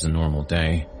 it was a normal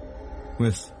day,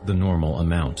 with the normal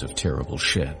amount of terrible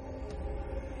shit.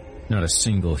 Not a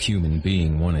single human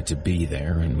being wanted to be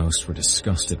there, and most were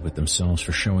disgusted with themselves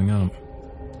for showing up.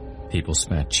 People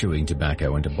spat chewing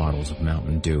tobacco into bottles of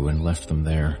Mountain Dew and left them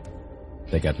there.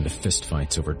 They got into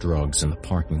fistfights over drugs in the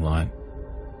parking lot,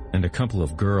 and a couple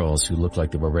of girls who looked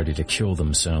like they were ready to kill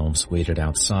themselves waited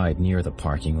outside near the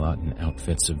parking lot in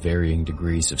outfits of varying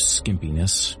degrees of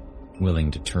skimpiness,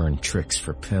 willing to turn tricks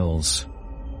for pills.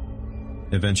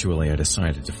 Eventually, I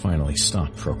decided to finally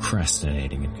stop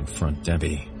procrastinating and confront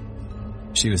Debbie.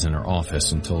 She was in her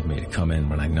office and told me to come in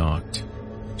when I knocked.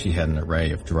 She had an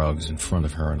array of drugs in front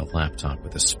of her and a laptop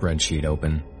with a spreadsheet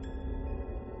open.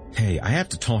 "Hey, I have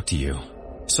to talk to you.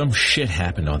 Some shit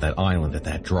happened on that island at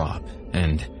that drop,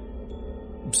 and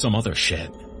some other shit."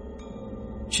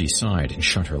 She sighed and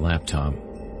shut her laptop.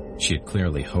 She had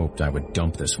clearly hoped I would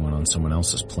dump this one on someone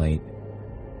else's plate.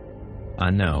 "I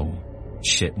know.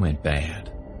 Shit went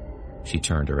bad." She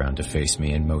turned around to face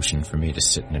me and motioned for me to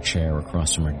sit in a chair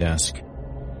across from her desk.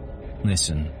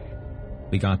 "Listen,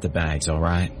 we got the bags, all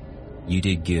right? You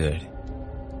did good.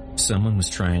 Someone was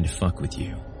trying to fuck with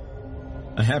you.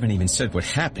 I haven't even said what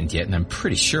happened yet, and I'm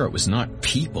pretty sure it was not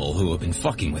people who have been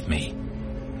fucking with me.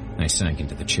 I sank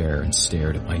into the chair and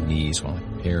stared at my knees while I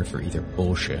prepared for either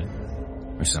bullshit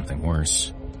or something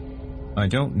worse. I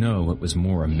don't know what was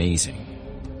more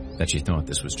amazing, that she thought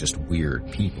this was just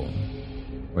weird people,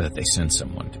 or that they sent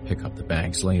someone to pick up the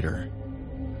bags later.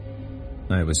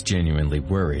 I was genuinely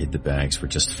worried the bags were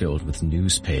just filled with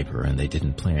newspaper and they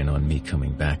didn't plan on me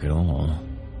coming back at all.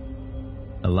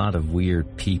 A lot of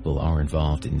weird people are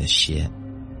involved in this shit.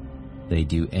 They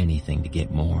do anything to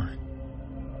get more.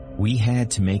 We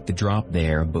had to make the drop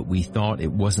there, but we thought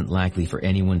it wasn't likely for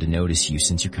anyone to notice you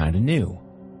since you're kinda new.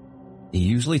 It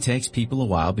usually takes people a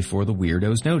while before the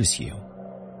weirdos notice you.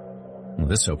 Well,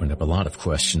 this opened up a lot of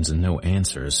questions and no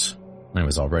answers. I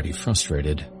was already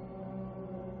frustrated.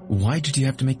 Why did you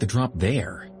have to make the drop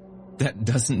there? That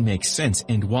doesn't make sense.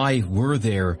 And why were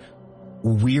there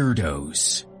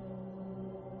weirdos?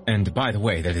 And by the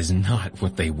way, that is not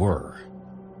what they were.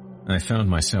 I found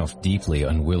myself deeply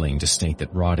unwilling to state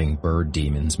that rotting bird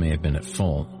demons may have been at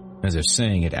fault, as if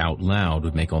saying it out loud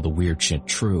would make all the weird shit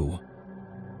true.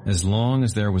 As long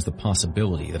as there was the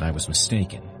possibility that I was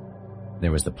mistaken,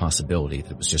 there was the possibility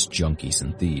that it was just junkies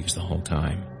and thieves the whole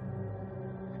time.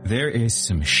 There is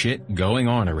some shit going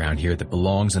on around here that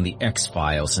belongs in the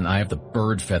X-Files, and I have the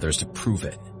bird feathers to prove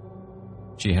it.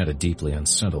 She had a deeply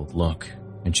unsettled look,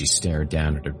 and she stared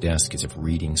down at her desk as if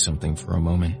reading something for a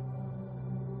moment.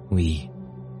 We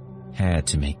had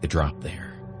to make the drop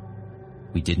there.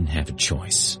 We didn't have a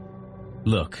choice.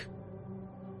 Look,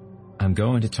 I'm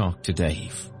going to talk to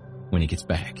Dave when he gets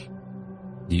back.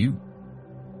 Do you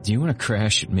want to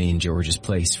crash at me and George's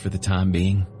place for the time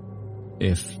being?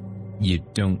 If you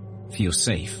don't feel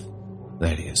safe,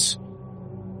 that is.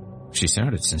 She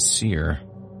sounded sincere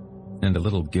and a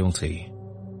little guilty.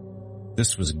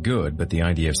 This was good, but the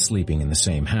idea of sleeping in the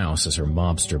same house as her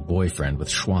mobster boyfriend with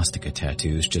swastika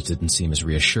tattoos just didn't seem as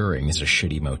reassuring as a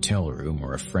shitty motel room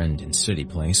or a friend in City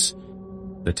Place.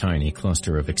 The tiny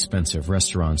cluster of expensive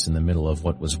restaurants in the middle of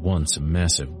what was once a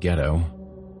massive ghetto.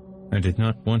 I did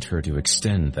not want her to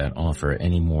extend that offer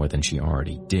any more than she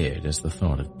already did, as the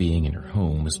thought of being in her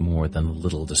home was more than a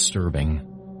little disturbing.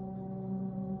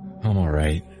 I'm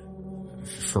alright.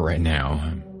 For right now,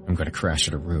 I'm going to crash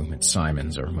at a room at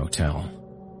Simon's or a motel.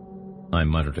 I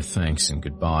muttered a thanks and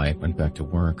goodbye and went back to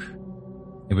work.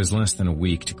 It was less than a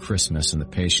week to Christmas and the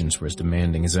patients were as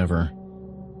demanding as ever.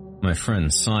 My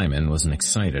friend Simon wasn't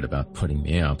excited about putting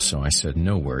me up, so I said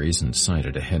no worries and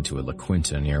decided to head to a La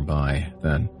Quinta nearby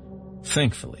that,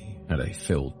 thankfully, had a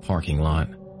filled parking lot.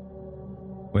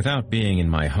 Without being in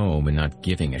my home and not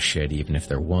giving a shit even if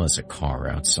there was a car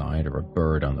outside or a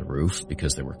bird on the roof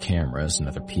because there were cameras and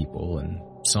other people, and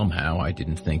somehow I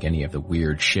didn't think any of the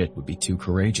weird shit would be too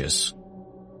courageous.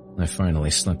 I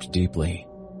finally slept deeply,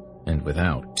 and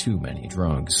without too many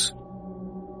drugs.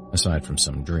 Aside from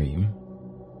some dream,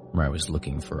 where I was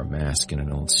looking for a mask in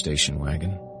an old station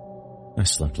wagon, I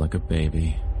slept like a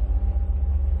baby.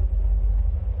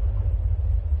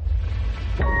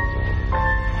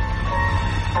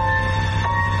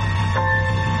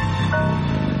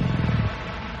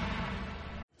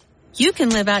 You can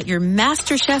live out your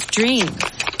MasterChef dream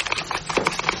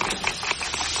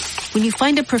when you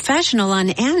find a professional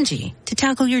on Angie to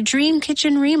tackle your dream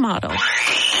kitchen remodel.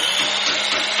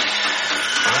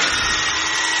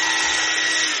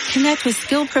 Connect with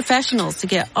skilled professionals to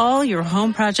get all your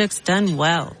home projects done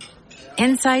well.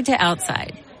 Inside to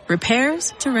outside,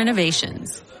 repairs to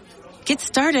renovations. Get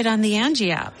started on the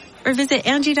Angie app or visit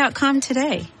Angie.com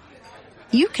today.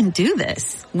 You can do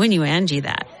this when you Angie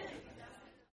that.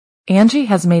 Angie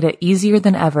has made it easier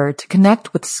than ever to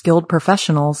connect with skilled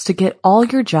professionals to get all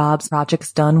your jobs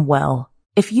projects done well.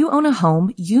 If you own a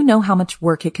home, you know how much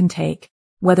work it can take,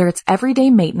 whether it's everyday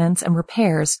maintenance and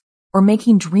repairs or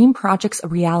making dream projects a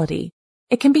reality.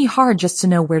 It can be hard just to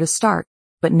know where to start,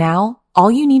 but now all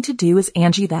you need to do is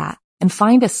Angie that and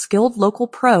find a skilled local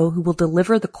pro who will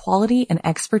deliver the quality and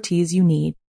expertise you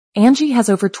need. Angie has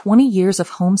over 20 years of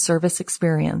home service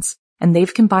experience, and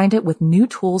they've combined it with new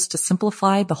tools to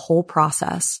simplify the whole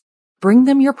process. Bring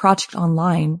them your project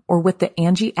online or with the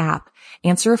Angie app,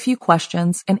 answer a few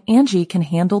questions, and Angie can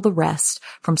handle the rest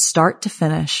from start to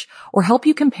finish, or help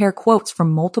you compare quotes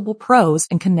from multiple pros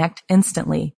and connect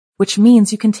instantly, which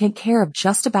means you can take care of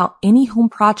just about any home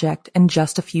project in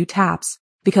just a few taps.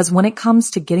 Because when it comes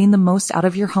to getting the most out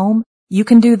of your home, you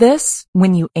can do this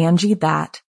when you Angie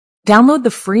that. Download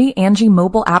the free Angie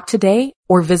mobile app today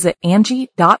or visit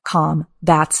Angie.com.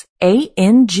 That's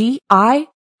ANGI.com.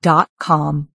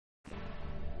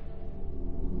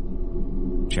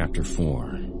 Chapter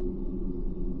 4.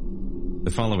 The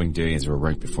following days were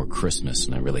right before Christmas,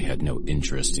 and I really had no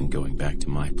interest in going back to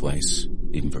my place,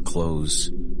 even for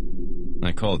clothes.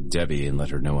 I called Debbie and let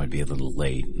her know I'd be a little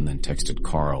late, and then texted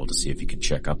Carl to see if he could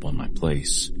check up on my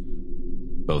place.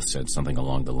 Both said something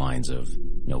along the lines of,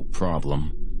 "No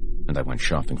problem," and I went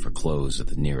shopping for clothes at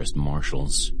the nearest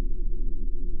Marshall's.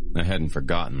 I hadn't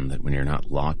forgotten that when you're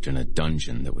not locked in a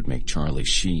dungeon that would make Charlie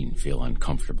Sheen feel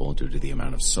uncomfortable due to the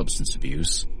amount of substance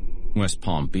abuse, West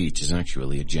Palm Beach is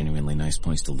actually a genuinely nice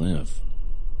place to live.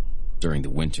 During the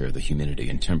winter, the humidity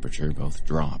and temperature both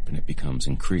drop, and it becomes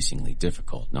increasingly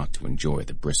difficult not to enjoy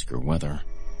the brisker weather.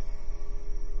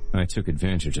 I took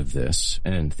advantage of this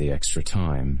and the extra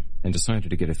time and decided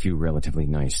to get a few relatively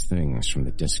nice things from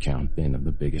the discount bin of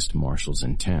the biggest Marshalls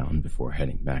in town before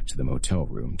heading back to the motel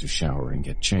room to shower and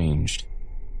get changed.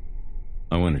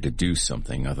 I wanted to do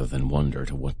something other than wonder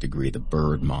to what degree the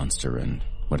bird monster and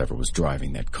whatever was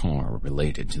driving that car were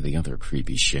related to the other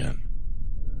creepy shit.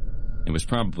 It was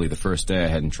probably the first day I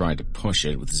hadn't tried to push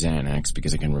it with Xanax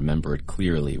because I can remember it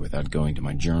clearly without going to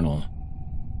my journal.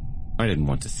 I didn't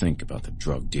want to think about the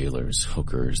drug dealers,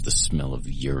 hookers, the smell of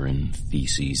urine,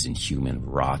 feces, and human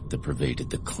rot that pervaded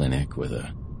the clinic with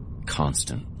a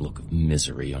constant look of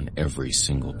misery on every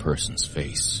single person's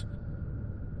face.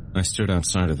 I stood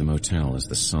outside of the motel as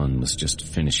the sun was just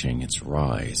finishing its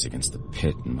rise against the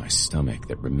pit in my stomach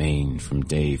that remained from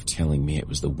Dave telling me it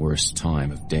was the worst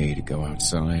time of day to go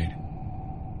outside.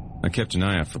 I kept an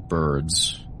eye out for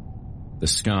birds. The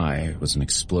sky was an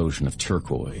explosion of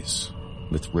turquoise,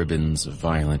 with ribbons of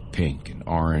violet, pink, and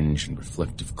orange and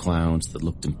reflective clouds that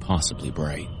looked impossibly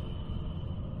bright.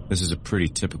 This is a pretty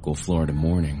typical Florida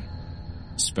morning,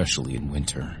 especially in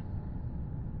winter.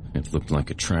 It looked like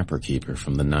a trapper keeper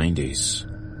from the 90s.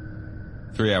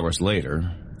 3 hours later,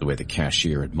 the way the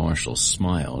cashier at Marshall's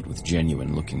smiled with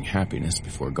genuine-looking happiness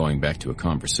before going back to a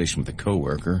conversation with a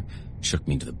coworker shook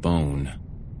me to the bone,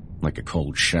 like a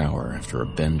cold shower after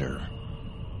a bender.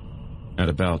 At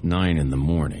about 9 in the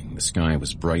morning, the sky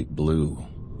was bright blue,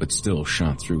 but still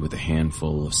shot through with a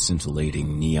handful of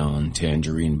scintillating neon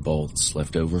tangerine bolts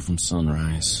left over from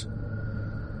sunrise.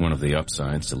 One of the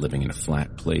upsides to living in a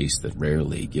flat place that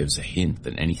rarely gives a hint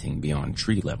that anything beyond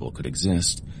tree level could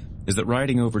exist is that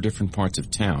riding over different parts of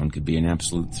town could be an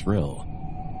absolute thrill,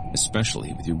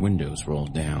 especially with your windows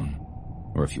rolled down,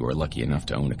 or if you are lucky enough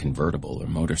to own a convertible or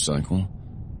motorcycle,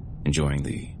 enjoying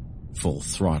the full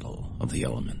throttle of the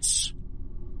elements.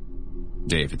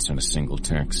 Dave had sent a single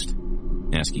text,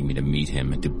 asking me to meet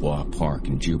him at Dubois Park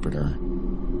in Jupiter.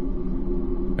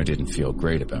 I didn't feel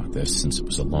great about this since it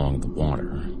was along the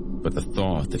water, but the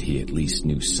thought that he at least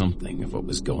knew something of what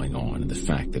was going on and the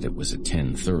fact that it was at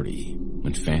 10:30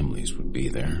 when families would be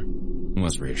there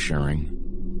was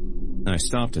reassuring. I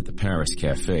stopped at the Paris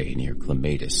Cafe near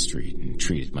Clematis Street and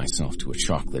treated myself to a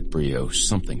chocolate brioche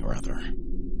something or other.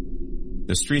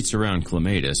 The streets around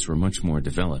Clematis were much more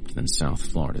developed than South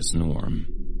Florida's norm,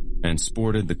 and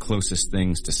sported the closest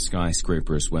things to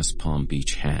skyscrapers West Palm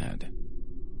Beach had.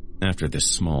 After this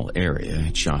small area,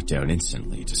 it shot down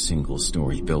instantly to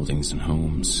single-story buildings and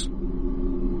homes.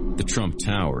 The Trump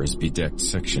Towers bedecked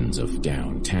sections of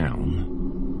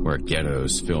downtown, where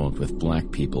ghettos filled with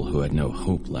black people who had no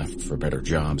hope left for better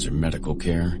jobs or medical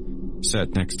care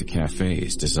sat next to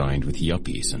cafes designed with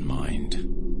yuppies in mind.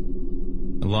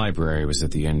 The library was at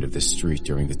the end of the street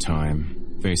during the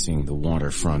time, facing the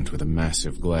waterfront with a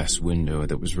massive glass window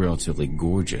that was relatively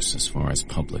gorgeous as far as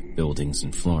public buildings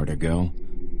in Florida go.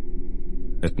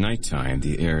 At nighttime,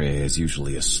 the area is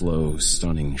usually a slow,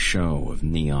 stunning show of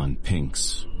neon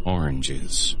pinks,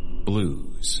 oranges,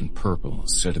 blues, and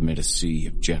purples set amid a sea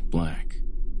of jet black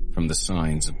from the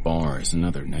signs of bars and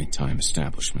other nighttime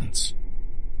establishments.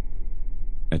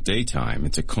 At daytime,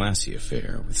 it's a classy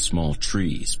affair with small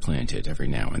trees planted every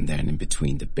now and then in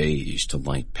between the beige to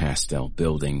light pastel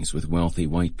buildings with wealthy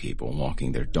white people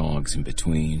walking their dogs in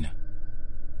between.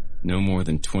 No more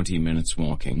than 20 minutes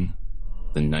walking,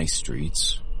 the nice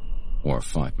streets, or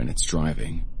 5 minutes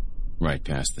driving, right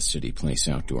past the City Place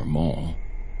Outdoor Mall,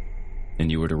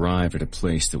 and you would arrive at a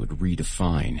place that would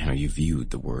redefine how you viewed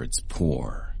the words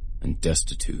poor and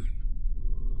destitute.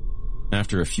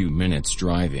 After a few minutes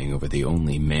driving over the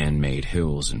only man-made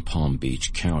hills in Palm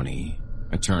Beach County,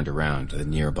 I turned around to the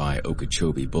nearby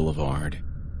Okeechobee Boulevard,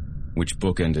 which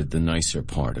bookended the nicer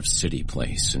part of City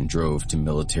Place, and drove to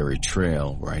Military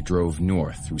Trail, where I drove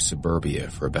north through suburbia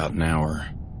for about an hour,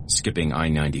 skipping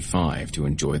I-95 to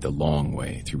enjoy the long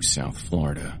way through South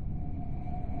Florida.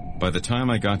 By the time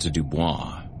I got to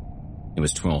Dubois, it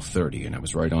was 12:30 and I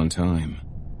was right on time.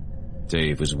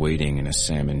 Dave was waiting in a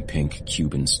salmon-pink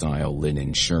Cuban-style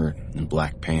linen shirt and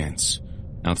black pants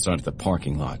outside of the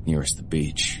parking lot nearest the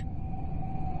beach.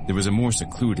 There was a more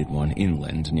secluded one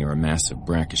inland near a massive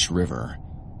brackish river,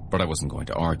 but I wasn't going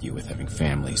to argue with having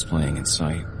families playing in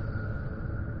sight.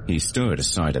 He stood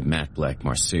aside a matte black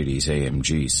Mercedes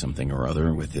AMG something or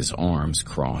other with his arms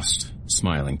crossed,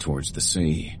 smiling towards the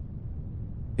sea.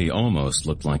 He almost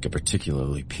looked like a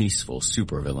particularly peaceful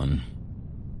supervillain.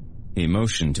 He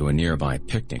motioned to a nearby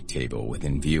picnic table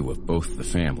within view of both the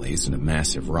families and a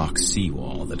massive rock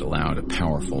seawall that allowed a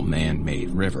powerful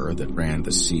man-made river that ran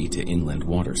the sea to inland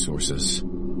water sources.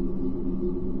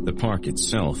 The park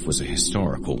itself was a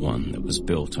historical one that was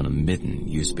built on a midden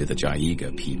used by the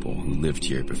Jaiga people who lived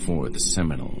here before the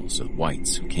Seminoles or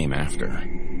whites who came after.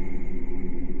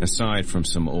 Aside from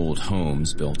some old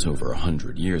homes built over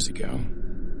 100 years ago,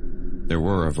 there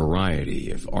were a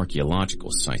variety of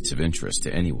archaeological sites of interest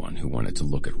to anyone who wanted to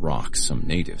look at rocks some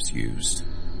natives used.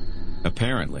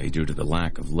 Apparently, due to the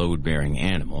lack of load-bearing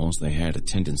animals, they had a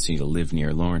tendency to live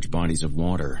near large bodies of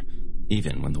water,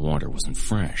 even when the water wasn't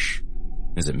fresh,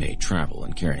 as it made travel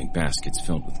and carrying baskets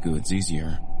filled with goods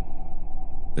easier.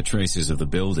 The traces of the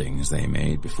buildings they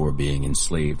made before being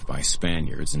enslaved by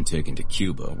Spaniards and taken to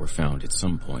Cuba were found at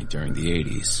some point during the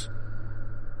 80s.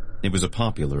 It was a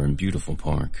popular and beautiful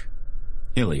park,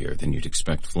 hillier than you'd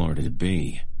expect Florida to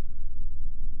be.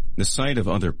 The sight of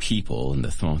other people and the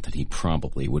thought that he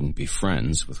probably wouldn't be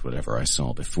friends with whatever I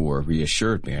saw before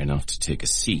reassured me enough to take a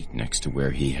seat next to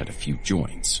where he had a few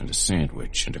joints and a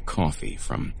sandwich and a coffee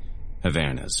from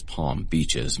Havana's Palm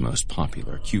Beach's most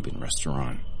popular Cuban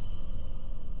restaurant.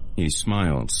 He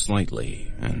smiled slightly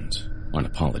and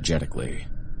unapologetically.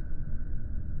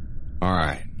 All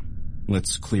right,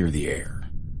 let's clear the air.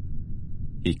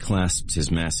 He clasped his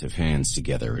massive hands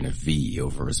together in a V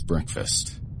over his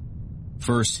breakfast.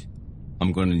 First,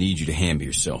 I'm going to need you to hand me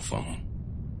your cell phone.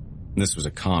 This was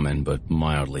a common but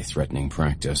mildly threatening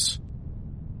practice.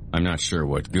 I'm not sure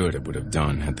what good it would have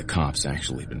done had the cops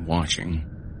actually been watching.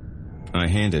 I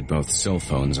handed both cell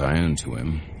phones I owned to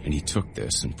him, and he took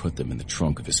this and put them in the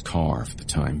trunk of his car for the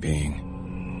time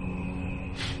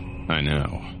being. I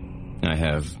know. I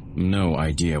have no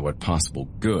idea what possible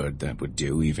good that would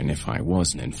do even if I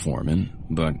was an informant,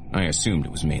 but I assumed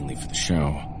it was mainly for the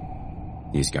show.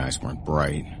 These guys weren't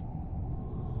bright.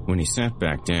 When he sat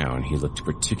back down, he looked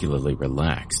particularly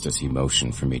relaxed as he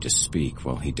motioned for me to speak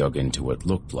while he dug into what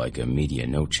looked like a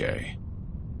medianoche,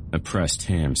 a pressed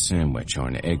ham sandwich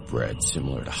on egg bread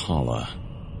similar to challah.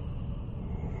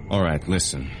 All right,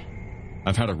 listen.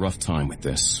 I've had a rough time with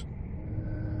this.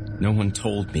 No one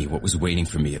told me what was waiting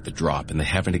for me at the drop, and they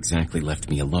haven't exactly left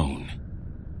me alone.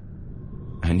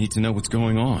 I need to know what's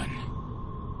going on.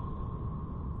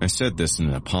 I said this in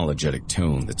an apologetic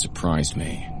tone that surprised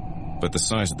me, but the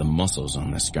size of the muscles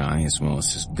on this guy, as well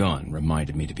as his gun,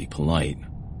 reminded me to be polite.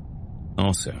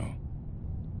 Also,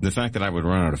 the fact that I would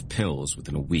run out of pills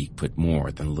within a week put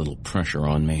more than a little pressure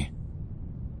on me.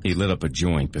 He lit up a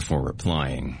joint before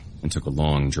replying, and took a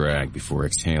long drag before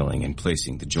exhaling and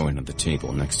placing the joint on the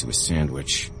table next to his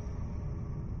sandwich.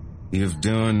 You've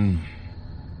done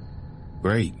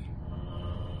great.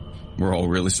 We're all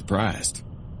really surprised.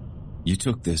 You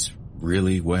took this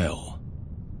really well.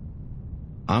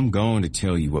 I'm going to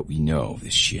tell you what we know of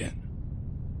this shit.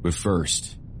 But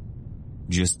first,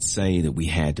 just say that we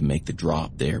had to make the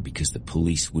drop there because the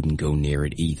police wouldn't go near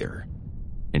it either,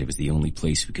 and it was the only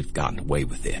place we could have gotten away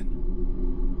with it.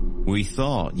 We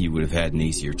thought you would have had an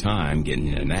easier time getting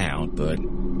in and out, but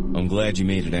I'm glad you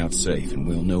made it out safe, and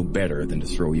we'll know better than to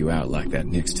throw you out like that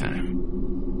next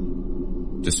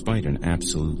time. Despite an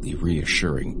absolutely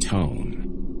reassuring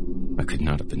tone, I could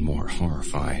not have been more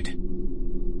horrified.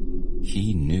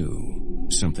 He knew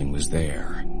something was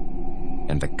there,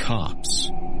 and the cops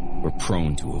were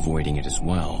prone to avoiding it as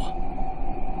well.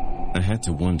 I had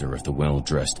to wonder if the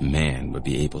well-dressed man would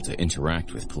be able to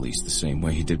interact with police the same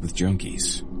way he did with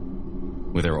junkies.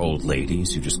 Were there old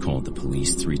ladies who just called the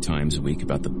police 3 times a week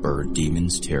about the bird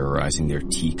demons terrorizing their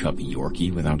teacup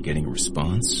Yorkie without getting a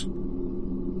response?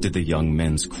 Did the young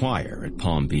men's choir at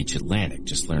Palm Beach Atlantic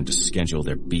just learn to schedule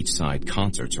their beachside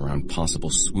concerts around possible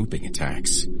swooping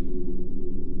attacks?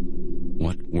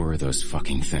 What were those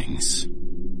fucking things?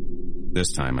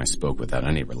 This time I spoke without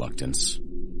any reluctance.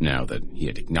 Now that he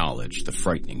had acknowledged the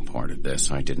frightening part of this,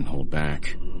 I didn't hold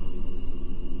back.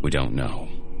 We don't know.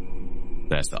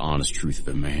 That's the honest truth of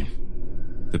it, man.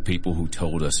 The people who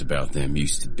told us about them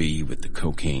used to be with the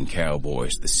cocaine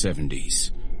cowboys of the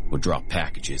 70s, would drop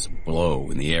packages of blow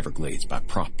in the Everglades by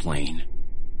prop plane.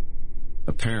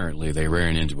 Apparently they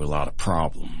ran into a lot of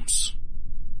problems.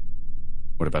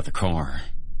 What about the car?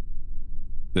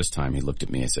 This time he looked at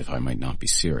me as if I might not be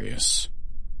serious.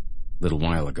 A little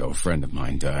while ago, a friend of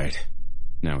mine died.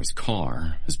 Now his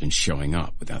car has been showing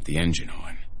up without the engine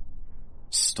on.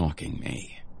 stalking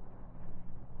me.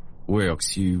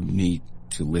 Wilkes, you need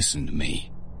to listen to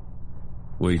me.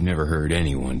 We've never heard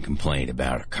anyone complain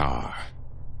about a car.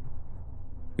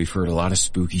 We've heard a lot of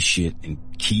spooky shit, and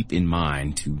keep in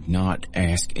mind to not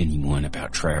ask anyone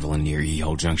about traveling near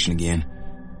Yeehole Junction again.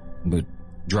 But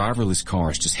driverless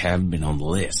cars just haven't been on the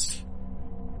list.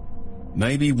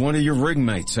 Maybe one of your rig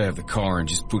mates have the car and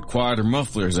just put quieter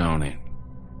mufflers on it.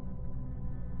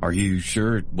 Are you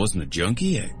sure it wasn't a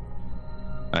junkie?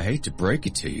 I hate to break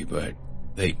it to you, but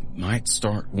they might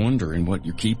start wondering what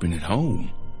you're keeping at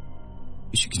home.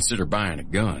 You should consider buying a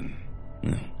gun.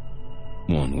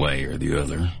 One way or the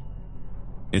other.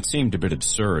 It seemed a bit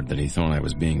absurd that he thought I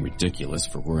was being ridiculous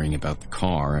for worrying about the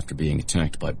car after being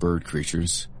attacked by bird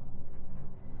creatures.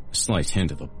 A slight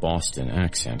hint of a Boston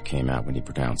accent came out when he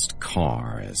pronounced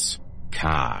car as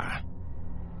car.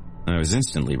 I was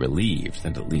instantly relieved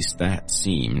that at least that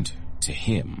seemed, to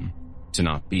him, to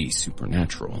not be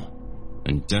supernatural,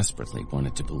 and desperately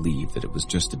wanted to believe that it was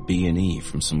just a B&E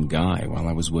from some guy while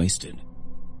I was wasted.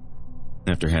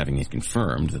 After having it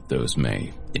confirmed that those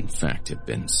may, in fact, have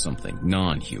been something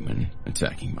non-human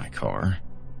attacking my car,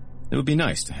 it would be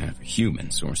nice to have a human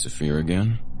source of fear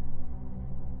again.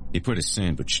 He put his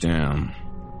sandwich down,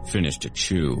 finished a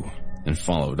chew, and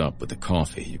followed up with the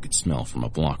coffee you could smell from a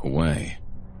block away.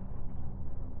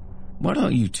 Why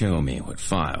don't you tell me what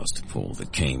files to pull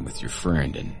that came with your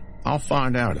friend, and I'll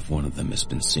find out if one of them has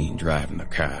been seen driving the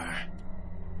car.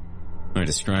 I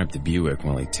described the Buick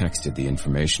while he texted the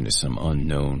information to some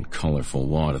unknown, colorful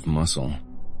wad of muscle.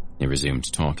 He resumed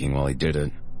talking while he did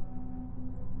it.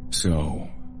 So,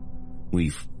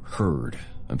 we've heard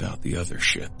about the other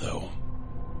shit, though.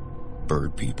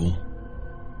 Bird people,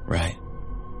 right?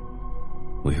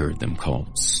 We heard them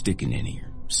called stickin'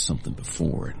 or something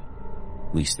before it.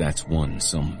 At least that's one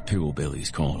some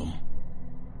pillbillies call them.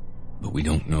 But we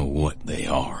don't know what they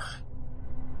are.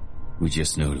 We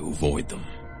just know to avoid them.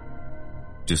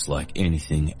 Just like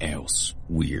anything else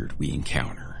weird we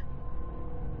encounter.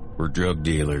 We're drug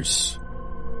dealers,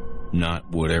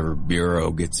 not whatever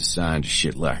bureau gets assigned to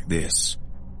shit like this.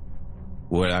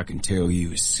 What I can tell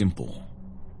you is simple.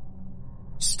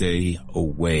 Stay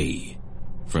away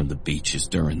from the beaches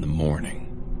during the morning.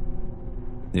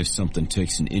 If something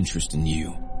takes an interest in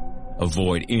you,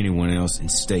 avoid anyone else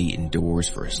and stay indoors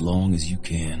for as long as you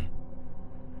can.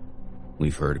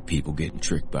 We've heard of people getting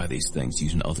tricked by these things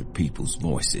using other people's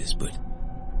voices, but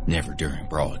never during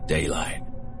broad daylight.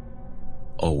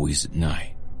 Always at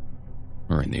night,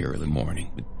 or in the early morning,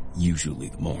 but usually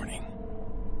the morning.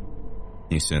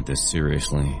 He said this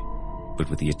seriously, but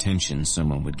with the attention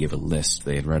someone would give a list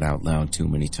they had read out loud too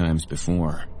many times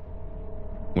before.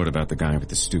 What about the guy with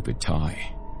the stupid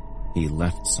tie? He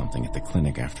left something at the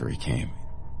clinic after he came.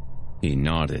 He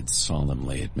nodded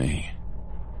solemnly at me.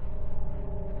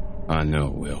 I know,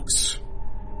 Wilkes.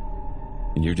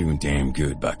 And you're doing damn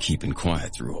good by keeping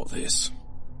quiet through all this.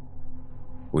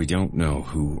 We don't know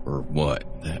who or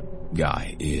what that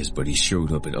guy is, but he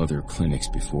showed up at other clinics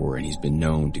before, and he's been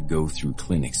known to go through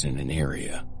clinics in an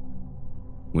area.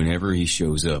 Whenever he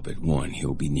shows up at one,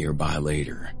 he'll be nearby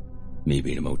later.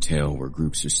 Maybe in a motel where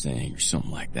groups are staying or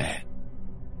something like that.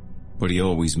 But he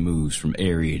always moves from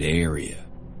area to area.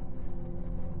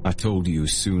 I told you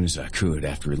as soon as I could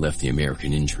after he left the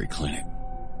American Injury Clinic.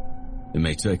 It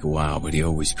may take a while, but he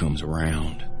always comes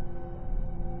around.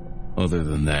 Other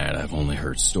than that, I've only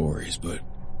heard stories, but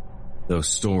those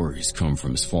stories come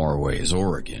from as far away as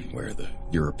Oregon, where the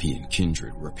European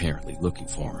Kindred were apparently looking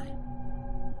for him.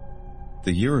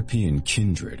 The European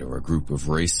Kindred are a group of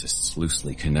racists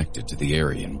loosely connected to the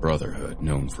Aryan Brotherhood,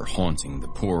 known for haunting the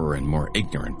poorer and more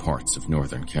ignorant parts of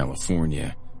Northern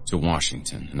California to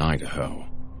Washington and Idaho.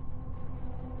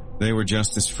 They were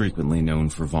just as frequently known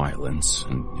for violence,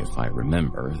 and if I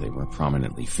remember, they were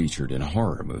prominently featured in a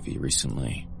horror movie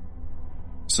recently.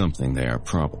 Something they are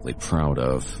probably proud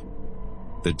of.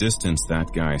 The distance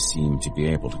that guy seemed to be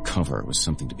able to cover was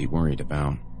something to be worried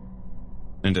about.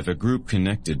 And if a group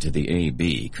connected to the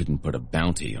AB couldn't put a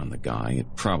bounty on the guy,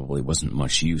 it probably wasn't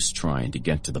much use trying to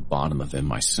get to the bottom of him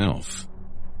myself.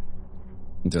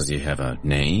 Does he have a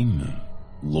name?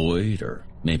 Lloyd, or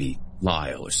maybe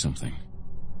Lyle or something?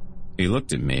 He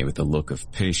looked at me with a look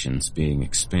of patience being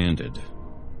expanded.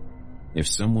 If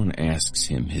someone asks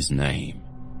him his name,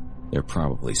 they're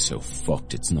probably so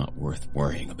fucked it's not worth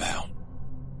worrying about.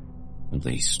 At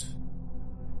least,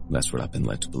 that's what I've been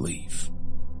led to believe.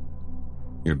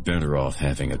 You're better off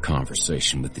having a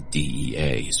conversation with the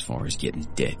DEA as far as getting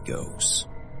dead goes.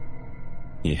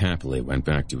 He happily went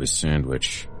back to his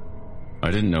sandwich. I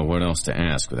didn't know what else to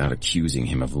ask without accusing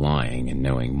him of lying and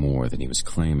knowing more than he was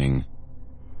claiming.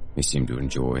 He seemed to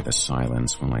enjoy the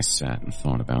silence when I sat and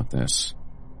thought about this.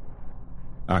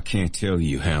 I can't tell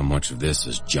you how much of this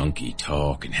is junkie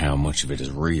talk and how much of it is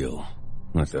real,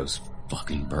 like those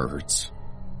fucking birds.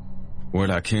 What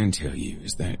I can tell you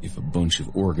is that if a bunch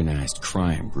of organized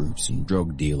crime groups and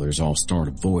drug dealers all start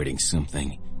avoiding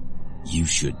something, you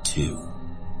should too.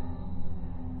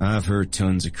 I've heard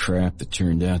tons of crap that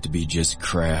turned out to be just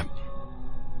crap.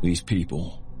 These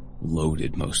people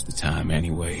loaded most of the time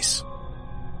anyways.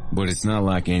 But it's not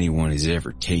like anyone has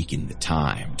ever taken the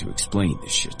time to explain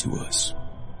this shit to us.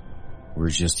 We're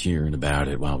just hearing about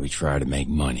it while we try to make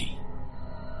money.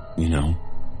 You know?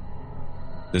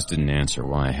 This didn't answer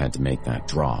why I had to make that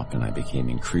drop, and I became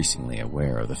increasingly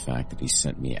aware of the fact that he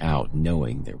sent me out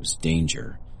knowing there was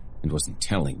danger and wasn't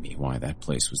telling me why that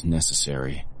place was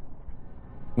necessary.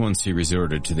 Once he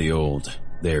resorted to the old,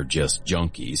 they're just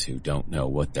junkies who don't know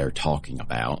what they're talking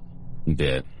about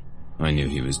bit, I knew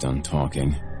he was done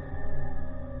talking.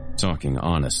 Talking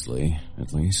honestly,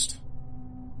 at least.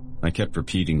 I kept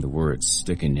repeating the word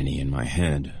stickinini in my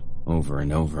head, over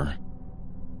and over.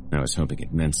 I was hoping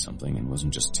it meant something and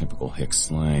wasn't just typical hick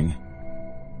slang.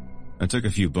 I took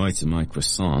a few bites of my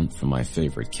croissant from my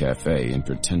favorite cafe and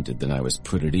pretended that I was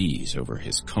put at ease over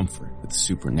his comfort with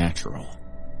supernatural.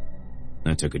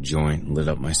 I took a joint and lit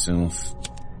up myself,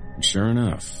 and sure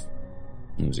enough,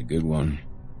 it was a good one.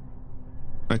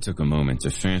 I took a moment to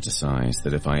fantasize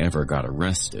that if I ever got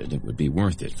arrested, it would be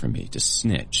worth it for me to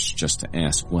snitch just to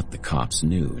ask what the cops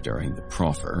knew during the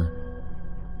proffer.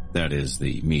 That is,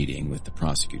 the meeting with the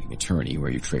prosecuting attorney where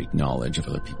you trade knowledge of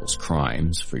other people's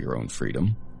crimes for your own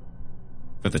freedom.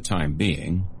 For the time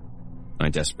being, I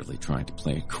desperately tried to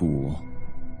play it cool.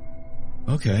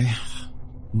 Okay,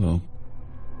 well,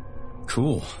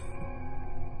 cool.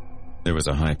 There was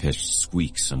a high-pitched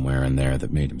squeak somewhere in there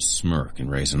that made him smirk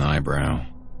and raise an eyebrow.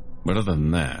 But other than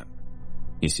that,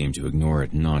 he seemed to ignore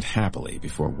it not happily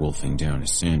before wolfing down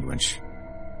his sandwich.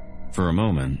 For a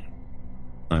moment,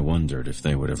 I wondered if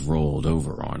they would have rolled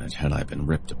over on it had I been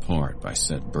ripped apart by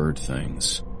said bird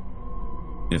things.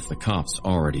 If the cops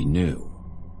already knew,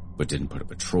 but didn't put a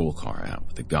patrol car out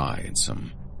with a guy in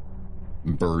some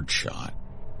bird shot,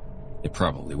 it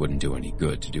probably wouldn't do any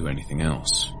good to do anything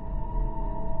else.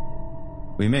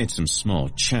 We made some small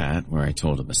chat where I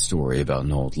told him a story about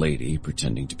an old lady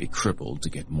pretending to be crippled to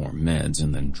get more meds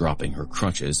and then dropping her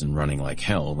crutches and running like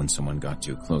hell when someone got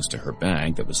too close to her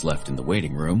bag that was left in the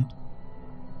waiting room.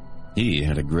 He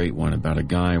had a great one about a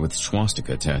guy with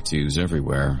swastika tattoos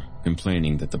everywhere,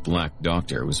 complaining that the black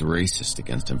doctor was racist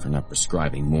against him for not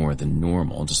prescribing more than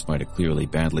normal despite a clearly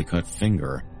badly cut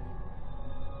finger.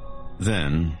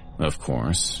 Then, of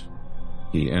course,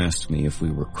 he asked me if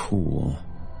we were cool.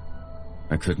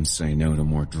 I couldn't say no to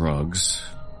more drugs,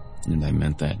 and I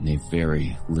meant that in a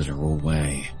very literal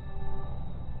way.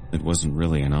 It wasn't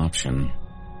really an option.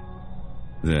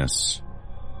 This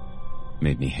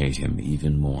made me hate him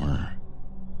even more.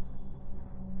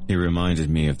 He reminded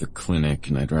me of the clinic,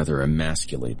 and I'd rather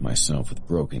emasculate myself with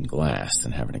broken glass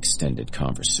than have an extended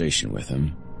conversation with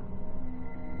him.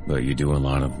 But you do a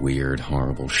lot of weird,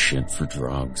 horrible shit for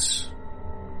drugs.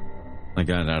 I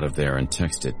got out of there and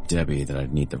texted Debbie that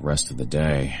I'd need the rest of the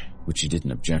day, which she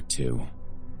didn't object to.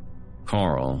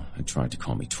 Carl had tried to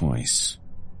call me twice.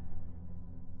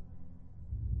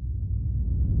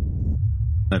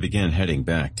 I began heading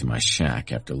back to my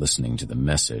shack after listening to the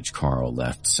message Carl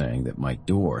left saying that my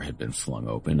door had been flung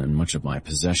open and much of my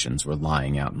possessions were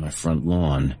lying out in my front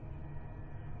lawn.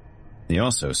 He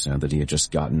also said that he had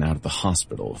just gotten out of the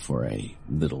hospital for a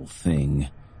little thing,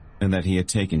 and that he had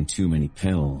taken too many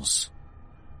pills.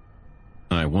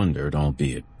 I wondered,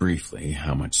 albeit briefly,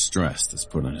 how much stress this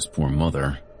put on his poor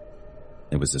mother.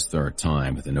 It was his third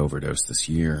time with an overdose this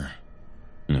year,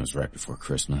 and it was right before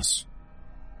Christmas.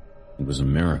 It was a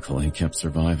miracle he kept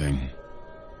surviving.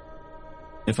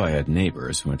 If I had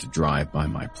neighbors who had to drive by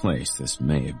my place, this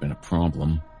may have been a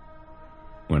problem.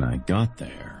 When I got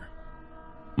there,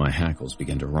 my hackles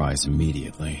began to rise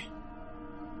immediately.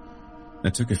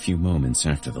 It took a few moments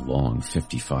after the long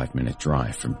 55-minute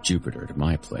drive from Jupiter to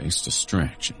my place to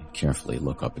stretch and carefully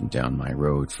look up and down my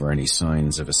road for any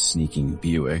signs of a sneaking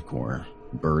Buick or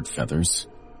bird feathers.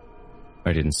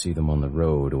 I didn't see them on the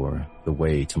road or the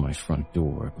way to my front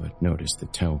door, but noticed the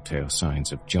telltale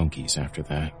signs of junkies after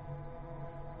that.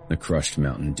 The crushed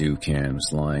Mountain Dew can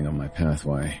was lying on my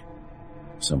pathway.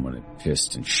 Someone had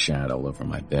pissed and shat all over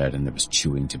my bed, and there was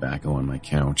chewing tobacco on my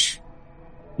couch.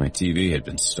 My TV had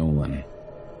been stolen.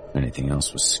 Anything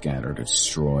else was scattered or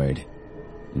destroyed,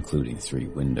 including 3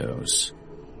 windows.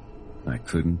 I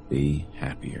couldn't be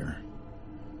happier.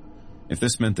 If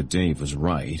this meant that Dave was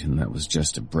right, and that was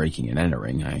just a breaking and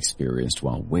entering I experienced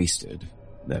while wasted,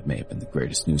 that may have been the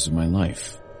greatest news of my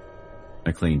life.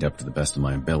 I cleaned up to the best of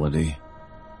my ability,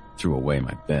 threw away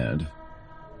my bed,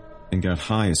 and got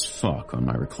high as fuck on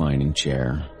my reclining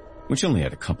chair, which only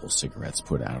had a couple cigarettes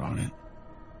put out on it.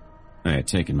 I had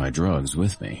taken my drugs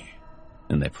with me,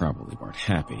 and they probably weren't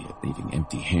happy at leaving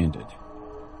empty-handed.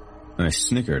 I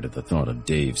snickered at the thought of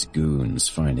Dave's goons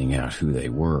finding out who they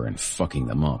were and fucking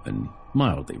them up, and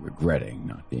mildly regretting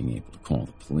not being able to call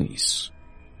the police.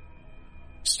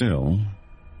 Still,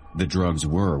 the drugs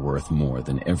were worth more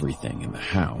than everything in the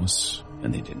house,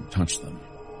 and they didn't touch them.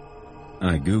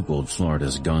 I Googled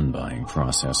Florida's gun buying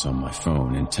process on my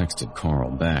phone and texted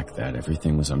Carl back that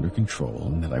everything was under control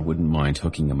and that I wouldn't mind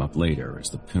hooking him up later as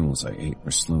the pills I ate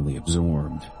were slowly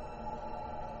absorbed.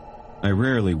 I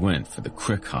rarely went for the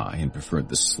quick high and preferred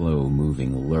the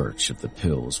slow-moving lurch of the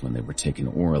pills when they were taken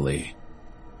orally.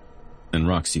 And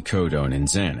Roxycodone and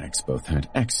Xanax both had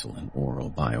excellent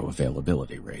oral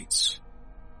bioavailability rates.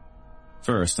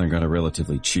 First, I got a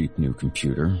relatively cheap new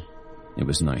computer. It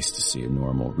was nice to see a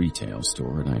normal retail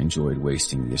store, and I enjoyed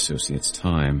wasting the associate's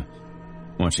time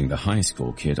watching the high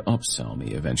school kid upsell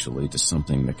me eventually to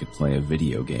something that could play a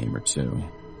video game or two.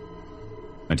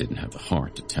 I didn't have the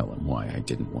heart to tell him why I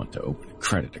didn't want to open a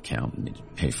credit account and needed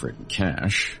to pay for it in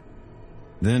cash.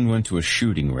 Then went to a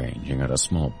shooting range and got a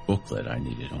small booklet I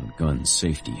needed on gun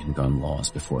safety and gun laws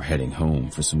before heading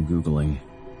home for some Googling.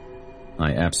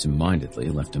 I absentmindedly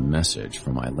left a message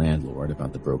for my landlord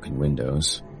about the broken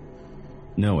windows,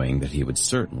 knowing that he would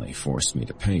certainly force me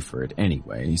to pay for it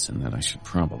anyways and that I should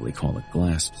probably call a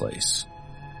glass place.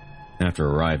 After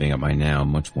arriving at my now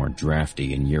much more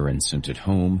drafty and urine-scented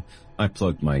home, I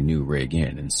plugged my new rig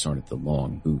in and started the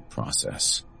long boot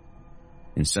process.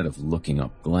 Instead of looking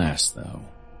up glass, though,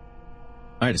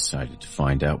 I decided to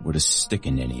find out what a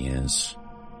stickaninny is.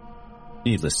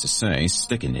 Needless to say,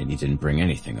 stickaninny didn't bring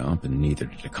anything up, and neither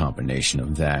did a combination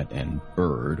of that and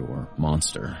bird or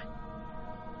monster.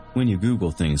 When you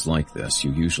Google things like this,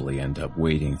 you usually end up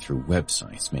wading through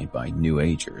websites made by New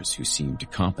Agers who seem to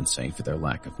compensate for their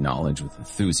lack of knowledge with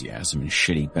enthusiasm and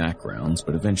shitty backgrounds,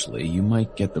 but eventually you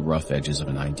might get the rough edges of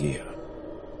an idea.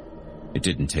 It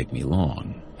didn't take me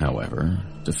long, however,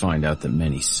 to find out that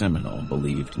many Seminole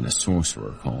believed in a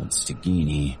sorcerer called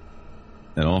Stigini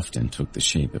that often took the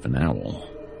shape of an owl.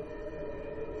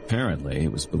 Apparently,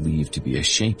 it was believed to be a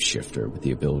shapeshifter with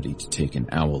the ability to take an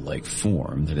owl-like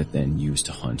form that it then used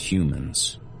to hunt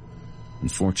humans.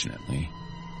 Unfortunately,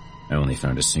 I only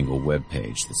found a single web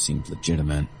page that seemed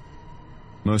legitimate.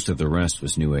 Most of the rest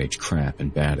was New Age crap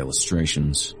and bad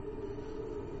illustrations.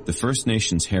 The First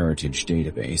Nations Heritage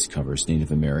Database covers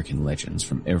Native American legends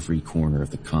from every corner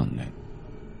of the continent.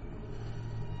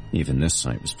 Even this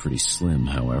site was pretty slim,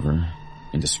 however,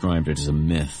 and described it as a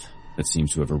myth that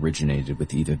seems to have originated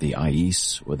with either the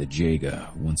Ais or the Jaga,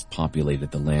 who once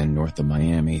populated the land north of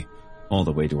Miami, all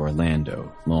the way to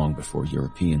Orlando, long before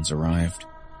Europeans arrived.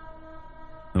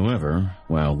 However,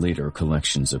 while later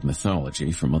collections of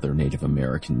mythology from other Native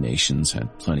American nations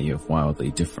had plenty of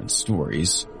wildly different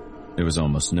stories, there was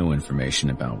almost no information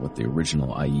about what the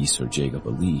original Ais or Jaga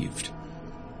believed.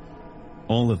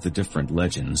 All of the different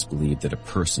legends believed that a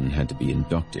person had to be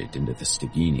inducted into the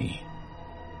Stigini.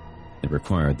 It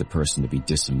required the person to be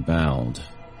disemboweled,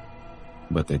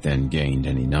 but they then gained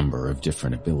any number of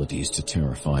different abilities to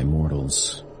terrify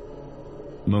mortals.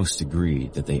 Most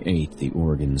agreed that they ate the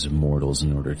organs of mortals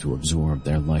in order to absorb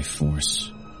their life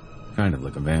force, kind of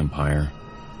like a vampire.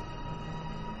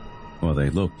 While they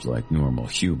looked like normal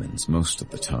humans most of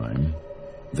the time,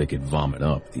 they could vomit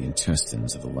up the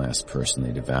intestines of the last person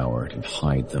they devoured and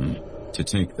hide them to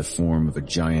take the form of a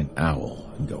giant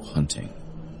owl and go hunting.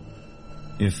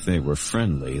 If they were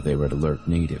friendly, they would alert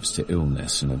natives to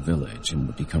illness in a village and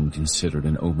would become considered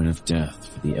an omen of death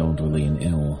for the elderly and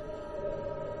ill.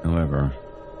 However,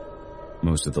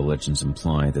 most of the legends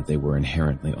imply that they were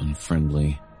inherently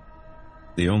unfriendly.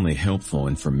 The only helpful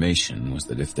information was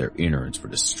that if their innards were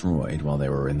destroyed while they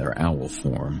were in their owl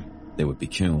form, they would be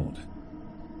killed.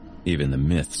 Even the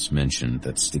myths mentioned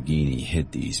that Stigini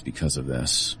hid these because of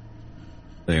this.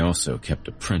 They also kept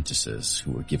apprentices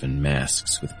who were given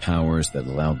masks with powers that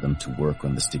allowed them to work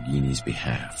on the Stigini's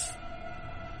behalf.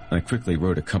 I quickly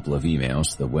wrote a couple of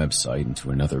emails to the website and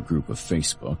to another group of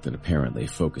Facebook that apparently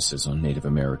focuses on Native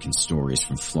American stories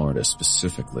from Florida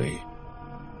specifically,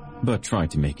 but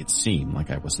tried to make it seem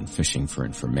like I wasn't fishing for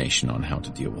information on how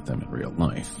to deal with them in real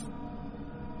life.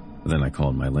 Then I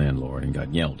called my landlord and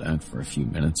got yelled at for a few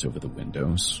minutes over the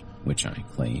windows, which I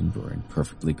claimed were in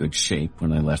perfectly good shape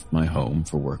when I left my home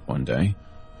for work one day.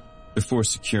 before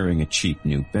securing a cheap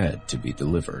new bed to be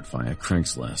delivered via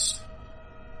Craigslist.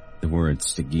 The word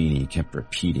Stagini kept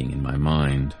repeating in my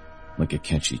mind, like a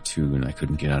catchy tune I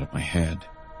couldn't get out of my head.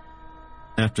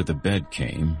 After the bed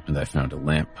came, and I found a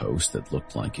lamppost that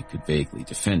looked like it could vaguely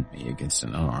defend me against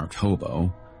an unarmed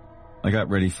hobo, I got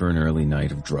ready for an early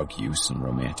night of drug use and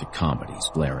romantic comedies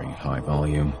blaring at high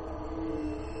volume.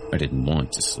 I didn't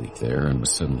want to sleep there and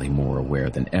was suddenly more aware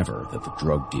than ever that the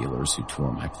drug dealers who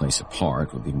tore my place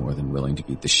apart would be more than willing to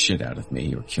beat the shit out of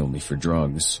me or kill me for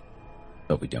drugs.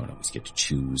 But we don't always get to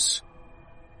choose.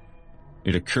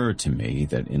 It occurred to me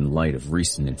that in light of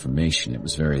recent information, it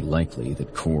was very likely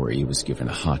that Corey was given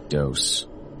a hot dose,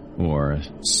 or a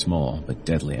small but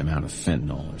deadly amount of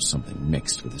fentanyl or something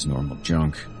mixed with his normal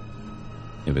junk.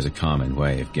 It was a common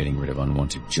way of getting rid of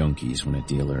unwanted junkies when a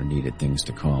dealer needed things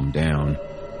to calm down,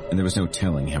 and there was no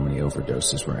telling how many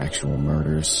overdoses were actual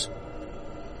murders.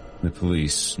 The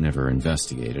police never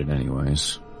investigated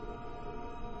anyways.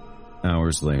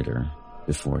 Hours later,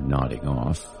 before nodding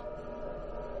off,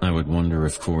 I would wonder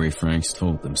if Corey Franks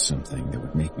told them something that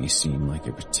would make me seem like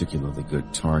a particularly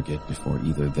good target before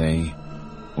either they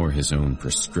or his own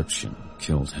prescription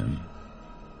killed him.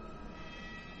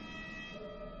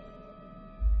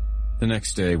 The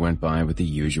next day went by with the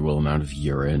usual amount of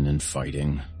urine and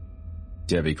fighting.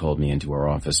 Debbie called me into her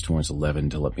office towards 11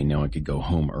 to let me know I could go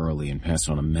home early and pass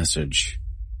on a message.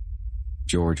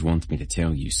 George wants me to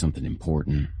tell you something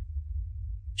important.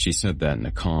 She said that in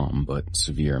a calm but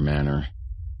severe manner.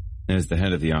 As the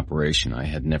head of the operation, I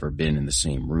had never been in the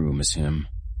same room as him.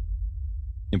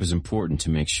 It was important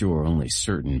to make sure only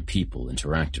certain people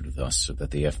interacted with us so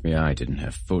that the FBI didn't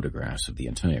have photographs of the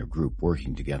entire group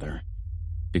working together,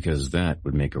 because that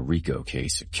would make a RICO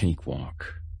case a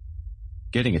cakewalk.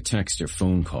 Getting a text or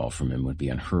phone call from him would be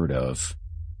unheard of.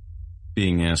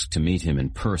 Being asked to meet him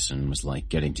in person was like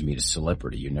getting to meet a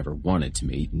celebrity you never wanted to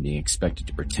meet and being expected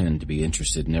to pretend to be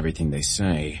interested in everything they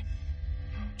say.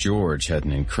 George had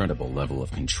an incredible level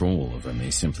of control over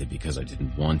me simply because I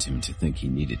didn't want him to think he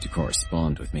needed to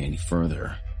correspond with me any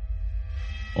further.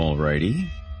 Alrighty.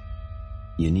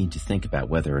 You need to think about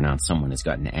whether or not someone has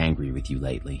gotten angry with you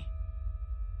lately.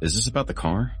 Is this about the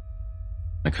car?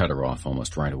 I cut her off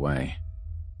almost right away.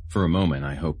 For a moment,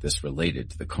 I hoped this related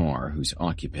to the car whose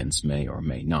occupants may or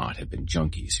may not have been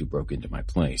junkies who broke into my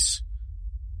place.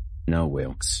 No,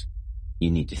 Wilkes.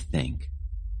 You need to think.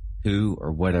 Who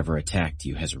or whatever attacked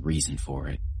you has a reason for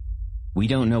it. We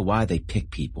don't know why they pick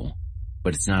people,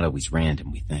 but it's not always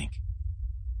random, we think.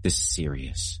 This is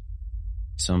serious.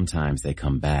 Sometimes they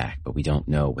come back, but we don't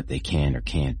know what they can or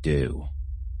can't do.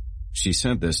 She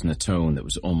said this in a tone that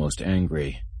was almost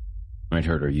angry. I'd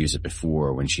heard her use it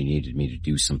before when she needed me to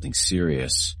do something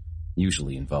serious,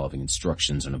 usually involving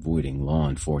instructions on avoiding law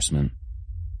enforcement.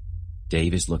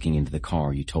 Dave is looking into the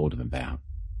car you told him about.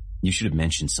 You should have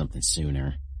mentioned something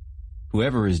sooner.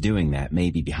 Whoever is doing that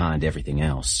may be behind everything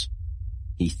else.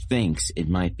 He thinks it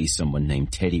might be someone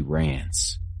named Teddy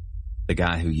Rance, the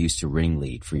guy who used to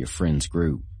ringlead for your friend's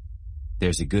group.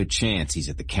 There's a good chance he's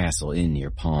at the Castle Inn near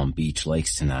Palm Beach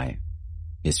Lakes tonight.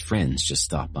 His friends just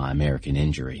stopped by American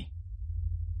Injury.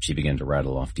 She began to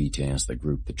rattle off details of the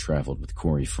group that traveled with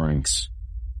Corey Franks.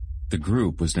 The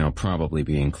group was now probably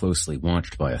being closely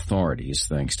watched by authorities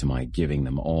thanks to my giving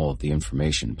them all of the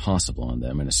information possible on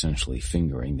them and essentially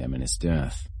fingering them in his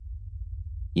death.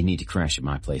 You need to crash at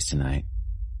my place tonight.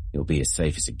 You'll be as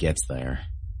safe as it gets there.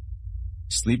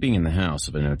 Sleeping in the house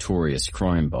of a notorious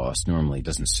crime boss normally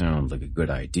doesn't sound like a good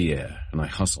idea, and I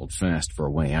hustled fast for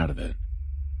a way out of it.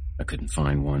 I couldn't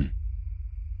find one.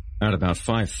 At about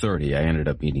 5:30, I ended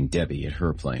up meeting Debbie at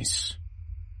her place.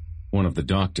 One of the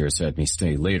doctors had me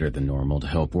stay later than normal to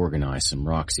help organize some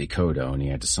roxycodone. He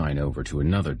had to sign over to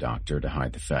another doctor to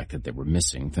hide the fact that they were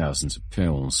missing thousands of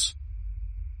pills.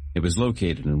 It was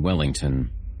located in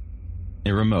Wellington,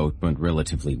 a remote but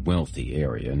relatively wealthy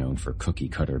area known for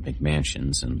cookie-cutter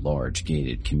McMansions and large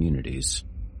gated communities.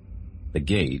 The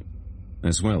gate,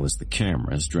 as well as the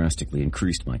cameras, drastically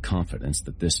increased my confidence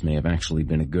that this may have actually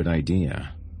been a good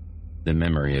idea. The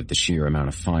memory of the sheer amount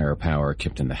of firepower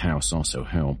kept in the house also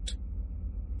helped.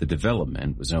 The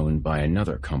development was owned by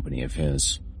another company of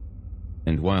his,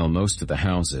 and while most of the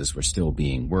houses were still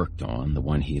being worked on, the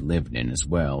one he lived in as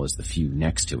well as the few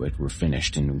next to it were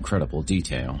finished in incredible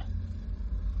detail.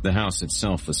 The house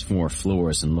itself was 4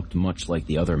 floors and looked much like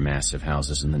the other massive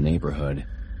houses in the neighborhood.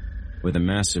 With a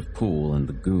massive pool and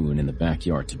lagoon in the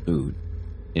backyard to boot,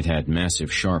 it had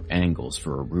massive sharp angles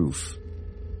for a roof.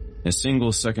 A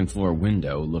single second-floor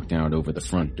window looked out over the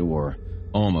front door,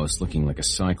 almost looking like a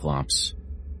cyclops.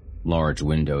 Large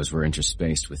windows were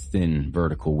interspaced with thin,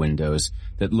 vertical windows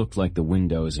that looked like the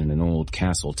windows in an old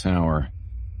castle tower.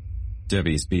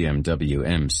 Debbie's BMW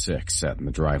M6 sat in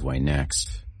the driveway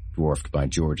next, dwarfed by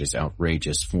George's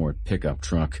outrageous Ford pickup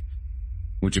truck,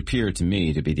 which appeared to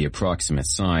me to be the approximate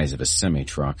size of a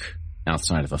semi-truck,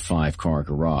 outside of a 5-car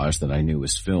garage that I knew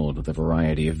was filled with a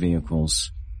variety of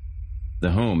vehicles.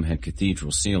 The home had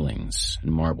cathedral ceilings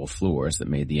and marble floors that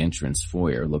made the entrance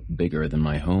foyer look bigger than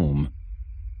my home.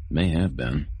 May have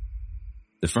been.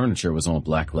 The furniture was all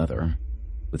black leather,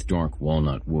 with dark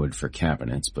walnut wood for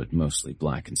cabinets, but mostly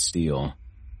black and steel.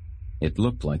 It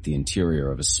looked like the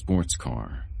interior of a sports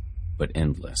car, but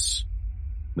endless,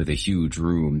 with a huge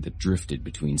room that drifted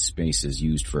between spaces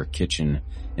used for a kitchen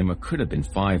and what could have been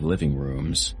 5 living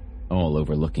rooms, all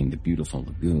overlooking the beautiful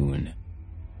lagoon.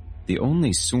 The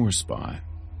only sore spot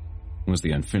was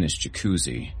the unfinished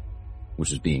jacuzzi, which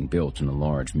was being built in a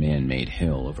large man-made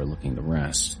hill overlooking the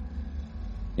rest.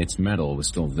 Its metal was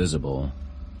still visible,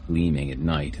 gleaming at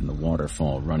night, and the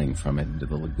waterfall running from it into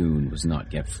the lagoon was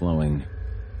not yet flowing.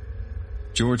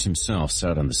 George himself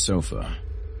sat on the sofa.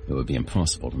 It would be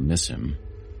impossible to miss him.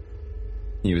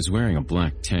 He was wearing a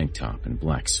black tank top and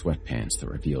black sweatpants that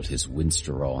revealed his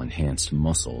Winstrol-enhanced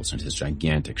muscles and his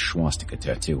gigantic swastika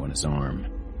tattoo on his arm.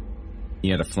 He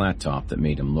had a flat top that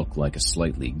made him look like a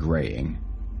slightly graying,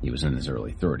 he was in his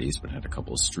early 30s but had a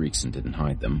couple of streaks and didn't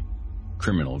hide them,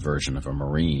 criminal version of a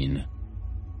Marine.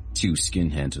 2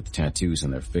 skinheads with tattoos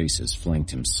on their faces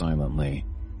flanked him silently,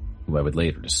 who I would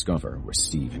later discover were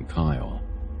Steve and Kyle.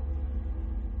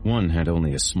 One had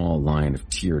only a small line of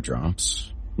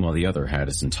teardrops, while the other had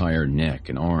his entire neck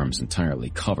and arms entirely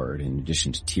covered, in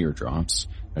addition to teardrops,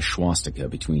 a swastika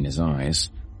between his eyes,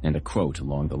 and a quote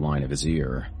along the line of his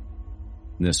ear.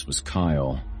 This was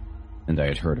Kyle, and I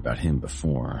had heard about him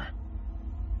before.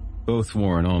 Both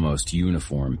wore an almost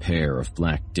uniform pair of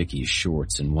black Dickies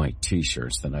shorts and white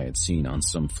t-shirts that I had seen on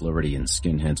some Floridian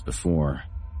skinheads before.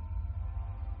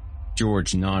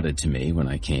 George nodded to me when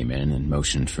I came in and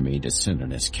motioned for me to sit on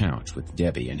his couch with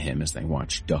Debbie and him as they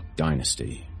watched Duck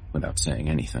Dynasty, without saying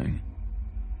anything.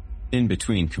 In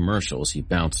between commercials, he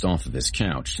bounced off of his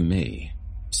couch to me,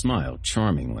 smiled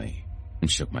charmingly,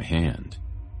 and shook my hand.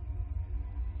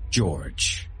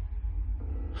 George.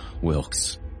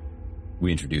 Wilkes.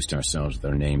 We introduced ourselves with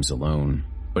our names alone,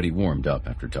 but he warmed up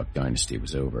after Duck Dynasty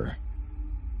was over.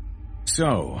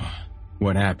 So,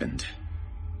 what happened?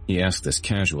 He asked us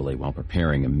casually while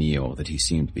preparing a meal that he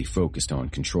seemed to be focused on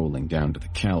controlling down to the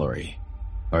calorie.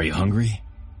 Are you hungry?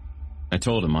 I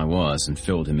told him I was and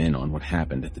filled him in on what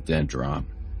happened at the dead drop.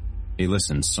 He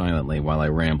listened silently while I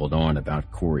rambled on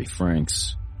about Corey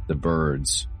Franks, the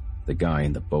birds, the guy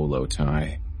in the bolo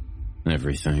tie,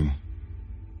 everything.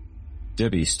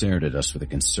 Debbie stared at us with a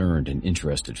concerned and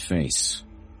interested face.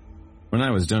 When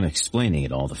I was done explaining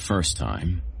it all the first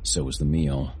time, so was the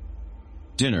meal.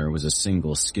 Dinner was a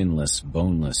single skinless,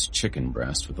 boneless chicken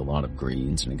breast with a lot of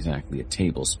greens and exactly a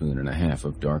tablespoon and a half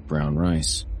of dark brown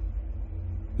rice.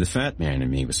 The fat man in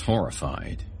me was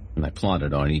horrified, and I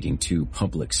plotted on eating 2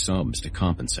 public subs to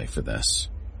compensate for this.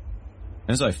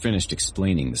 As I finished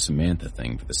explaining the Samantha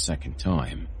thing for the second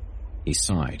time, he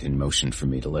sighed and motioned for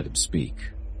me to let him speak.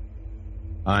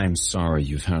 I'm sorry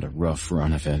you've had a rough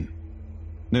run of it.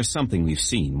 There's something we've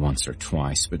seen once or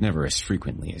twice, but never as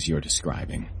frequently as you're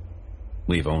describing.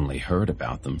 We've only heard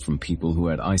about them from people who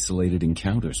had isolated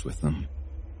encounters with them.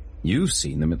 You've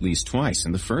seen them at least twice,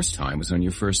 and the first time was on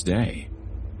your first day.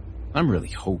 I'm really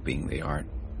hoping they aren't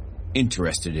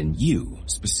interested in you,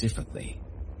 specifically.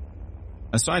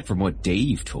 Aside from what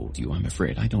Dave told you, I'm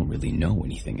afraid I don't really know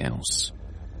anything else.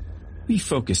 We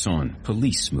focus on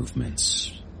police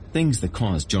movements, things that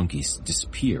cause junkies to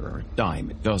disappear or a dime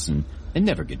a dozen and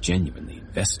never get genuinely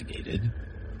investigated.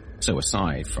 So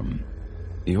aside from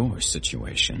your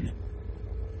situation,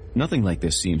 nothing like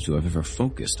this seems to have ever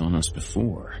focused on us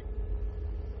before.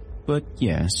 But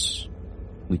yes,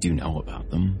 we do know about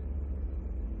them.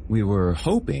 We were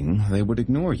hoping they would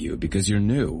ignore you because you're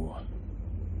new.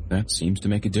 That seems to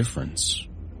make a difference.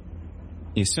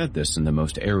 He said this in the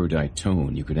most erudite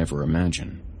tone you could ever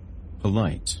imagine,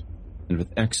 polite, and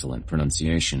with excellent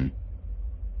pronunciation.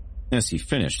 As he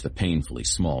finished the painfully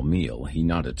small meal, he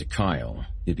nodded to Kyle.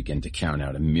 He began to count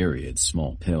out a myriad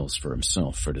small pills for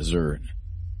himself for dessert.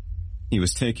 He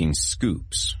was taking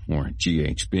scoops, or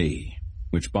GHB,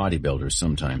 which bodybuilders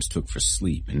sometimes took for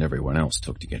sleep and everyone else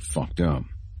took to get fucked up.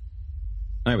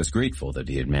 I was grateful that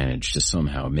he had managed to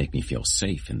somehow make me feel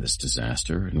safe in this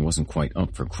disaster and wasn't quite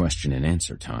up for question and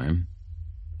answer time.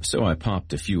 So I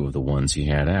popped a few of the ones he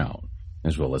had out,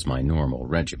 as well as my normal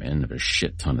regimen of a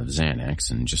shit ton of Xanax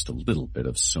and just a little bit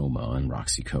of Soma and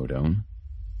Roxycodone.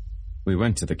 We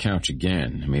went to the couch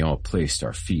again, and we all placed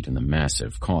our feet on the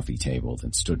massive coffee table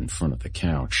that stood in front of the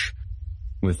couch,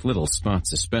 with little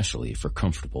spots especially for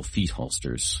comfortable feet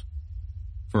holsters.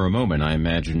 For a moment I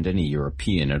imagined any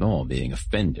European at all being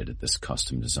offended at this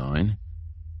custom design,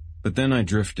 but then I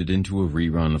drifted into a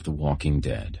rerun of The Walking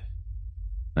Dead.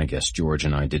 I guess George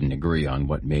and I didn't agree on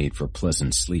what made for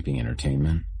pleasant sleeping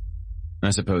entertainment.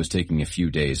 I suppose taking a few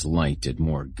days light did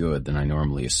more good than I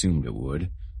normally assumed it would,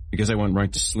 because I went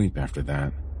right to sleep after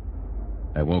that.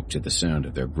 I woke to the sound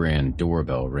of their grand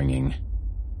doorbell ringing.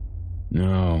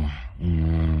 No.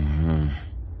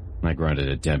 I grunted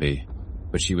at Debbie,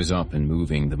 but she was up and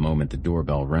moving the moment the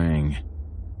doorbell rang.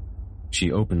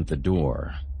 She opened the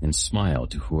door and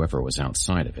smiled to whoever was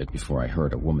outside of it before I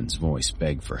heard a woman's voice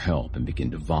beg for help and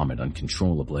begin to vomit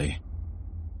uncontrollably.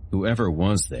 Whoever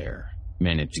was there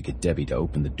managed to get Debbie to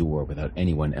open the door without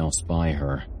anyone else by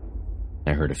her.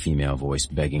 I heard a female voice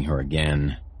begging her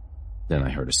again. Then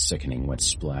I heard a sickening wet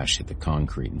splash hit the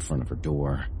concrete in front of her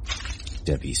door.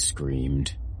 Debbie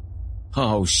screamed.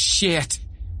 "Oh, shit!"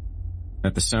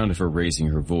 At the sound of her raising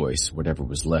her voice, whatever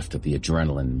was left of the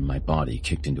adrenaline in my body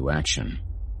kicked into action.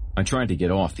 I tried to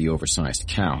get off the oversized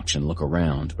couch and look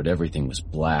around, but everything was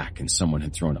black and someone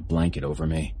had thrown a blanket over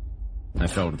me. I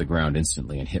fell to the ground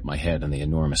instantly and hit my head on the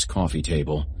enormous coffee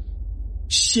table.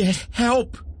 "Shit,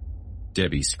 help!"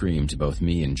 Debbie screamed to both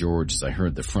me and George as I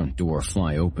heard the front door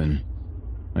fly open.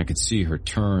 I could see her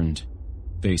turned,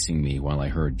 facing me while I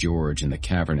heard George in the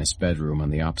cavernous bedroom on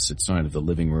the opposite side of the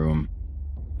living room,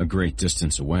 a great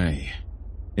distance away.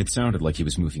 It sounded like he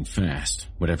was moving fast,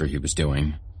 whatever he was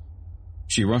doing.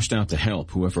 She rushed out to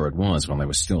help whoever it was while I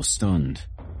was still stunned.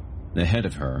 Ahead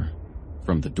of her,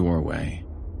 from the doorway,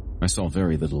 I saw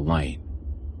very little light,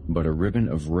 but a ribbon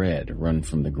of red run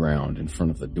from the ground in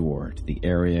front of the door to the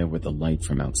area where the light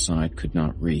from outside could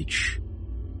not reach.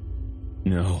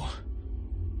 No.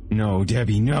 No,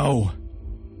 Debbie, no!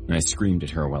 I screamed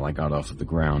at her while I got off of the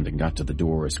ground and got to the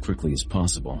door as quickly as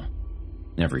possible.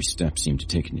 Every step seemed to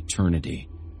take an eternity,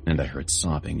 and I heard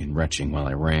sobbing and retching while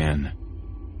I ran.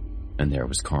 And there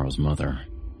was Carl's mother,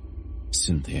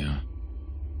 Cynthia.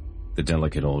 The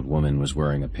delicate old woman was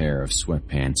wearing a pair of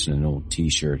sweatpants and an old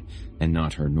t-shirt, and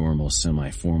not her normal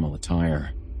semi-formal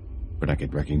attire, but I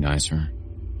could recognize her.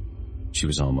 She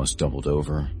was almost doubled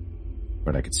over,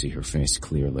 but I could see her face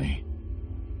clearly.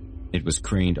 It was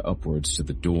craned upwards to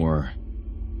the door.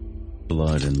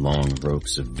 Blood and long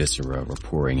ropes of viscera were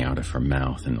pouring out of her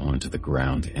mouth and onto the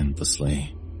ground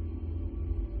endlessly.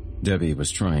 Debbie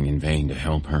was trying in vain to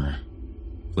help her,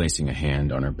 placing a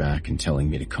hand on her back and telling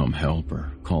me to come help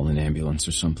or call an ambulance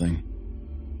or something.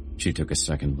 She took a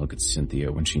second look at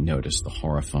Cynthia when she noticed the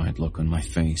horrified look on my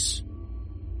face.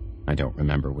 I don't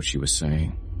remember what she was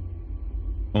saying.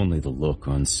 Only the look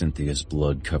on Cynthia's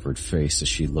blood-covered face as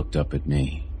she looked up at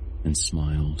me and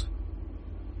smiled.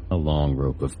 A long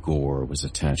rope of gore was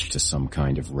attached to some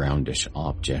kind of roundish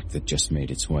object that just made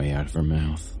its way out of her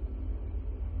mouth.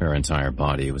 Her entire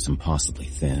body was impossibly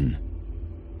thin,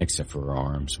 except for her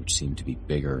arms, which seemed to be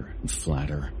bigger and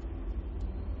flatter.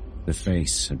 The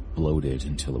face had bloated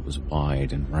until it was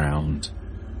wide and round.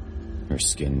 Her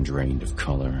skin drained of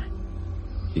color,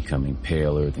 becoming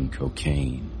paler than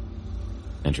cocaine,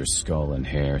 and her skull and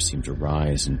hair seemed to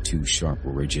rise in two sharp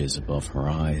ridges above her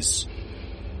eyes,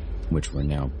 which were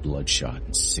now bloodshot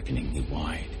and sickeningly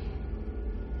wide.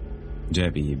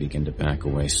 Debbie began to back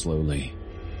away slowly,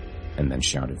 and then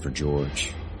shouted for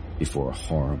George, before a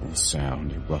horrible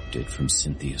sound erupted from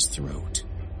Cynthia's throat.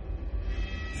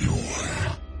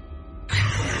 "You're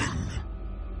killing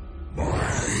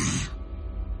my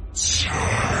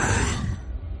son."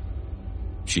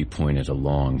 She pointed a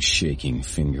long, shaking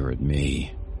finger at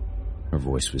me. Her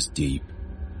voice was deep,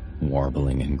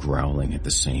 warbling and growling at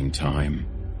the same time.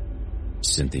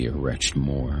 Cynthia retched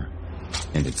more,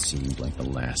 and it seemed like the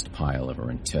last pile of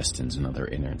her intestines and other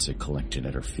innards had collected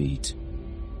at her feet.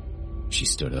 She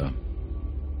stood up,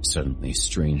 suddenly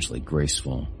strangely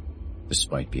graceful,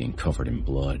 despite being covered in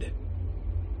blood.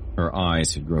 Her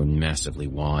eyes had grown massively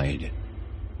wide,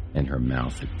 and her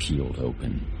mouth had peeled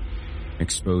open,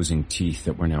 exposing teeth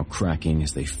that were now cracking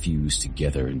as they fused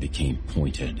together and became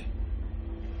pointed.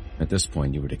 At this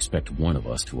point, you would expect one of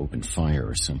us to open fire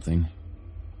or something.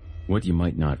 What you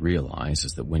might not realize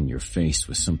is that when you're faced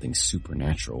with something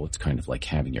supernatural, it's kind of like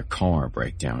having your car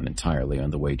break down entirely on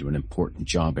the way to an important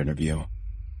job interview.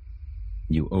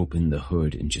 You open the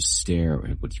hood and just stare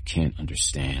at what you can't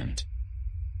understand.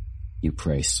 You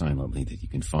pray silently that you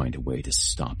can find a way to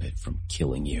stop it from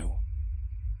killing you.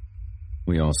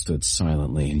 We all stood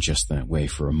silently in just that way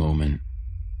for a moment,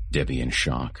 Debbie in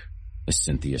shock, as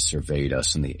Cynthia surveyed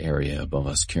us in the area above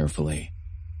us carefully.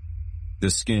 The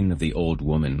skin of the old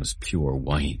woman was pure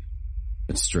white,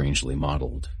 but strangely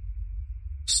mottled.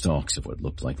 Stalks of what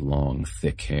looked like long,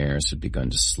 thick hairs had begun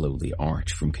to slowly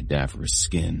arch from cadaverous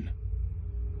skin.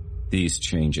 These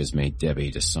changes made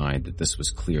Debbie decide that this was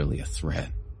clearly a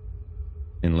threat.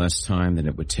 In less time than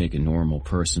it would take a normal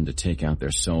person to take out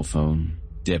their cell phone,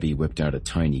 Debbie whipped out a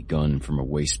tiny gun from her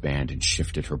waistband and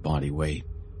shifted her body weight,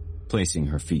 placing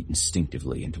her feet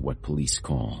instinctively into what police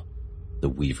call the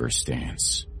Weaver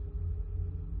stance.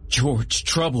 "George,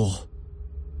 trouble!"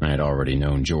 I had already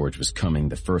known George was coming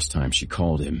the first time she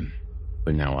called him,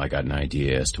 but now I got an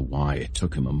idea as to why it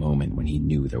took him a moment when he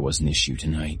knew there was an issue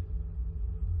tonight.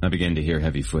 I began to hear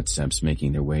heavy footsteps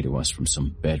making their way to us from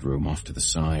some bedroom off to the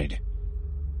side.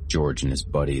 George and his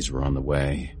buddies were on the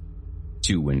way.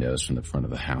 2 windows from the front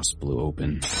of the house blew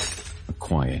open. A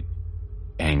quiet,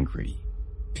 angry,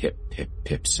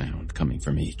 pip-pip-pip sound coming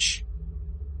from each.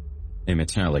 A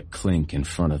metallic clink in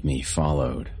front of me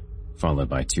followed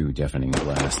by 2 deafening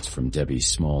blasts from Debbie's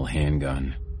small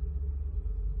handgun.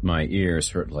 My ears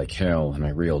hurt like hell and I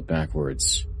reeled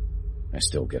backwards. I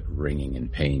still get ringing in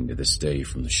pain to this day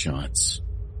from the shots.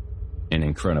 An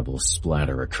incredible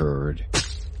splatter occurred,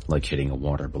 like hitting a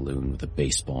water balloon with a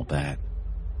baseball bat.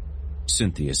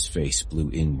 Cynthia's face blew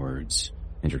inwards,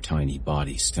 and her tiny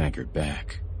body staggered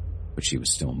back, but she was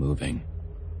still moving.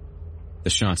 The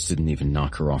shots didn't even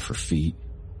knock her off her feet,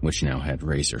 which now had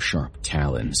razor-sharp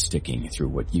talons sticking through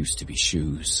what used to be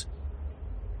shoes.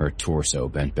 Her torso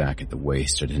bent back at the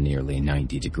waist at a nearly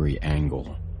 90-degree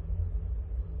angle.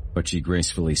 But she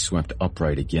gracefully swept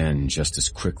upright again just as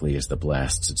quickly as the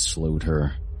blasts had slowed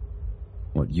her.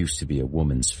 What used to be a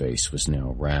woman's face was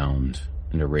now round,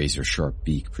 and a razor-sharp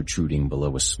beak protruding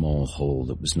below a small hole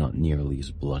that was not nearly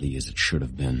as bloody as it should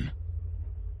have been.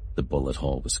 The bullet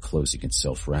hole was closing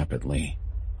itself rapidly.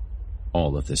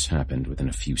 All of this happened within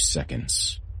a few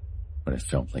seconds, but it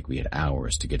felt like we had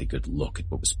hours to get a good look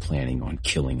at what was planning on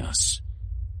killing us.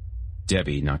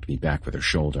 Debbie knocked me back with her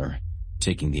shoulder,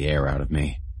 taking the air out of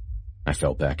me. I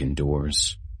fell back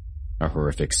indoors. A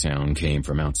horrific sound came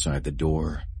from outside the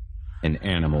door. An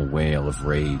animal wail of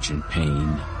rage and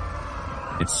pain.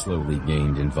 It slowly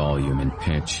gained in volume and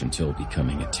pitch until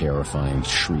becoming a terrifying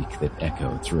shriek that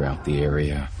echoed throughout the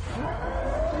area.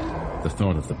 The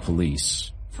thought of the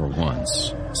police, for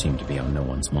once, seemed to be on no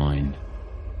one's mind.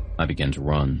 I began to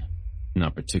run,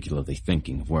 not particularly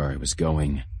thinking of where I was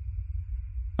going.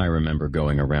 I remember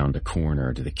going around a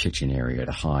corner to the kitchen area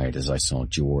to hide as I saw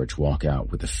George walk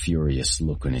out with a furious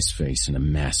look on his face and a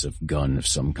massive gun of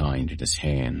some kind in his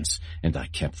hands, and I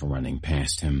kept running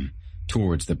past him,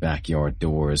 towards the backyard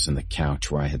doors and the couch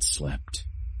where I had slept.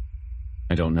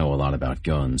 I don't know a lot about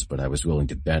guns, but I was willing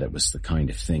to bet it was the kind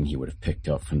of thing he would have picked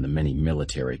up from the many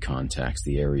military contacts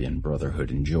the Aryan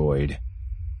Brotherhood enjoyed.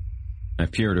 I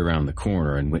peered around the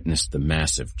corner and witnessed the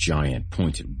massive giant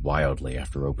pointed wildly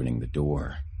after opening the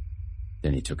door.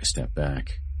 Then he took a step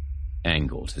back,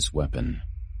 angled his weapon,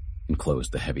 and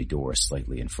closed the heavy door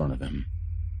slightly in front of him,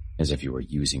 as if he were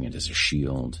using it as a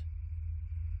shield.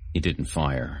 He didn't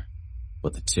fire,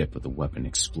 but the tip of the weapon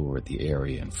explored the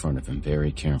area in front of him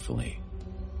very carefully,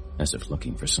 as if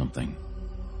looking for something.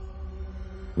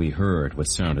 We heard what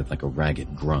sounded like a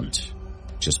ragged grunt,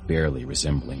 just barely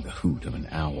resembling the hoot of an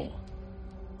owl.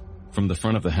 From the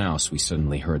front of the house, we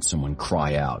suddenly heard someone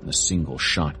cry out and a single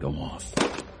shot go off.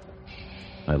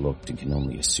 I looked and can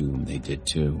only assume they did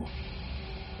too,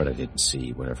 but I didn't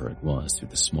see whatever it was through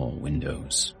the small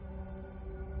windows.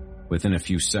 Within a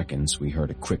few seconds, we heard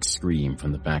a quick scream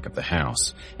from the back of the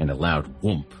house and a loud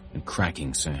whoomp and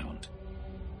cracking sound.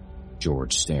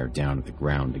 George stared down at the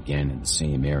ground again in the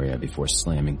same area before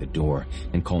slamming the door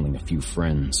and calling a few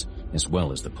friends, as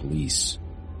well as the police.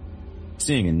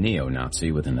 Seeing a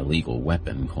neo-Nazi with an illegal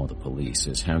weapon call the police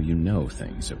is how you know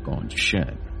things have gone to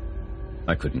shit.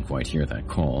 I couldn't quite hear that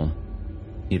call.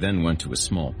 He then went to a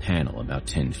small panel about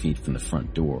 10 feet from the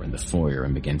front door in the foyer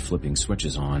and began flipping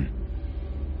switches on.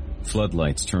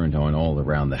 Floodlights turned on all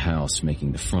around the house,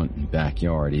 making the front and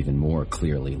backyard even more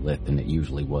clearly lit than it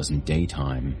usually was in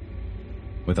daytime.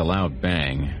 With a loud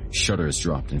bang, shutters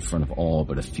dropped in front of all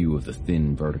but a few of the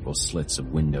thin vertical slits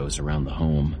of windows around the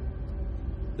home.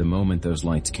 The moment those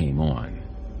lights came on,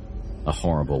 a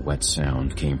horrible wet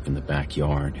sound came from the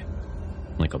backyard,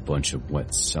 like a bunch of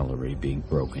wet celery being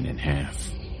broken in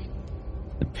half.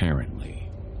 Apparently,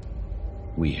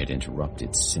 we had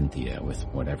interrupted Cynthia with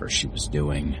whatever she was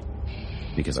doing,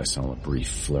 because I saw a brief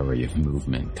flurry of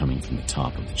movement coming from the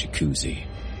top of the jacuzzi.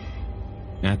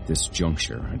 At this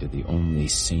juncture, I did the only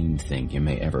sane thing you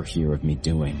may ever hear of me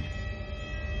doing.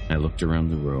 I looked around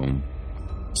the room,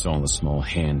 saw the small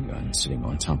handgun sitting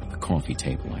on top of the coffee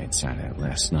table I had sat at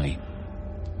last night,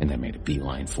 and I made a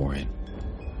beeline for it.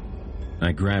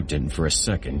 I grabbed it and for a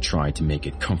second tried to make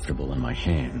it comfortable in my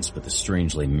hands, but the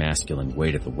strangely masculine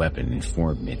weight of the weapon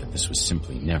informed me that this was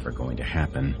simply never going to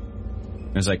happen.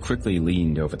 As I quickly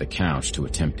leaned over the couch to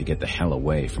attempt to get the hell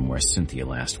away from where Cynthia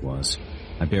last was,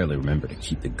 I barely remember to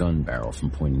keep the gun barrel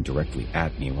from pointing directly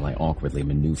at me while I awkwardly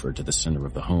maneuvered to the center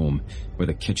of the home, where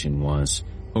the kitchen was,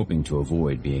 hoping to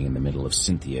avoid being in the middle of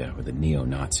Cynthia or the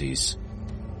neo-Nazis.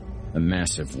 A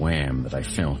massive wham that I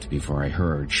felt before I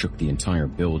heard shook the entire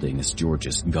building as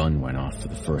George's gun went off for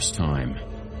the first time.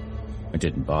 I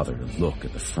didn't bother to look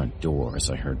at the front door as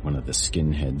I heard one of the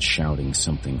skinheads shouting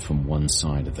something from one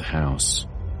side of the house.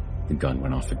 The gun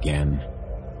went off again,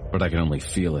 but I could only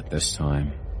feel it this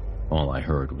time. All I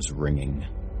heard was ringing.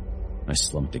 I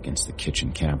slumped against the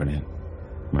kitchen cabinet,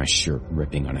 my shirt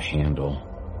ripping on a handle.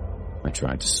 I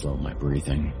tried to slow my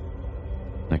breathing.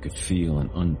 I could feel an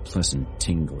unpleasant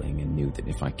tingling and knew that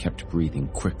if I kept breathing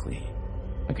quickly,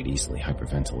 I could easily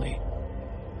hyperventilate.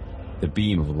 The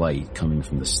beam of light coming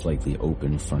from the slightly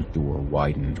open front door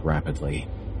widened rapidly,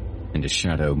 and a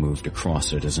shadow moved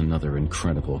across it as another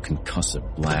incredible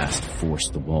concussive blast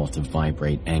forced the wall to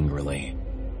vibrate angrily.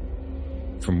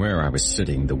 From where I was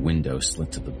sitting, the window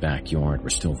slits of the backyard were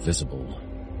still visible,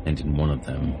 and in one of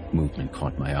them, movement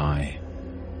caught my eye.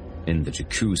 In the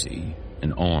jacuzzi,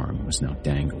 an arm was now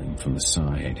dangling from the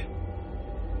side.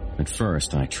 At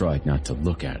first, I tried not to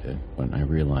look at it, but I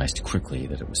realized quickly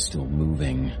that it was still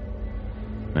moving.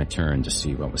 I turned to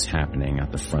see what was happening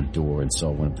at the front door and saw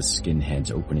one of the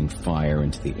skinheads opening fire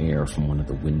into the air from one of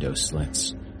the window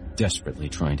slits, desperately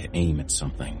trying to aim at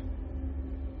something.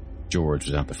 George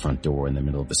was out the front door in the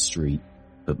middle of the street,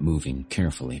 but moving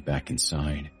carefully back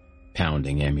inside,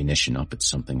 pounding ammunition up at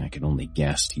something I could only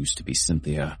guess used to be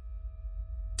Cynthia.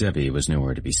 Debbie was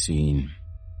nowhere to be seen,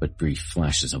 but brief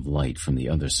flashes of light from the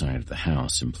other side of the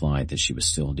house implied that she was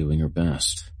still doing her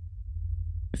best.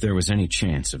 If there was any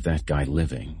chance of that guy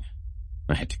living,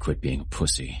 I had to quit being a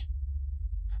pussy.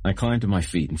 I climbed to my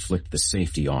feet and flicked the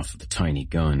safety off of the tiny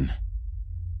gun.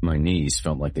 My knees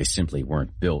felt like they simply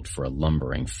weren't built for a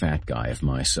lumbering fat guy of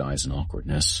my size and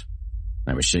awkwardness.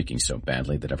 I was shaking so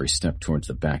badly that every step towards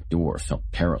the back door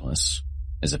felt perilous,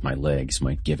 as if my legs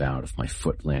might give out if my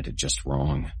foot landed just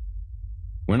wrong.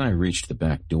 When I reached the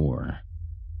back door,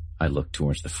 I looked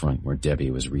towards the front where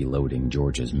Debbie was reloading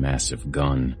George's massive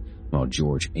gun, while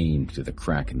George aimed through the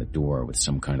crack in the door with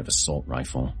some kind of assault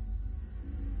rifle.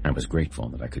 I was grateful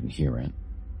that I couldn't hear it,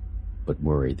 but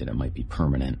worried that it might be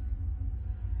permanent.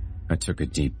 I took a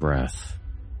deep breath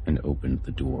and opened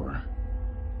the door.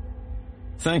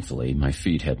 Thankfully, my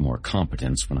feet had more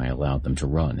competence when I allowed them to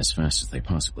run as fast as they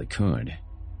possibly could.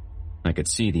 I could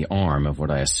see the arm of what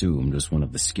I assumed was one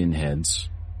of the skinheads,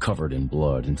 covered in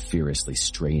blood and furiously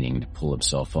straining to pull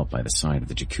himself up by the side of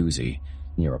the jacuzzi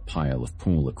near a pile of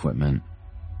pool equipment.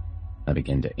 I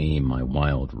began to aim my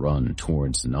wild run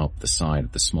towards and up the side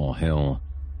of the small hill.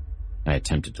 I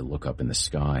attempted to look up in the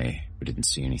sky, but didn't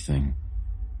see anything.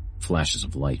 Flashes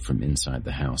of light from inside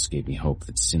the house gave me hope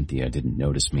that Cynthia didn't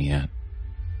notice me yet.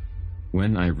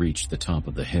 When I reached the top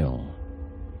of the hill,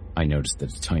 I noticed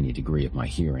that a tiny degree of my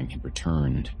hearing had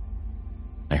returned.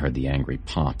 I heard the angry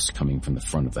pops coming from the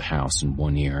front of the house in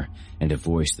one ear, and a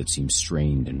voice that seemed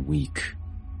strained and weak.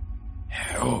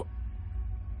 Help.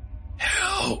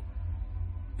 Help.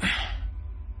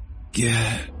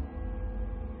 Get.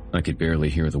 I could barely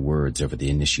hear the words over the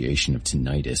initiation of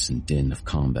tinnitus and din of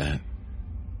combat.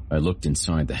 I looked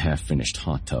inside the half-finished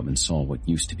hot tub and saw what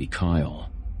used to be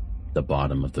Kyle. The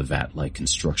bottom of the vat-like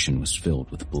construction was filled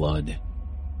with blood.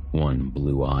 One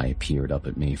blue eye peered up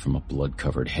at me from a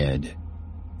blood-covered head.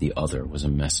 The other was a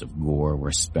mess of gore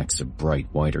where specks of bright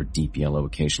white or deep yellow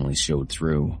occasionally showed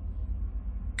through.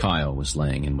 Kyle was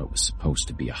laying in what was supposed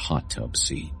to be a hot tub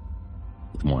seat,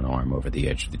 with one arm over the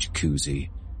edge of the jacuzzi,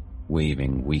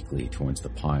 waving weakly towards the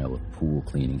pile of pool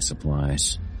cleaning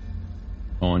supplies.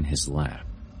 On his lap,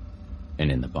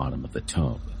 and in the bottom of the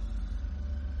tub,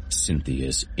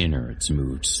 Cynthia's innards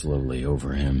moved slowly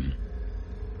over him.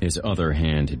 His other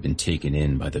hand had been taken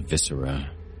in by the viscera,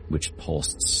 which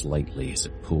pulsed slightly as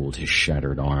it pulled his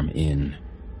shattered arm in.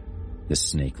 The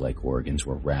snake-like organs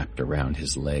were wrapped around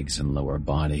his legs and lower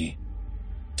body,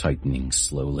 tightening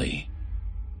slowly.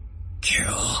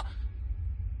 Kill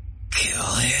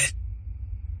it.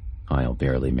 Kyle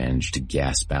barely managed to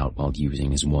gasp out while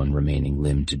using his one remaining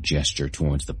limb to gesture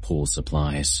towards the pool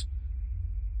supplies.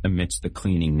 Amidst the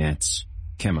cleaning nets,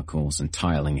 chemicals, and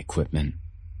tiling equipment,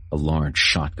 a large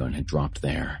shotgun had dropped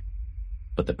there,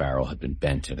 but the barrel had been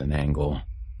bent at an angle.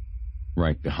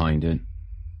 Right behind it,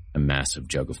 a massive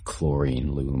jug of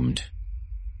chlorine loomed.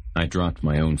 I dropped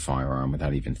my own firearm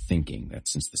without even thinking that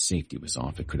since the safety was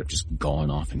off, it could have just gone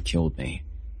off and killed me.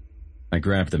 I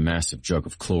grabbed the massive jug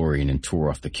of chlorine and tore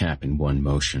off the cap in one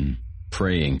motion,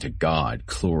 praying to God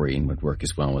chlorine would work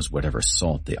as well as whatever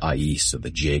salt the Ais or the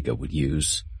Jaega would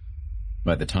use.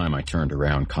 By the time I turned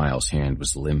around, Kyle's hand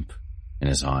was limp, and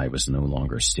his eye was no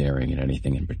longer staring at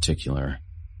anything in particular.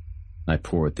 I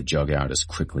poured the jug out as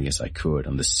quickly as I could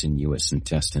on the sinuous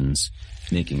intestines,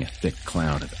 making a thick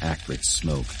cloud of acrid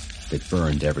smoke that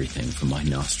burned everything from my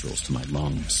nostrils to my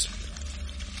lungs.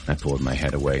 I pulled my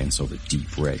head away and saw the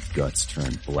deep red guts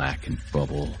turn black and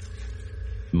bubble.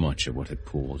 Much of what had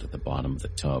pooled at the bottom of the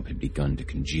tub had begun to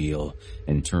congeal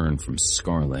and turn from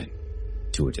scarlet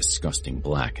to a disgusting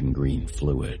black and green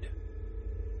fluid.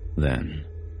 Then,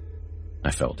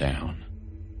 I fell down.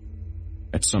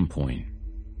 At some point,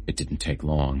 it didn't take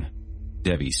long,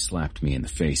 Debbie slapped me in the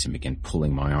face and began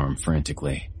pulling my arm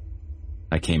frantically.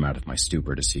 I came out of my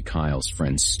stupor to see Kyle's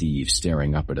friend Steve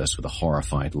staring up at us with a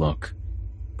horrified look,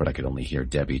 but I could only hear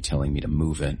Debbie telling me to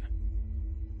move it.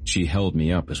 She held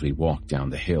me up as we walked down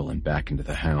the hill and back into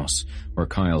the house, where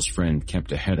Kyle's friend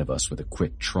kept ahead of us with a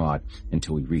quick trot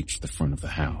until we reached the front of the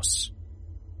house.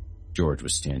 George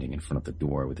was standing in front of the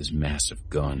door with his massive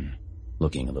gun,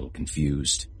 looking a little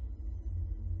confused.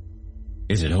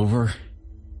 "Is it over?"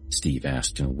 Steve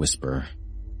asked in a whisper.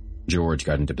 George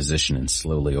got into position and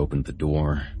slowly opened the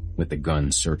door, with the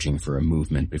gun searching for a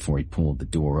movement before he pulled the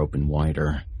door open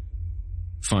wider.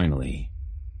 Finally,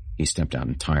 he stepped out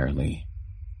entirely,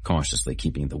 cautiously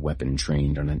keeping the weapon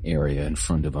trained on an area in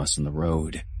front of us in the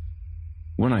road.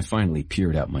 When I finally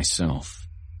peered out myself,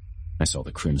 I saw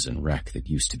the crimson wreck that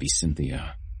used to be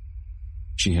Cynthia.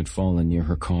 She had fallen near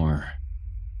her car.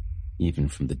 Even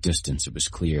from the distance, it was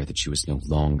clear that she was no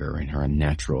longer in her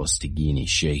unnatural Stigini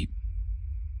shape.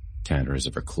 Tatters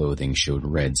of her clothing showed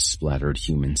red, splattered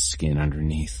human skin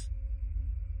underneath.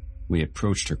 We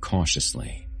approached her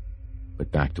cautiously,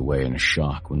 but backed away in a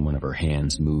shock when one of her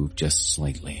hands moved just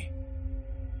slightly.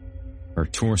 Her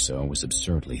torso was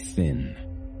absurdly thin,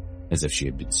 as if she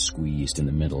had been squeezed in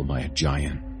the middle by a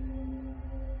giant.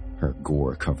 Her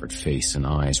gore-covered face and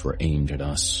eyes were aimed at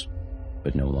us,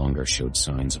 but no longer showed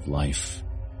signs of life.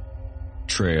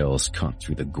 Trails cut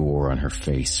through the gore on her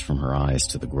face from her eyes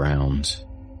to the ground,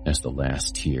 as the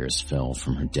last tears fell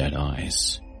from her dead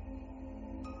eyes.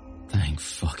 "Thank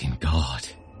fucking God."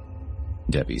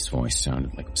 Debbie's voice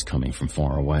sounded like it was coming from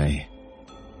far away.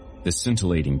 The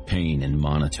scintillating pain and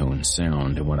monotone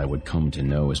sound and what I would come to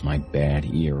know as my bad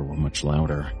ear were much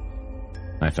louder.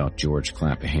 I felt George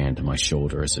clap a hand on my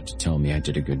shoulder as if to tell me I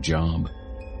did a good job,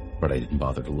 but I didn't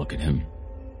bother to look at him.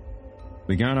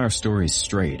 We got our stories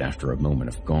straight after a moment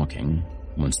of gawking,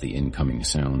 once the incoming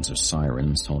sounds of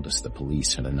sirens told us the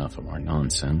police had enough of our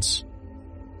nonsense.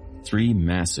 3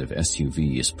 massive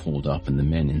SUVs pulled up and the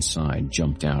men inside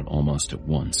jumped out almost at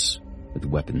once, with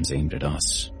weapons aimed at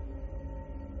us.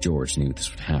 George knew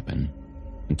this would happen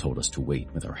and told us to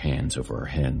wait with our hands over our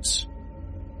heads.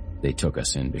 They took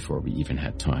us in before we even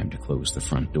had time to close the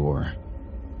front door.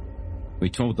 We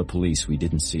told the police we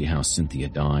didn't see how Cynthia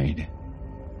died.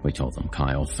 We told them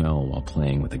Kyle fell while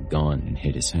playing with a gun and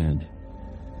hit his head.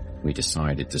 We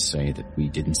decided to say that we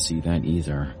didn't see that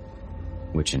either,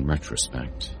 which in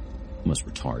retrospect was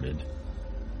retarded.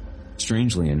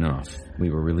 Strangely enough, we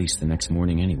were released the next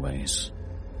morning anyways.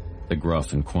 The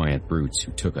gruff and quiet brutes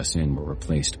who took us in were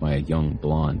replaced by a young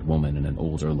blonde woman and an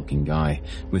older-looking guy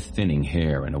with thinning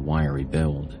hair and a wiry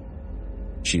build.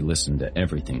 She listened to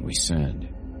everything we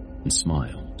said and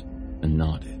smiled and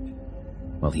nodded,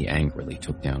 while he angrily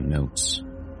took down notes.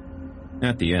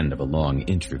 At the end of a long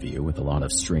interview with a lot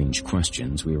of strange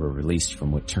questions, we were released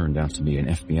from what turned out to be an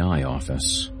FBI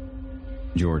office.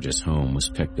 George's home was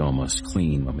picked almost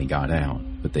clean when we got out,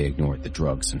 but they ignored the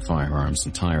drugs and firearms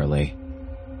entirely.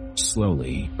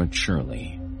 Slowly but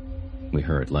surely, we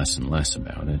heard less and less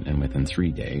about it, and within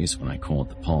 3 days, when I called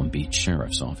the Palm Beach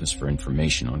Sheriff's Office for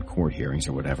information on court hearings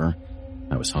or whatever,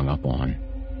 I was hung up on.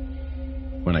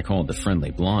 When I called the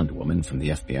friendly blonde woman from the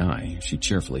FBI, she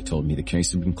cheerfully told me the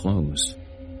case had been closed.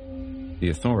 The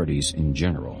authorities, in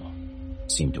general,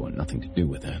 seemed to want nothing to do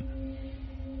with it.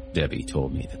 Debbie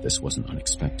told me that this wasn't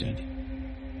unexpected.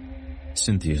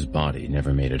 Cynthia's body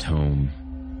never made it home.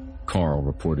 Carl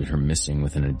reported her missing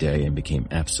within a day and became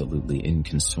absolutely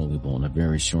inconsolable in a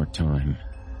very short time.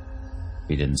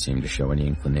 He didn't seem to show any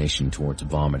inclination towards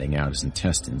vomiting out his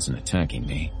intestines and attacking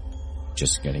me,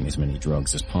 just getting as many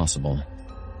drugs as possible.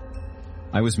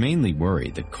 I was mainly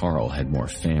worried that Carl had more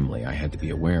family I had to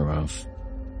be aware of.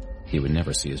 He would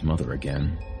never see his mother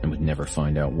again and would never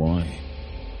find out why.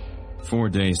 4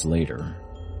 days later,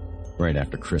 right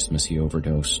after Christmas, he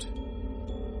overdosed.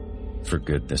 For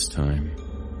good this time.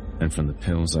 And from the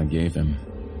pills I gave him.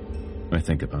 I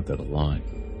think about that a lot,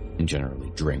 and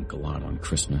generally drink a lot on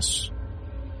Christmas.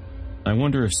 I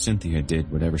wonder if Cynthia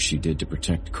did whatever she did to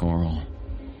protect Carl.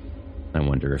 I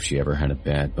wonder if she ever had a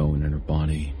bad bone in her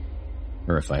body,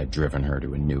 or if I had driven her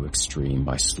to a new extreme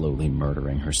by slowly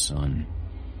murdering her son,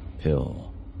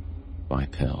 pill by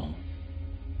pill.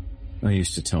 I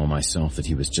used to tell myself that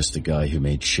he was just a guy who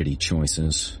made shitty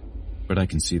choices, but I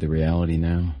can see the reality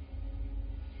now.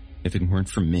 If it weren't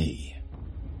for me,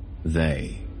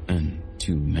 they, and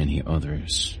too many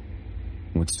others,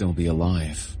 would still be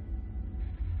alive.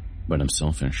 But I'm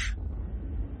selfish.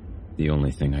 The only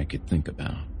thing I could think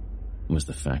about was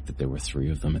the fact that there were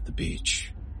 3 of them at the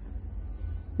beach,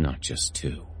 not just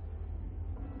 2.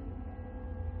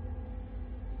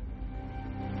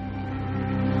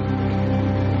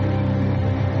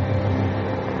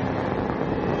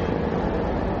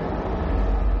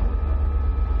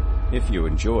 If you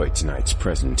enjoyed tonight's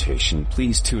presentation,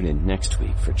 please tune in next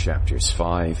week for chapters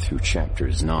 5 through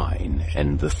chapters 9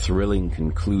 and the thrilling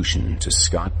conclusion to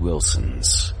Scott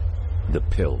Wilson's The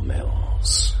Pill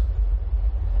Mills.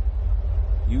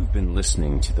 You've been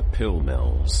listening to The Pill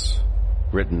Mills,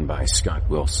 written by Scott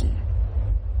Wilson.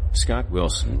 Scott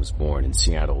Wilson was born in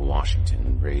Seattle, Washington,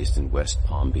 and raised in West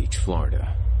Palm Beach,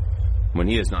 Florida. When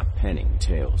he is not penning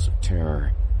tales of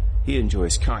terror, he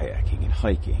enjoys kayaking and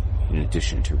hiking, in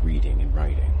addition to reading and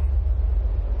writing.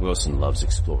 Wilson loves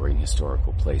exploring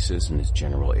historical places in his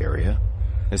general area,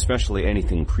 especially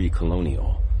anything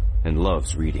pre-colonial, and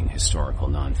loves reading historical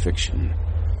nonfiction.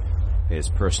 His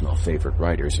personal favorite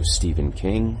writers are Stephen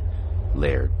King,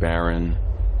 Laird Barron,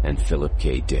 and Philip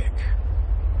K. Dick.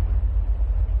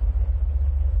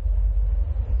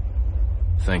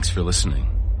 Thanks for listening.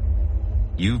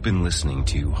 You've been listening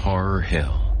to Horror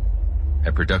Hill,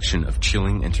 a production of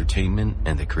Chilling Entertainment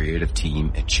and the creative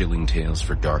team at Chilling Tales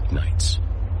for Dark Nights,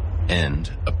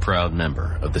 and a proud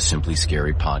member of the Simply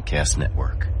Scary Podcast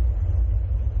Network.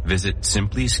 Visit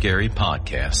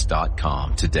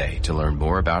simplyscarypodcast.com today to learn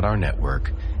more about our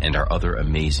network and our other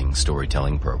amazing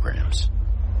storytelling programs.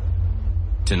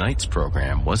 Tonight's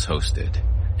program was hosted,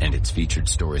 and its featured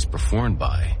stories performed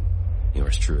by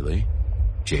yours truly,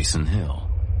 Jason Hill.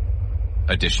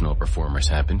 Additional performers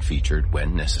have been featured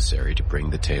when necessary to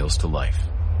bring the tales to life.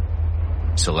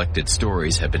 Selected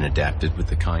stories have been adapted with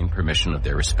the kind permission of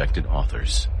their respected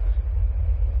authors.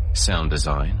 Sound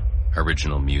design,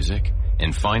 original music,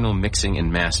 and final mixing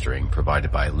and mastering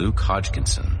provided by Luke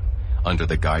Hodgkinson, under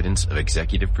the guidance of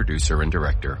executive producer and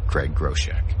director Craig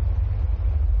Groshek.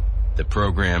 The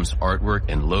program's artwork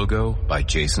and logo by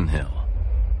Jason Hill.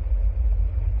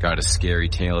 Got a scary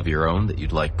tale of your own that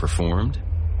you'd like performed?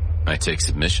 I take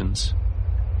submissions.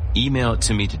 Email it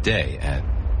to me today at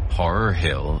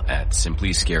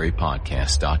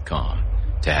horrorhill@simplyscarypodcast.com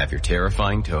to have your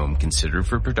terrifying tome considered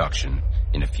for production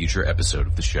in a future episode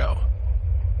of the show.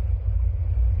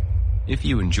 If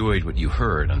you enjoyed what you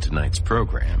heard on tonight's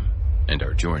program and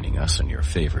are joining us on your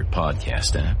favorite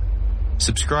podcast app,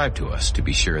 subscribe to us to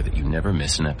be sure that you never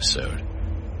miss an episode.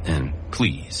 And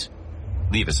please,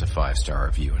 leave us a 5-star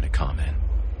review and a comment.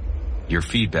 Your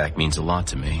feedback means a lot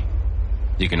to me.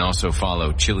 You can also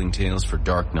follow Chilling Tales for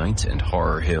Dark Nights and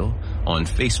Horror Hill on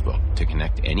Facebook to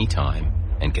connect anytime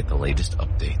and get the latest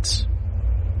updates.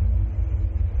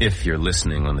 If you're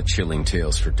listening on the Chilling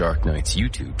Tales for Dark Nights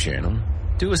YouTube channel,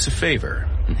 do us a favor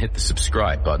and hit the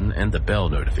subscribe button and the bell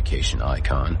notification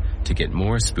icon to get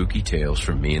more spooky tales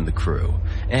from me and the crew,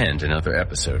 and another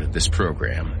episode of this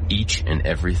program each and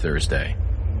every Thursday.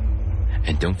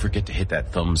 And don't forget to hit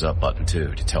that thumbs up button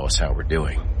too to tell us how we're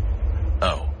doing.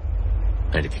 Oh,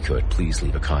 and if you could, please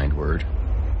leave a kind word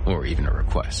or even a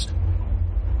request.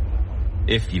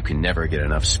 If you can never get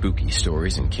enough spooky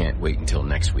stories and can't wait until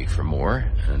next week for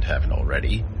more, and haven't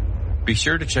already, be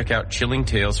sure to check out Chilling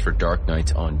Tales for Dark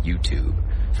Nights on YouTube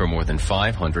for more than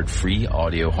 500 free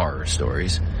audio horror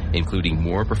stories, including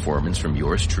more performance from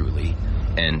yours truly,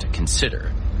 and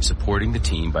consider supporting the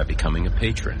team by becoming a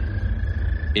patron.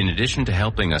 In addition to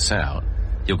helping us out,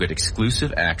 you'll get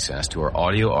exclusive access to our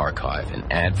audio archive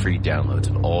and ad-free downloads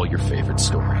of all your favorite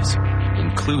stories,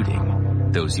 including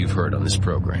those you've heard on this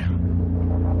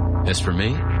program. As for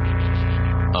me,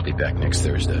 I'll be back next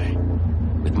Thursday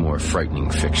with more frightening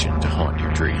fiction to haunt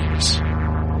your dreams.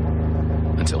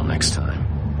 Until next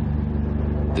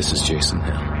time, this is Jason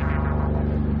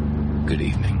Hill. Good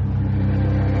evening.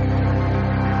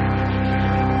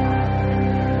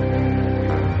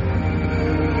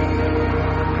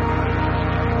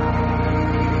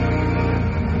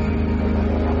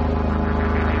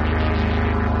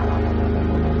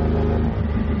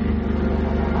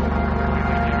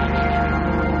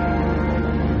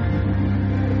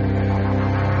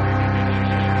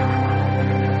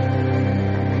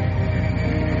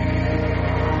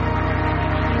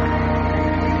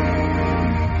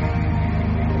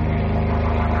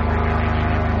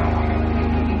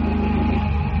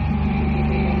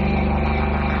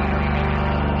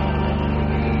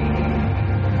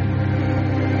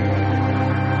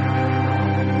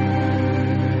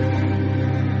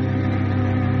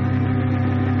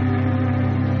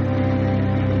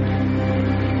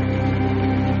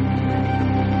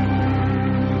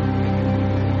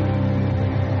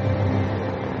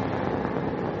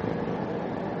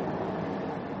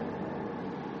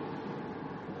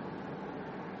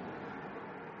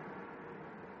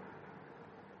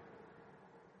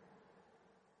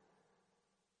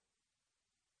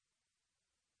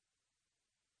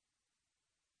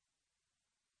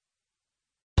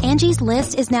 Angie's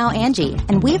List is now Angie,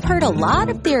 and we've heard a lot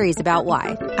of theories about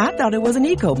why. I thought it was an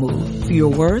eco move. Fewer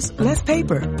words, less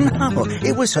paper. No,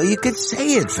 it was so you could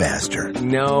say it faster.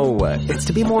 No, it's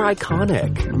to be more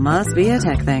iconic. Must be a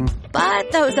tech thing.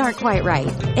 But those aren't quite right.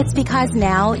 It's because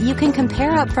now you can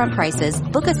compare upfront prices,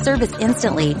 book a service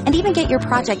instantly, and even get your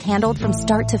project handled from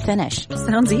start to finish.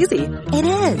 Sounds easy. It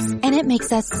is, and it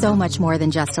makes us so much more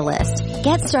than just a list.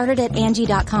 Get started at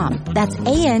Angie.com. That's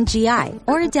ANGI,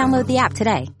 or download the app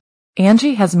today.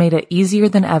 Angie has made it easier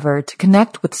than ever to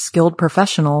connect with skilled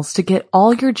professionals to get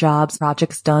all your jobs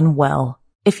projects done well.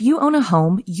 If you own a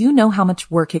home, you know how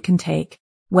much work it can take,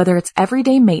 whether it's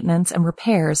everyday maintenance and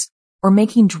repairs or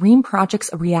making dream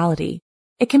projects a reality.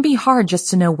 It can be hard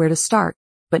just to know where to start,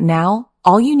 but now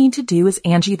all you need to do is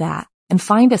Angie that and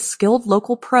find a skilled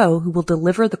local pro who will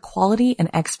deliver the quality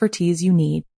and expertise you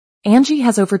need. Angie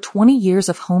has over 20 years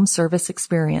of home service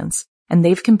experience, and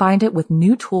they've combined it with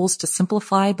new tools to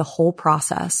simplify the whole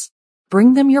process.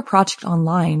 Bring them your project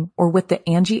online or with the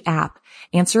Angie app,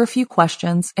 answer a few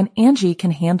questions, and Angie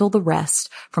can handle the rest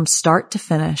from start to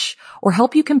finish, or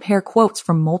help you compare quotes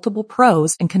from multiple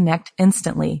pros and connect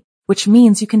instantly, which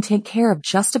means you can take care of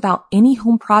just about any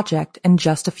home project in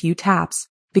just a few taps.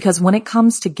 Because when it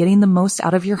comes to getting the most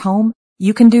out of your home,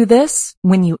 you can do this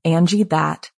when you Angie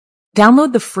that.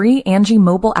 Download the free Angie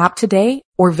mobile app today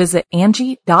or visit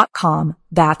Angie.com.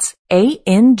 That's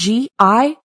ANGI.com.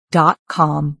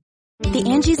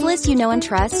 The Angie's List you know and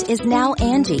trust is now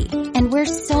Angie, and we're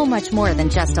so much more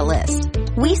than just a list.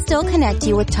 We still connect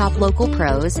you with top local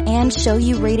pros and show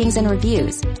you ratings and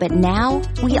reviews, but now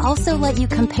we also let you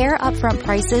compare upfront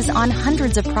prices on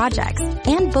hundreds of projects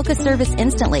and book a service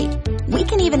instantly. We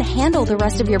can even handle the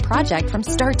rest of your project from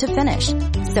start to finish.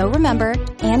 So remember,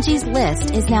 Angie's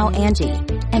List is now Angie,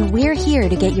 and we're here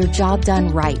to get your job done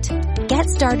right. Get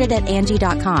started at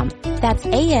Angie.com. That's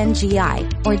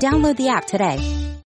ANGI, or download the app today.